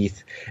the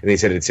teeth, and they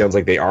said it sounds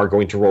like they are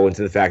going to roll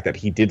into the fact that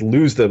he did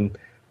lose them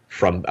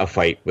from a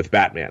fight with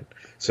Batman.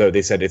 So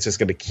they said it's just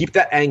going to keep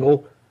that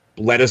angle.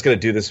 Leto's going to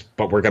do this,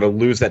 but we're going to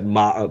lose that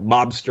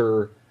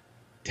mobster,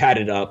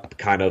 tatted up,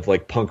 kind of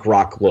like punk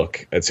rock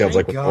look. It sounds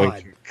like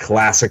a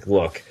classic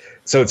look.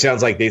 So it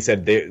sounds like they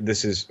said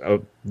this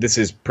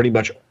is pretty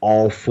much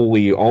all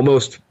fully,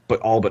 almost,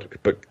 but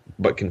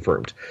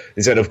confirmed.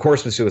 They said, of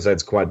course, with Suicide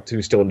Squad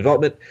 2 still in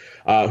development,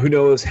 who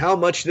knows how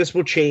much this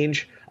will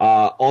change.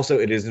 Also,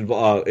 it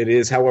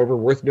is, however,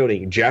 worth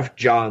noting, Jeff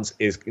Johns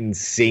is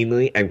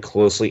insanely and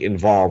closely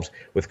involved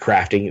with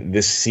crafting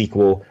this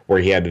sequel, where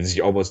he had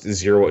almost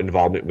zero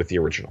involvement with the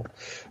original.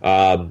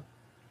 The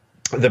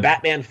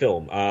Batman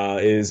film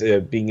is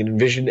being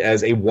envisioned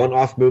as a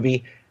one-off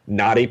movie,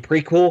 not a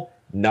prequel,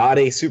 not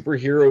a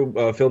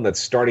superhero film that's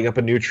starting up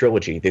a new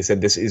trilogy. They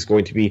said this is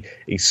going to be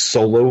a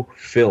solo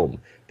film.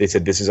 They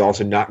said this is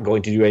also not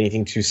going to do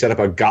anything to set up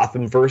a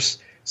Gothamverse,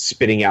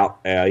 spitting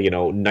out,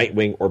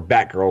 Nightwing or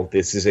Batgirl.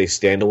 This is a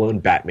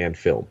standalone Batman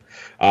film.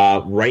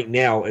 Right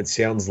now, it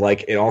sounds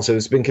like it also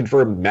has been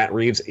confirmed Matt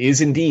Reeves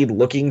is indeed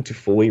looking to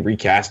fully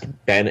recast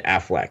Ben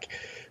Affleck.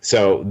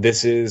 So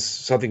this is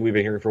something we've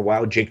been hearing for a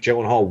while. Jake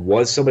Gyllenhaal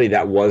was somebody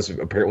that was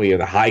apparently in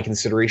the high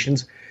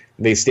considerations.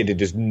 They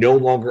stated is no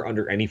longer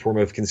under any form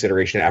of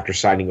consideration after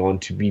signing on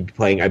to be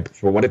playing,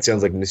 for what it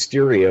sounds like,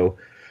 Mysterio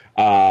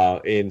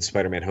in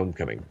Spider-Man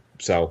Homecoming.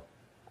 So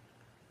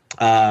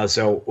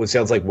it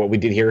sounds like what we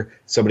did here,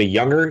 somebody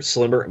younger,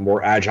 slimmer,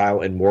 more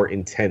agile, and more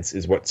intense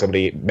is what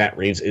Matt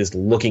Reeves is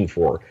looking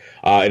for.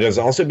 It has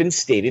also been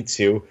stated,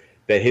 too,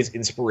 that his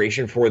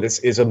inspiration for this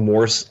is a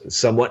more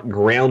somewhat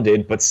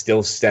grounded, but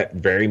still set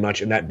very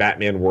much in that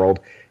Batman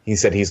world. He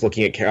said he's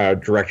looking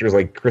at directors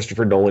like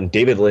Christopher Nolan,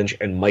 David Lynch,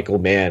 and Michael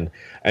Mann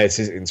as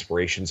his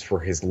inspirations for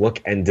his look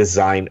and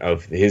design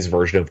of his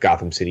version of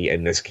Gotham City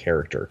and this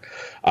character.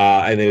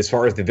 And then as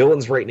far as the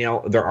villains right now,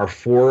 there are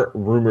 4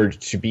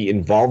 rumored to be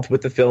involved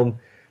with the film.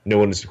 No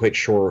one is quite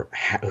sure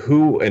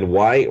who and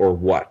why or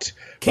what.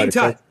 King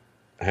Tut.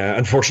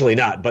 Unfortunately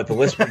not, but the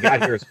list we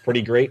got here is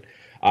pretty great.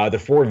 The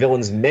 4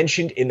 villains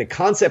mentioned in the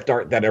concept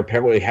art that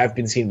apparently have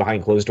been seen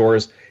behind closed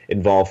doors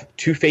involve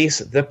Two-Face,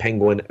 the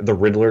Penguin, the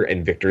Riddler,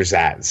 and Victor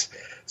Zsasz.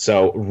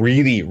 So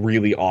really,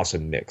 really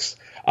awesome mix.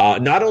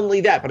 Not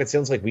only that, but it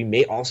sounds like we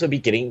may also be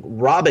getting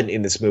Robin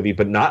in this movie,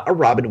 but not a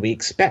Robin we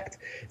expect.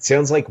 It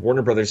sounds like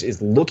Warner Brothers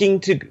is looking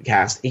to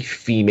cast a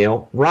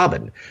female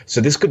Robin.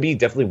 So this could be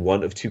definitely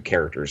one of two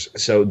characters.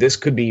 So this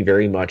could be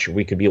very much,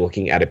 we could be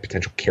looking at a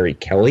potential Carrie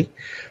Kelly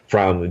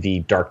from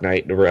the Dark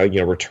Knight,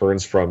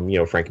 Returns from,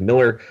 Frank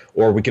Miller,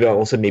 or we could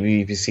also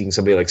maybe be seeing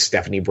somebody like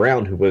Stephanie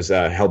Brown, who was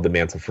held the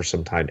mantle for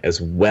some time as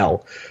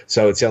well.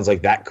 So it sounds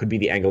like that could be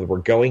the angle that we're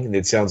going. And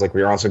it sounds like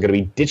we're also going to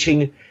be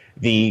ditching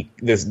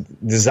this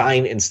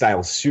design and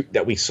style suit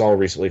that we saw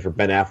recently for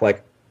Ben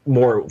Affleck,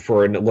 more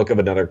for a look of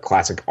another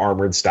classic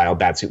armored style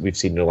batsuit we've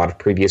seen in a lot of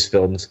previous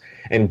films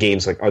and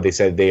games. Like, they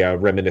said they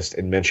reminisced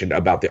and mentioned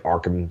about the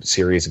Arkham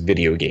series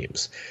video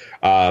games.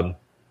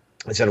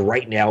 I said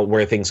right now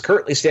where things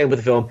currently stand with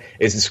the film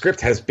is the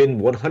script has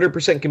been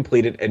 100%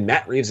 completed, and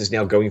Matt Reeves is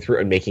now going through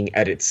and making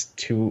edits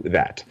to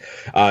that.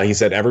 He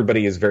said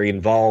everybody is very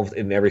involved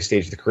in every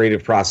stage of the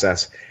creative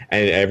process,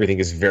 and everything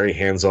is very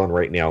hands-on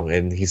right now.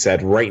 And he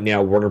said right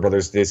now Warner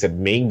Brothers, they said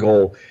main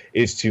goal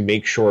is to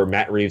make sure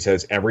Matt Reeves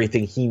has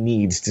everything he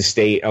needs to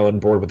stay on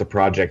board with the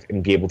project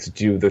and be able to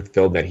do the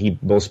film that he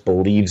most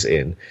believes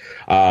in.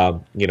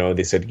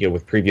 They said,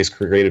 with previous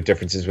creative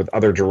differences with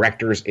other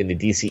directors in the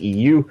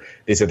DCEU,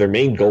 they said their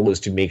main goal is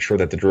to make sure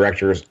that the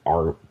directors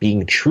are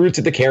being true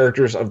to the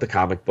characters of the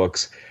comic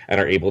books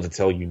and are able to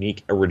tell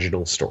unique,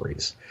 original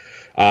stories.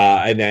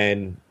 And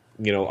then,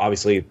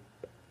 obviously,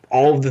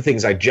 all of the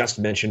things I just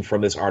mentioned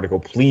from this article,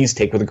 please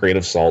take with a grain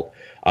of salt.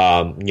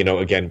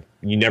 Again,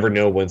 you never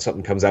know when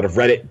something comes out of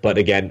Reddit, but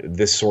again,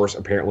 this source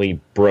apparently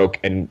broke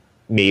and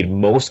made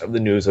most of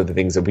the news of the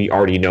things that we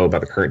already know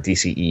about the current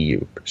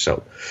DCEU.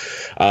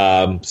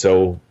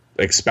 So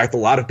expect a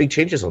lot of big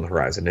changes on the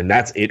horizon, and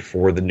that's it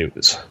for the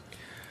news.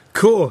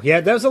 Cool.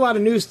 Yeah, that was a lot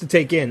of news to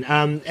take in.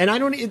 And I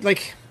don't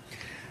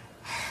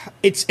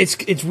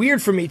it's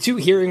weird for me too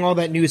hearing all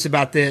that news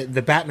about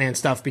the Batman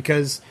stuff,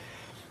 because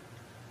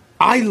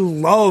I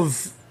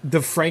love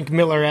the Frank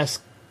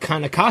Miller-esque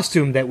kind of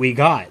costume that we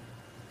got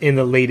in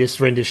the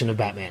latest rendition of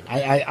Batman.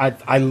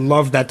 I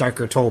love that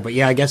darker tone, but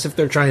yeah, I guess if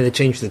they're trying to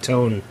change the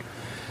tone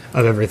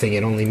of everything,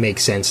 it only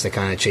makes sense to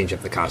kind of change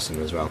up the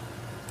costume as well.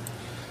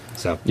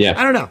 So yeah,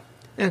 I don't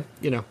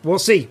know. We'll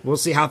see. We'll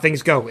see how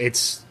things go.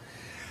 It's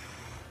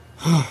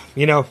I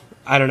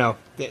don't know.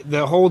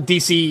 The whole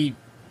DC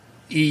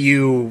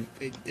EU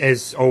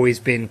has always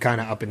been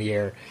kind of up in the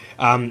air.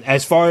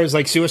 As far as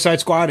like Suicide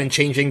Squad and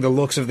changing the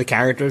looks of the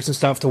characters and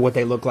stuff to what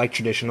they look like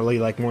traditionally,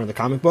 like more in the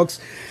comic books,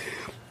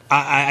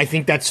 I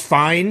think that's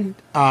fine,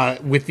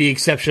 with the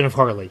exception of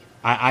Harley.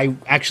 I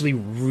actually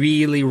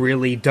really,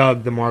 really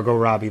dug the Margot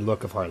Robbie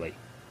look of Harley.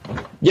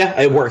 Yeah,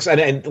 it works.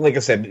 And like I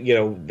said,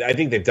 I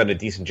think they've done a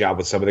decent job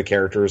with some of the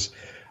characters.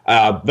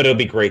 But it'll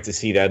be great to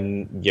see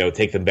them,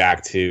 take them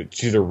back to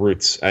their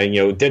roots.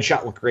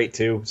 Deadshot looked great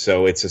too.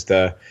 So it's just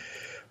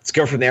let's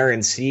go from there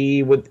and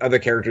see what other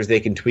characters they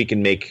can tweak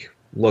and make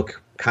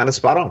look kind of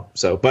spot on.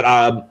 So,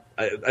 but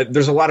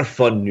there's a lot of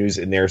fun news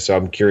in there, so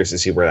I'm curious to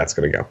see where that's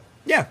going to go.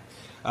 Yeah.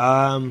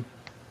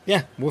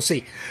 Yeah, we'll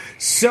see.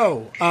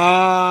 So,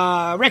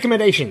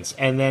 recommendations,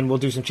 and then we'll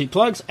do some cheap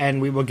plugs,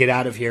 and we will get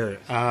out of here.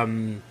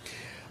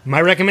 My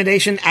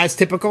recommendation, as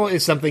typical,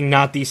 is something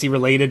not DC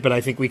related, but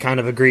I think we kind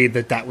of agreed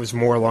that was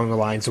more along the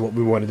lines of what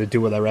we wanted to do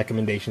with our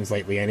recommendations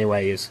lately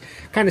anyway, is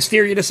kind of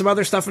steer you to some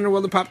other stuff in the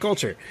world of pop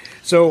culture.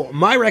 So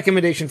my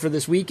recommendation for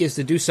this week is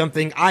to do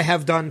something I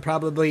have done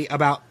probably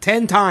about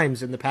 10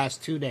 times in the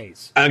past 2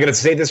 days. I'm going to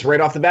say this right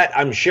off the bat.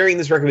 I'm sharing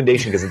this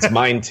recommendation because it's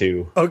mine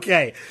too.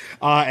 Okay.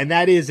 And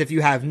that is, if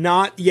you have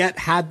not yet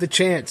had the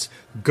chance,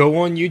 go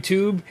on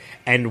YouTube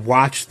and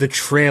watch the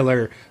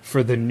trailer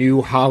for the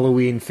new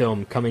Halloween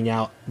film coming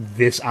out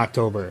this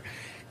October.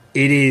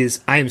 I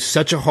am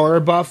such a horror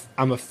buff.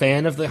 I'm a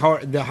fan of the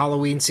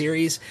Halloween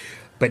series,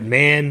 but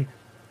man,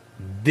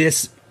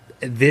 this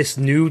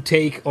new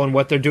take on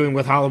what they're doing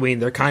with Halloween,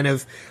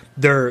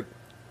 they're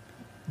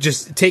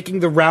just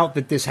taking the route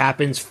that this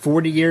happens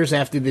 40 years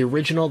after the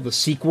original. The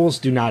sequels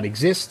do not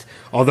exist,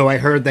 although I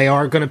heard they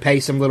are going to pay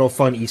some little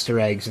fun Easter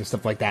eggs and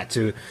stuff like that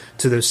to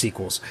those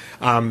sequels.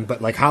 But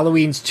like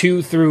Halloween's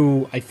 2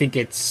 through, I think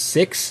it's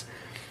 6,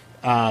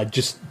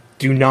 just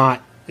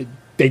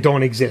they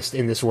don't exist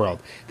in this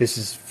world. This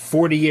is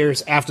 40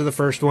 years after the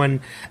first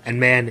one, and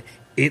man,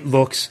 it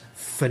looks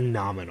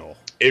phenomenal.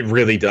 It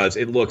really does.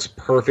 It looks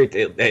perfect.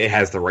 It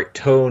has the right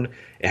tone.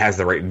 It has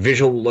the right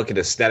visual look and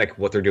aesthetic,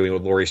 what they're doing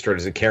with Laurie Strode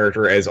as a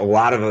character. As a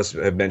lot of us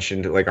have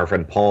mentioned, like our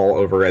friend Paul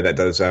over that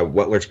does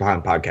What Lurks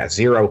Behind Podcast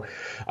Zero,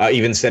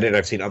 even said it.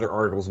 I've seen other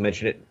articles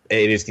mention it.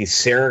 It is the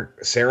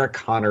Sarah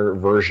Connor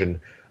version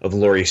of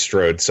Laurie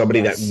Strode,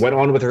 somebody that went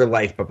on with her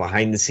life, but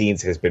behind the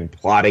scenes has been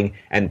plotting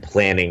and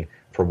planning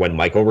for when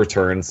Michael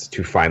returns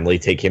to finally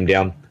take him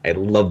down. I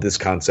love this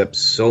concept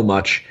so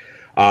much.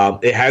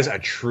 It has a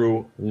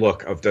true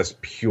look of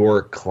just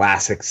pure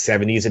classic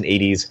 70s and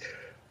 80s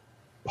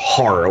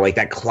horror, like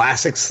that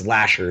classic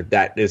slasher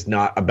that is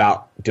not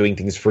about doing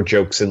things for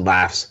jokes and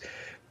laughs.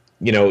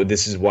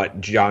 This is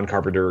what John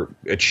Carpenter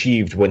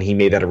achieved when he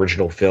made that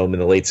original film in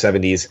the late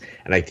 70s,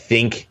 and I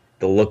think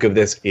the look of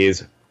this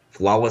is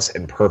flawless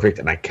and perfect,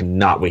 and I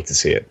cannot wait to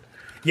see it.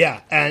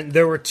 Yeah, and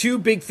there were two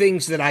big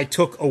things that I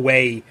took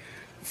away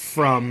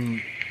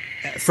from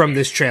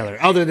this trailer,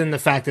 other than the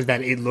fact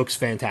that it looks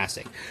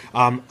fantastic.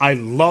 I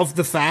love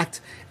the fact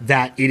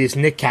that it is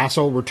Nick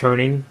Castle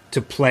returning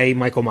to play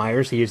Michael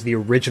Myers. He is the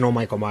original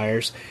Michael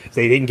Myers.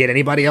 They didn't get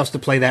anybody else to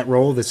play that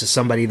role. This is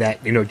somebody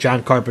that,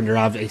 John Carpenter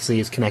obviously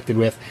is connected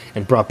with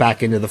and brought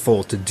back into the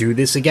fold to do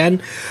this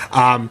again.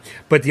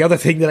 But the other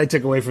thing that I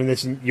took away from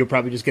this, and you'll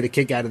probably just get a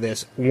kick out of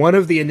this, one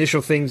of the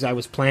initial things I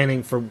was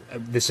planning for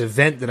this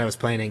event that I was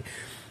planning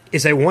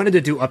is I wanted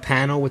to do a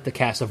panel with the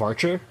cast of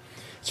Archer.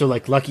 So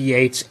like Lucky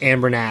Yates,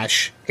 Amber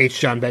Nash, H.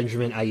 John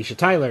Benjamin, Aisha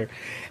Tyler.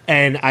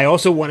 And I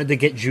also wanted to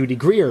get Judy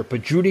Greer,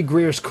 but Judy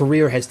Greer's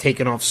career has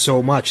taken off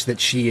so much that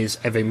she is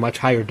of a much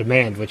higher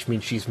demand, which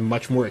means she's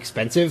much more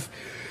expensive.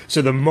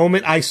 So the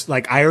moment I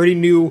already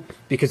knew,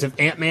 because of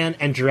Ant-Man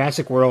and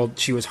Jurassic World,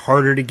 she was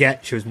harder to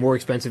get, she was more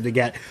expensive to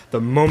get. The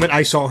moment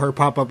I saw her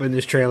pop up in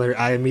this trailer,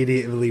 I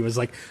immediately was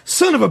like,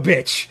 son of a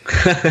bitch!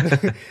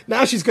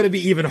 Now she's going to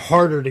be even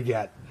harder to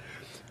get.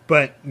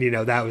 But,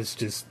 that was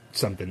just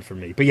something for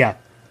me. But yeah,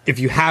 if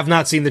you have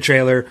not seen the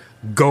trailer,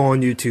 go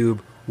on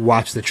YouTube,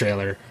 watch the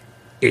trailer.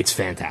 It's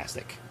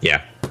fantastic.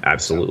 Yeah,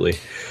 absolutely.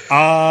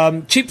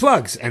 Cheap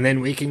plugs, and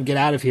then we can get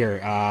out of here.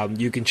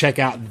 You can check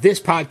out this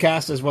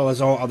podcast as well as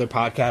all other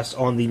podcasts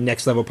on the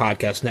Next Level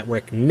Podcast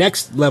Network,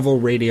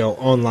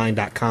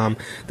 nextlevelradioonline.com.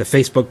 The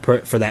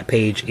Facebook for that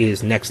page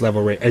is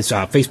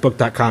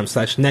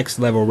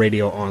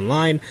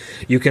facebook.com/nextlevelradioonline.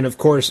 You can, of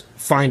course,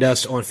 find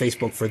us on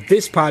Facebook for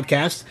this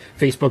podcast,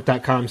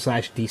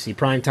 facebook.com/DC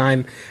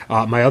Primetime.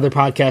 My other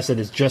podcast that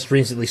has just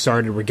recently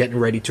started, we're getting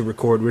ready to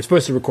record. We were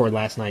supposed to record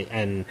last night,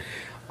 and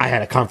I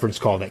had a conference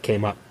call that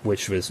came up,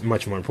 which was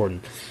much more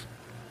important.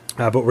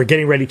 But we're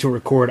getting ready to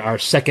record our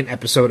second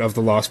episode of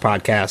the Lost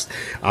Podcast.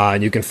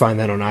 And you can find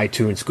that on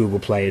iTunes, Google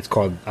Play. It's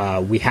called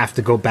We Have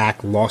to Go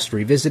Back, Lost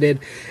Revisited.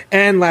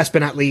 And last but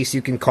not least,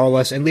 you can call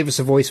us and leave us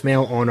a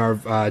voicemail on our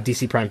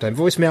DC Primetime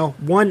voicemail,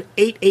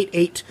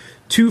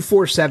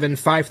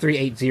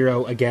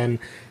 1-888-247-5380. Again,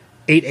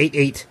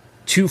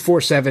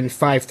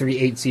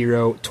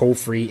 888-247-5380, toll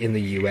free in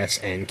the U.S.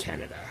 and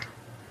Canada.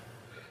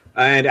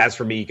 And as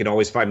for me, you can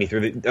always find me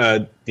through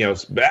the, you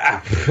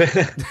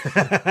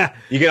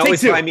can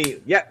always find me.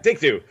 Yeah, take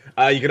two.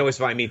 You can always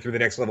find me through the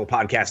Next Level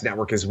Podcast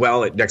Network as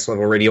well at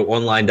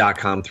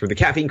nextlevelradioonline.com, through the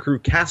Caffeine Crew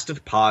cast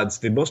of pods.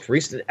 The most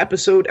recent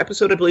episode I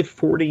believe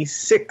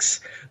 46,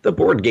 the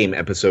board game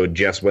episode,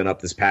 just went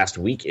up this past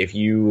week. If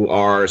you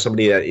are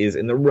somebody that is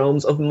in the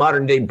realms of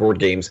modern day board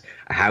games,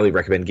 I highly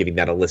recommend giving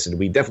that a listen.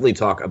 We definitely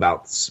talk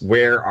about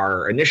where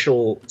our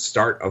initial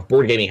start of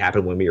board gaming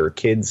happened when we were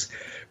kids.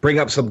 Bring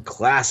up some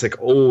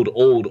classic old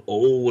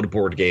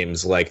board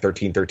games like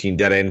 1313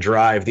 Dead End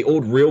Drive, the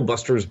old Real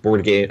Busters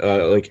board game,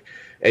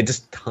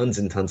 just tons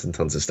and tons and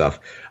tons of stuff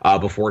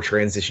before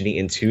transitioning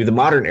into the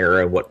modern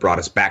era, what brought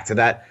us back to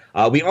that.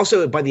 We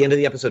also, by the end of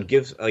the episode,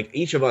 give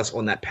each of us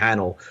on that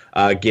panel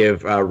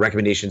give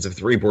recommendations of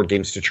 3 board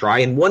games to try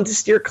and 1 to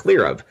steer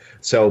clear of.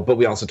 But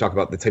we also talk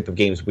about the type of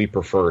games we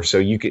prefer. So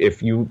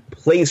if you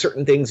play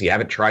certain things, you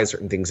haven't tried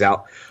certain things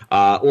out,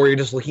 or you're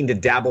just looking to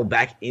dabble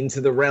back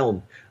into the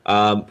realm,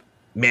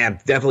 man,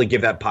 definitely give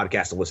that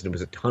podcast a listen. It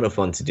was a ton of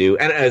fun to do.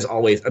 And as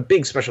always, a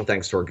big special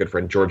thanks to our good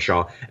friend George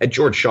Shaw at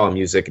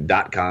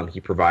georgeshawmusic.com. He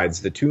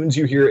provides the tunes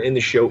you hear in the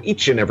show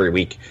each and every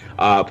week.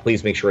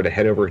 Please make sure to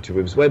head over to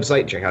his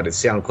website, check out his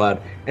SoundCloud,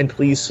 and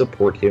please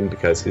support him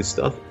because his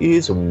stuff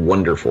is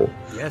wonderful.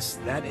 Yes,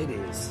 that it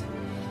is.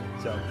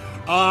 So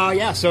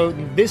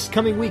this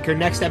coming week, or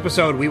next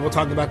episode, we will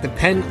talk about the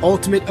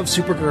penultimate of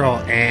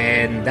Supergirl,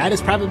 and that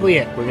is probably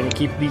it. We're going to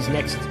keep these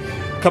next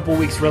couple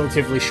weeks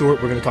relatively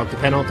short. We're going to talk the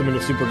penultimate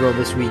of Supergirl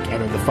this week,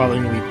 and then the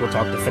following week we'll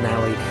talk the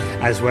finale,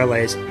 as well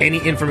as any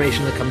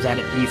information that comes out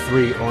at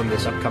E3 on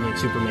this upcoming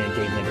Superman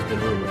game that has been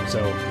rumored.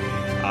 So,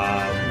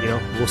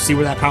 we'll see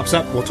where that pops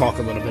up. We'll talk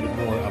a little bit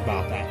more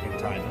about that in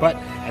time. But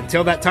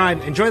until that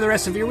time, enjoy the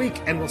rest of your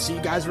week, and we'll see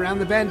you guys around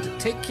the bend.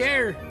 Take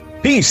care.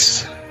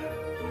 Peace.